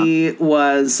she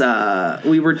was.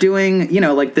 We were doing,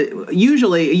 like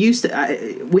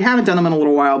we haven't done them in a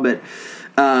little while, but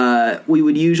we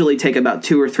would usually take about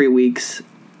 2 or 3 weeks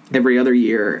every other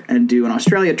year and do an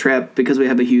Australia trip because we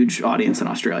have a huge audience in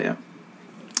Australia.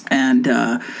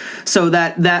 And so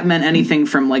that meant anything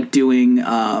from like doing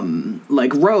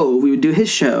like Rove, we would do his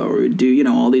show, or we would do,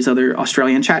 all these other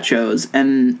Australian chat shows.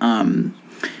 And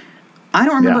I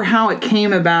don't remember how it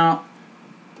came about.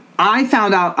 I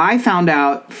found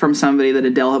out from somebody that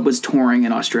Adele was touring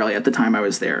in Australia at the time I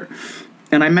was there.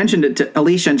 And I mentioned it to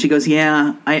Alicia, and she goes,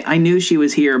 yeah, I knew she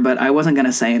was here, but I wasn't going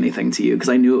to say anything to you because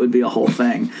I knew it would be a whole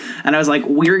thing. And I was like,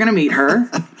 we're going to meet her.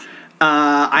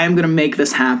 I am going to make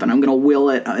this happen. I'm going to will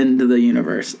it into the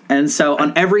universe. And so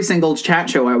on every single chat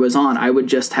show I was on, I would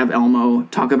just have Elmo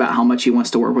talk about how much he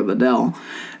wants to work with Adele.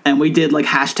 And we did like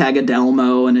hashtag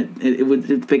Adelmo, and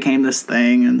it became this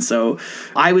thing. And so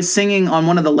I was singing on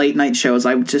one of the late night shows.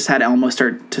 I just had Elmo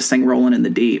start to sing Rollin' in the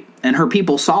Deep, and her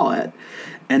people saw it.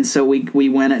 And so we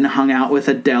went and hung out with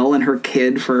Adele and her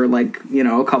kid for like,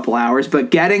 a couple hours. But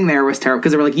getting there was terrible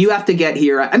because they were like, you have to get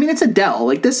here. I mean, it's Adele.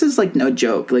 Like, this is like no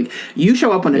joke. Like, you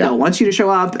show up when Adele wants you to show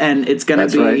up, and it's going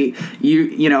to be,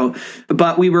 right.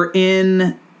 But we were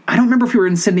in, I don't remember if we were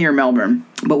in Sydney or Melbourne,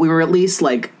 but we were at least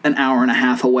like an hour and a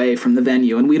half away from the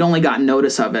venue. And we'd only gotten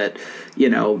notice of it,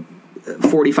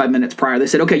 45 minutes prior. They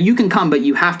said, okay, you can come, but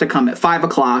you have to come at 5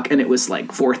 o'clock. And it was like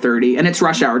 4:30, and it's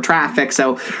rush hour traffic.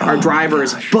 So our driver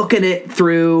is booking it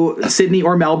through Sydney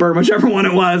or Melbourne, whichever one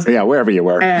it was. Yeah, wherever you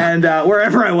were. And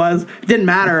wherever I was, didn't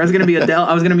matter. I was going to be Adele.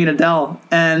 I was going to meet Adele.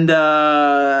 And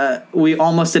we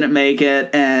almost didn't make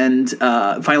it. And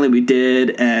finally we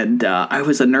did. And I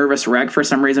was a nervous wreck for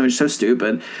some reason, which is so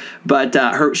stupid. But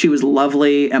she was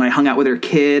lovely, and I hung out with her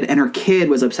kid, and her kid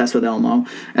was obsessed with Elmo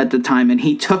at the time. And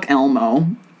he took Elmo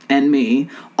and me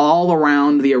all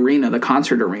around the arena, the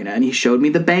concert arena, and he showed me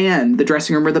the band, the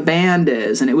dressing room where the band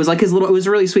is, and it was like it was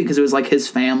really sweet because it was like his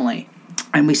family.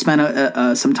 And we spent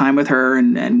some time with her,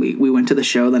 and we went to the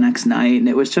show the next night, and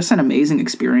it was just an amazing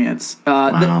experience.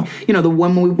 Wow.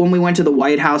 When we went to the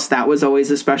White House, that was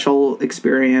always a special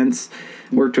experience.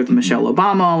 Worked with Michelle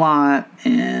Obama a lot,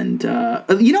 and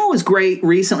what was great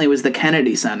recently was the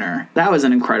Kennedy Center. That was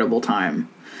an incredible time.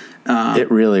 It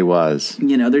really was.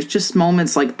 There's just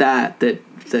moments like that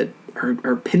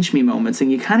are pinch me moments, and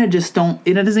you kind of just don't.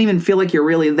 It doesn't even feel like you're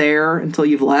really there until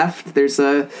you've left. There's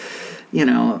it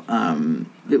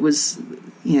was.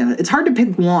 It's hard to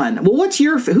pick one. Well,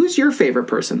 who's your favorite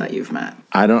person that you've met?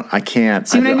 I can't.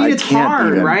 See what I mean? It's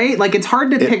hard, right? Like, it's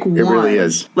hard to pick one. It really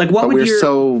is. Like, we're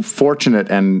so fortunate,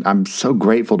 and I'm so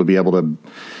grateful to be able to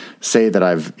say that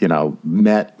I've,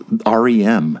 met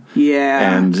REM.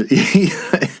 Yeah. And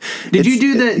did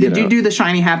you do the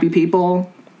Shiny Happy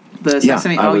People? The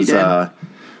Sesame? I was, you did?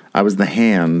 I was the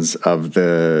hands of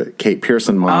the Kate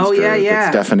Pearson monster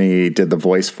that Stephanie did the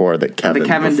voice for that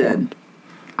Kevin did.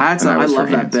 I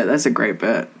love that bit. That's a great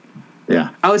bit.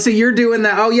 Yeah. Oh, so you're doing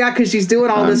that. Oh, yeah, because she's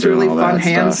doing all this really fun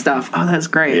hand stuff. Oh, that's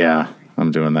great. Yeah, I'm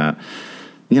doing that.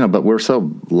 But we're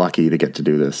so lucky to get to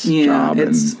do this job.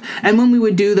 And when we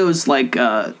would do those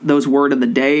those word of the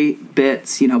day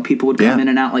bits, people would come in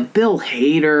and out, like Bill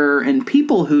Hader, and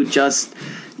people who just,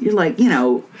 you're like,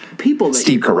 people that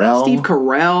Steve Carell.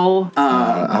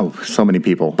 So many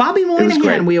people. Bobby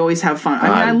Moynihan, we always have fun.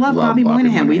 I love Bobby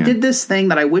Moynihan. We did this thing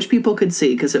that I wish people could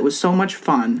see because it was so much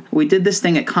fun. We did this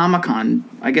thing at Comic-Con,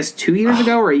 I guess 2 years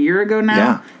ago or a year ago now.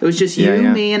 Yeah. It was just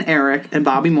me, and Eric, and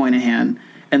Bobby Moynihan,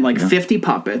 and 50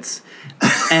 puppets.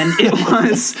 And it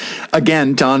was...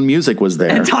 Again, Don Music was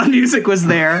there. And Don Music was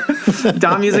there.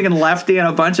 Don Music and Lefty and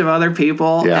a bunch of other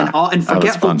people. Yeah, and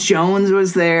Forgetful Jones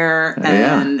was there.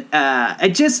 And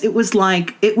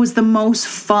it was the most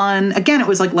fun. Again, it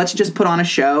was like, let's just put on a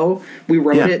show. We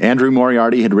wrote it. Andrew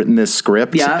Moriarty had written this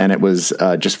script, and it was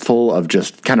just full of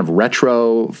just kind of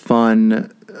retro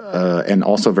fun, and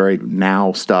also very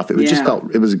now stuff. It was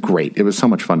it was great. It was so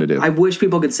much fun to do. I wish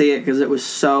people could see it because it was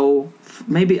so...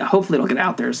 hopefully it'll get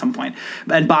out there at some point.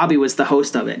 And Bobby was the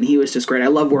host of it, and he was just great. I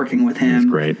love working with him. He was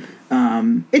great.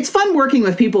 It's fun working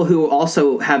with people who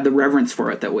also have the reverence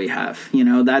for it that we have.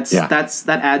 That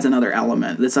adds another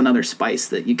element. That's another spice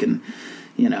that you can,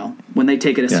 when they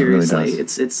take it seriously,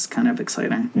 it's kind of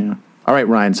exciting. Yeah. All right,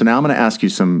 Ryan. So now I'm going to ask you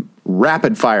some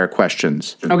rapid fire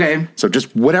questions. Okay. So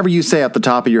just whatever you say off the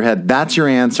top of your head, that's your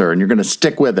answer, and you're going to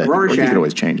stick with it. Rorschach. Or you could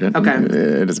always change it. Okay.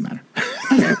 It doesn't matter.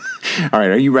 Okay. All right,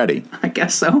 are you ready? I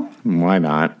guess so. Why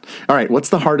not? All right, what's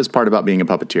the hardest part about being a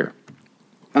puppeteer?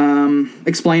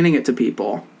 Explaining it to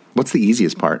people. What's the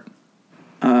easiest part?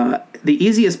 The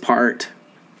easiest part,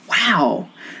 wow,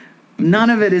 none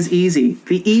of it is easy.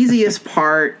 The easiest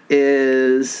part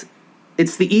is,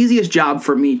 it's the easiest job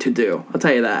for me to do. I'll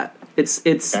tell you that. It's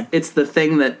the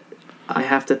thing that I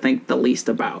have to think the least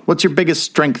about. What's your biggest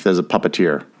strength as a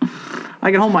puppeteer?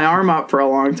 I can hold my arm up for a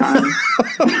long time.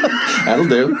 That'll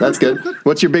do. That's good.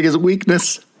 What's your biggest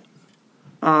weakness?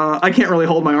 I can't really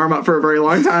hold my arm up for a very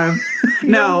long time.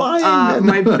 No,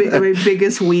 my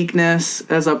biggest weakness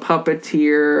as a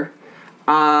puppeteer,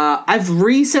 I've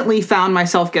recently found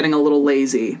myself getting a little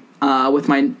lazy with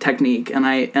my technique, and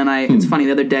I it's funny,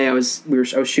 the other day I was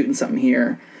shooting something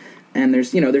here, and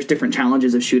there's different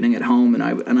challenges of shooting at home,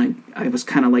 and I was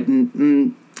kind of like,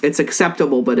 it's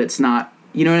acceptable, but it's not.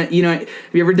 You know, have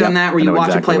you ever done that where you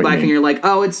watch a playback and you're like,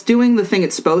 oh, it's doing the thing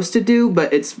it's supposed to do,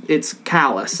 but it's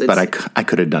callous. But I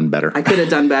could have done better. I could have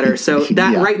done better. So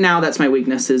that right now, that's my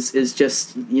weakness is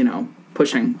just,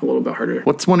 pushing a little bit harder.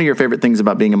 What's one of your favorite things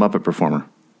about being a Muppet performer?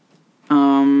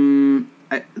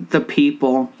 The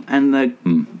people and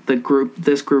the group,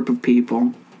 this group of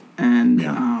people, and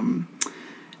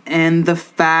the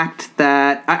fact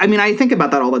that I think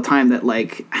about that all the time. That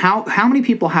like how many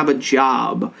people have a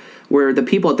job where the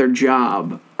people at their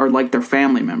job are like their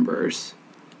family members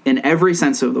in every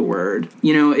sense of the word.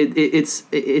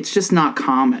 It's just not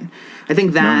common. I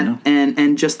think that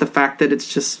and just the fact that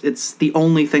it's the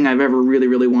only thing I've ever really,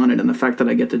 really wanted, and the fact that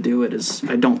I get to do it is,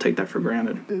 I don't take that for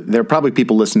granted. There are probably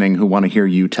people listening who want to hear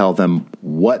you tell them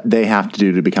what they have to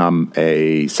do to become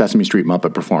a Sesame Street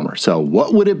Muppet performer. So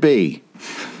what would it be?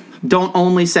 Don't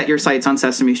only set your sights on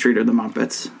Sesame Street or the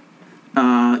Muppets.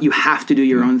 You have to do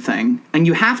your own thing. And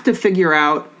you have to figure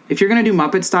out, if you're going to do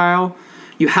Muppet style,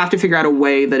 you have to figure out a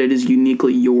way that it is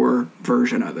uniquely your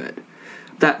version of it.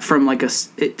 That from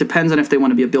it depends on if they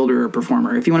want to be a builder or a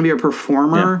performer. If you want to be a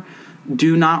performer,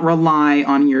 do not rely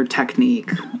on your technique.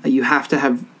 You have to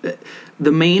have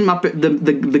the main Muppet,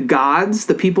 the gods,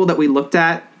 the people that we looked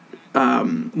at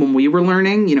when we were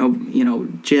learning,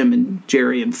 Jim and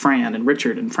Jerry and Fran and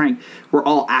Richard and Frank were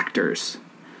all actors.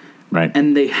 Right.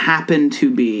 And they happen to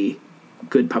be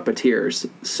good puppeteers.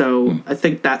 So I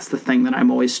think that's the thing that I'm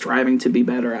always striving to be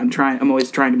better. I'm always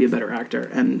trying to be a better actor.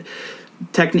 And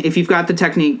if you've got the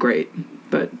technique, great.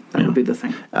 But that would be the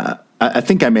thing. I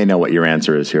think I may know what your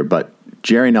answer is here, but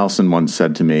Jerry Nelson once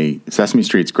said to me, Sesame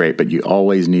Street's great, but you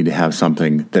always need to have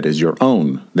something that is your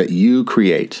own, that you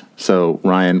create. So,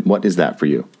 Ryan, what is that for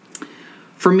you?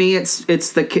 For me,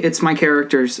 it's my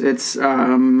characters. It's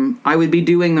I would be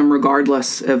doing them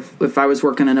regardless if I was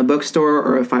working in a bookstore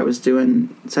or if I was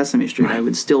doing Sesame Street. Right. I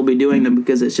would still be doing them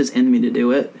because it's just in me to do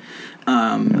it.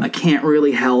 I can't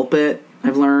really help it,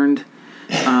 I've learned.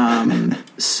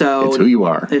 So it's who you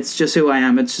are. It's just who I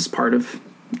am. It's just part of,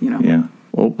 Yeah.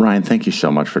 Well, Ryan, thank you so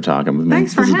much for talking with me.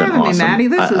 Thanks for having me, Maddie.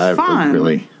 This was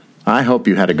fun. I hope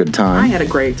you had a good time. I had a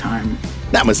great time.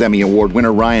 That was Emmy Award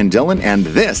winner Ryan Dillon, and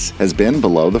this has been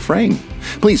Below the Frame.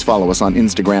 Please follow us on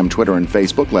Instagram, Twitter, and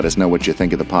Facebook. Let us know what you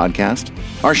think of the podcast.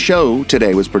 Our show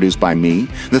today was produced by me.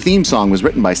 The theme song was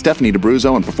written by Stephanie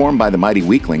DeBruzzo and performed by the Mighty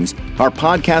Weaklings. Our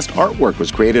podcast artwork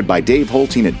was created by Dave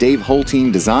Holteen at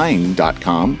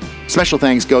DaveHolteenDesign.com. Special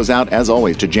thanks goes out, as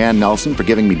always, to Jan Nelson for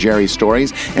giving me Jerry's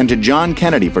stories, and to John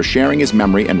Kennedy for sharing his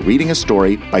memory and reading a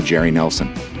story by Jerry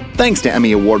Nelson. Thanks to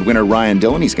Emmy Award winner Ryan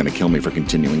Dillon, he's going to kill me for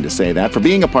continuing to say that, for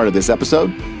being a part of this episode.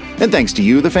 And thanks to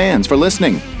you, the fans, for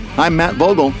listening. I'm Matt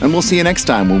Vogel, and we'll see you next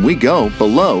time when we go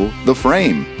Below the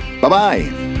Frame. Bye-bye.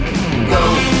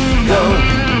 Go,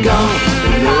 go, go.